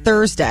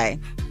Thursday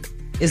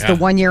is the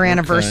 1-year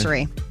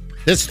anniversary.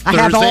 This Thursday?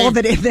 I have all of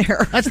it in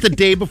there. That's the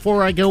day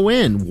before I go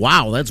in.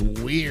 Wow, that's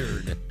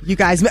weird. You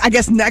guys, I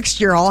guess next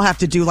year I'll have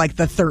to do like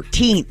the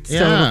 13th. So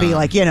Yeah. it'll be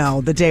like,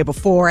 the day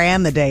before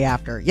and the day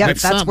after. Yeah, Get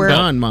that's something where.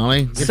 done,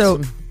 Molly. Get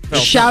So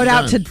shout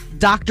out done. to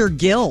Dr.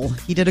 Gill.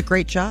 He did a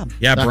great job.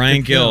 Yeah, Dr.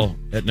 Brian Gill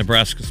at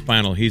Nebraska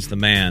Spinal. He's the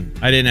man.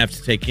 I didn't have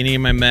to take any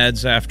of my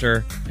meds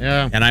after.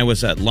 Yeah. And I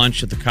was at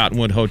lunch at the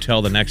Cottonwood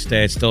Hotel the next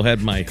day. I still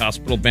had my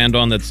hospital band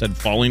on that said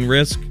falling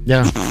risk.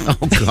 Yeah. Oh,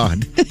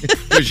 God.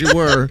 Because you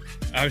were.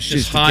 I was Jeez,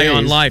 just the high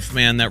on days. life,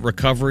 man. That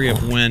recovery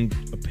of when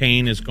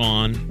pain is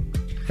gone.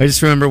 I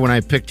just remember when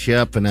I picked you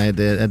up and I had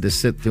to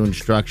sit through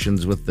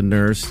instructions with the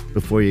nurse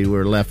before you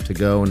were left to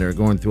go, and they were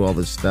going through all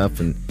this stuff,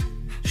 and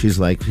she's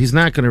like, he's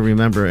not going to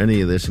remember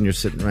any of this, and you're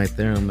sitting right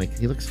there. I'm like,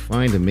 he looks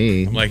fine to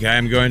me. I'm like,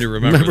 I'm going to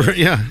remember this.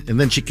 Yeah. And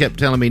then she kept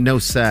telling me no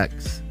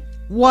sex.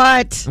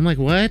 What? I'm like,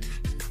 what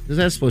is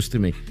that supposed to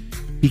mean?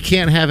 He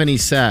can't have any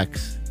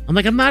sex. I'm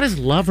like, I'm not his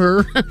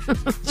lover.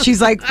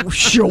 She's like,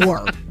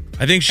 sure.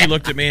 I think she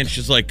looked at me and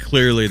she's like,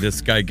 clearly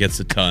this guy gets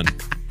a ton.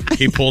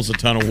 He pulls a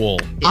ton of wool.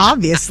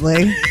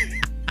 Obviously.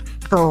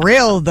 For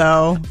real,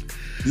 though.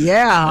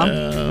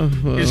 Yeah.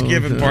 He's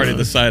giving Party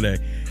the side eye.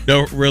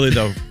 No, really,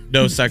 though,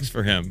 no sex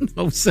for him.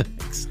 No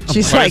sex.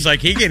 She's Party's like,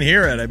 he can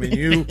hear it. I mean,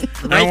 I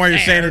don't know why you're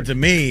saying it to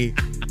me.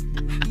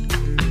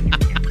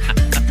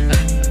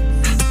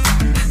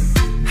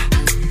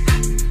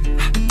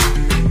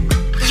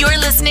 You're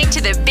listening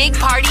to the Big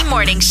Party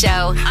Morning Show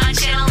on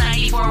Channel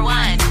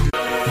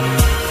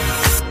 94.1.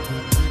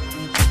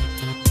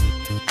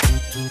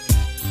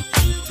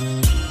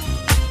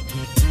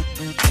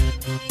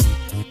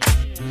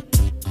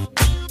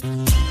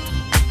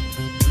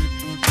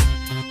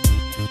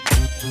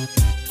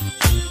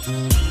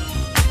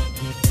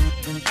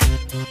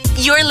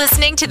 You're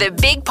listening to the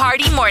Big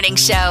Party Morning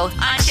Show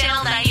on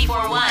Channel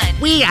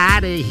 94.1. We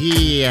out of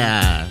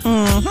here.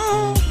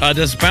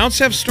 Does Bounce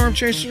have storm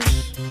chasers?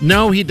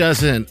 No, he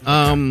doesn't.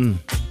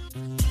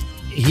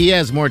 He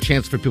has more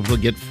chance for people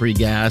to get free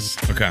gas.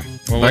 Okay.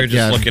 Well, we're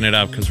just looking it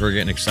up because we're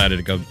getting excited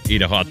to go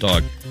eat a hot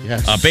dog.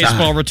 Yes.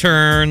 Baseball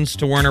returns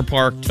to Werner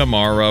Park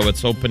tomorrow.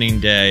 It's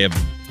opening day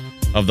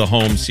of the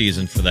home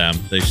season for them.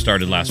 They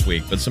started last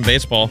week, but some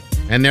baseball.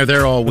 And they're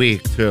there all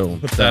week, too.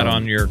 Put that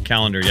on your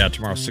calendar. Yeah,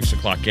 tomorrow, 6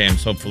 o'clock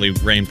games. Hopefully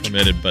rain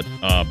permitted, but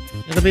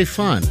it'll be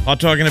fun. Hot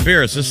dog and a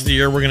beer. Is this the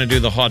year we're going to do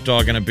the hot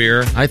dog and a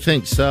beer I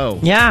think so.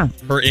 Yeah.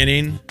 per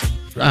inning?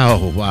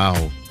 Oh,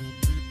 wow.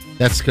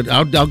 That's good.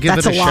 I'll give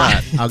That's it a a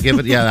lot. shot. I'll give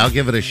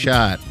it a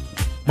shot.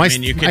 I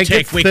mean, we could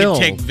take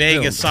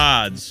Vegas Phil.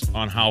 odds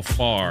on how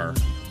far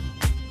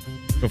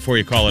before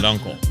you call it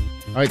uncle.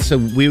 All right, so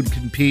we would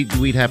compete.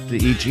 We'd have to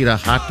each eat a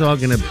hot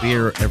dog and a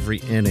beer every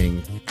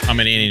inning. How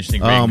many innings do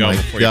you think we Oh, can go my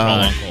before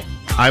gosh. you call uncle?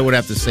 I would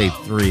have to say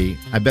 3.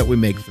 I bet we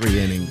make 3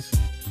 innings.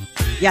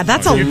 Yeah,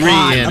 that's a Three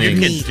lot of innings. You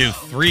meat. can do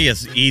 3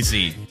 is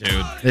easy,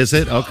 dude. Is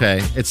it? Okay.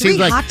 It 3 seems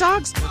like hot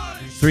dogs?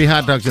 3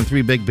 hot dogs and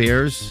 3 big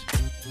beers.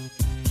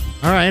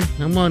 All right,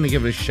 I'm willing to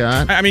give it a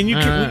shot. I mean,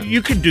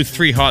 you could do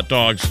 3 hot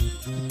dogs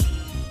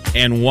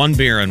and 1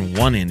 beer in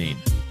 1 inning.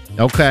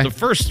 Okay. The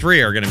first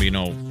 3 are going to be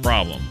no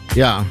problem.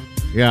 Yeah.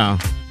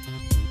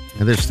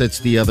 And that's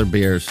the other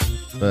beers,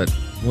 but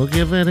we'll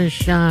give it a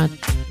shot.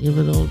 Give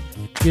it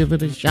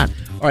a shot.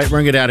 All right, we're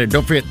gonna get out of here.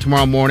 Don't forget,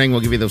 tomorrow morning we'll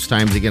give you those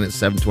times again at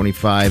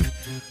 7:25.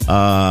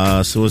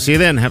 So we'll see you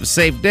then. Have a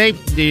safe day.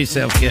 Do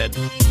yourself good.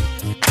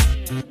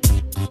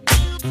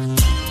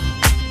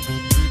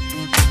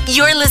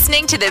 You're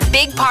listening to the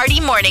Big Party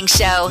Morning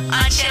Show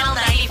on Channel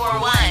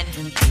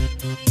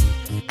 94.1.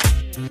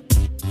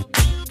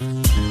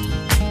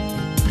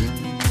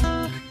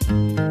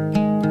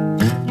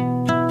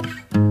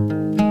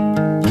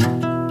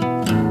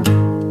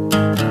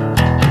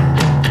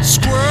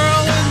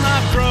 Squirrel in my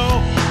fro,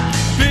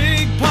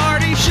 big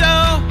party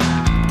show.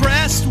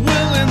 Breast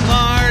will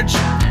enlarge,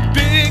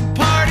 big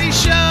party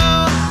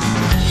show.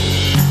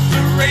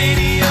 The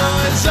radio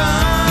is on.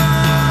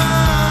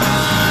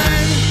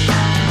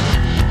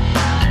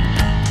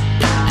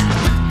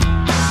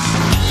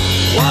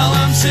 While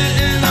I'm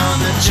sitting on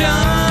the john.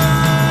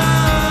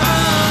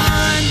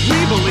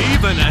 We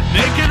believe in a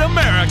naked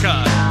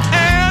America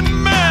and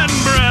man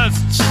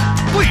breasts.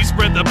 Please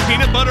spread the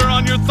peanut butter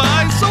on your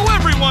thighs so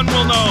everyone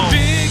will know.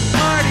 Big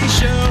party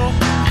show.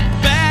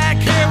 Back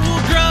hair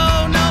will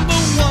grow. Number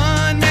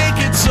 1, make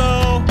it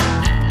so.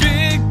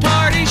 Big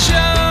party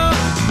show.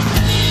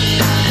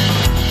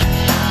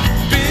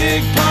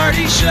 Big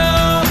party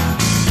show.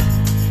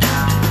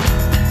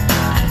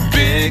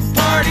 Big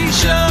party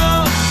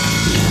show.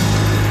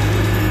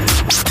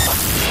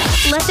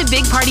 Let the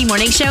Big Party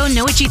Morning Show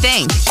know what you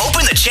think.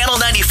 Open the Channel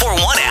 94.1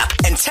 app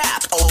and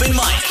tap Open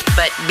Mic.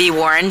 But be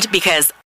warned, because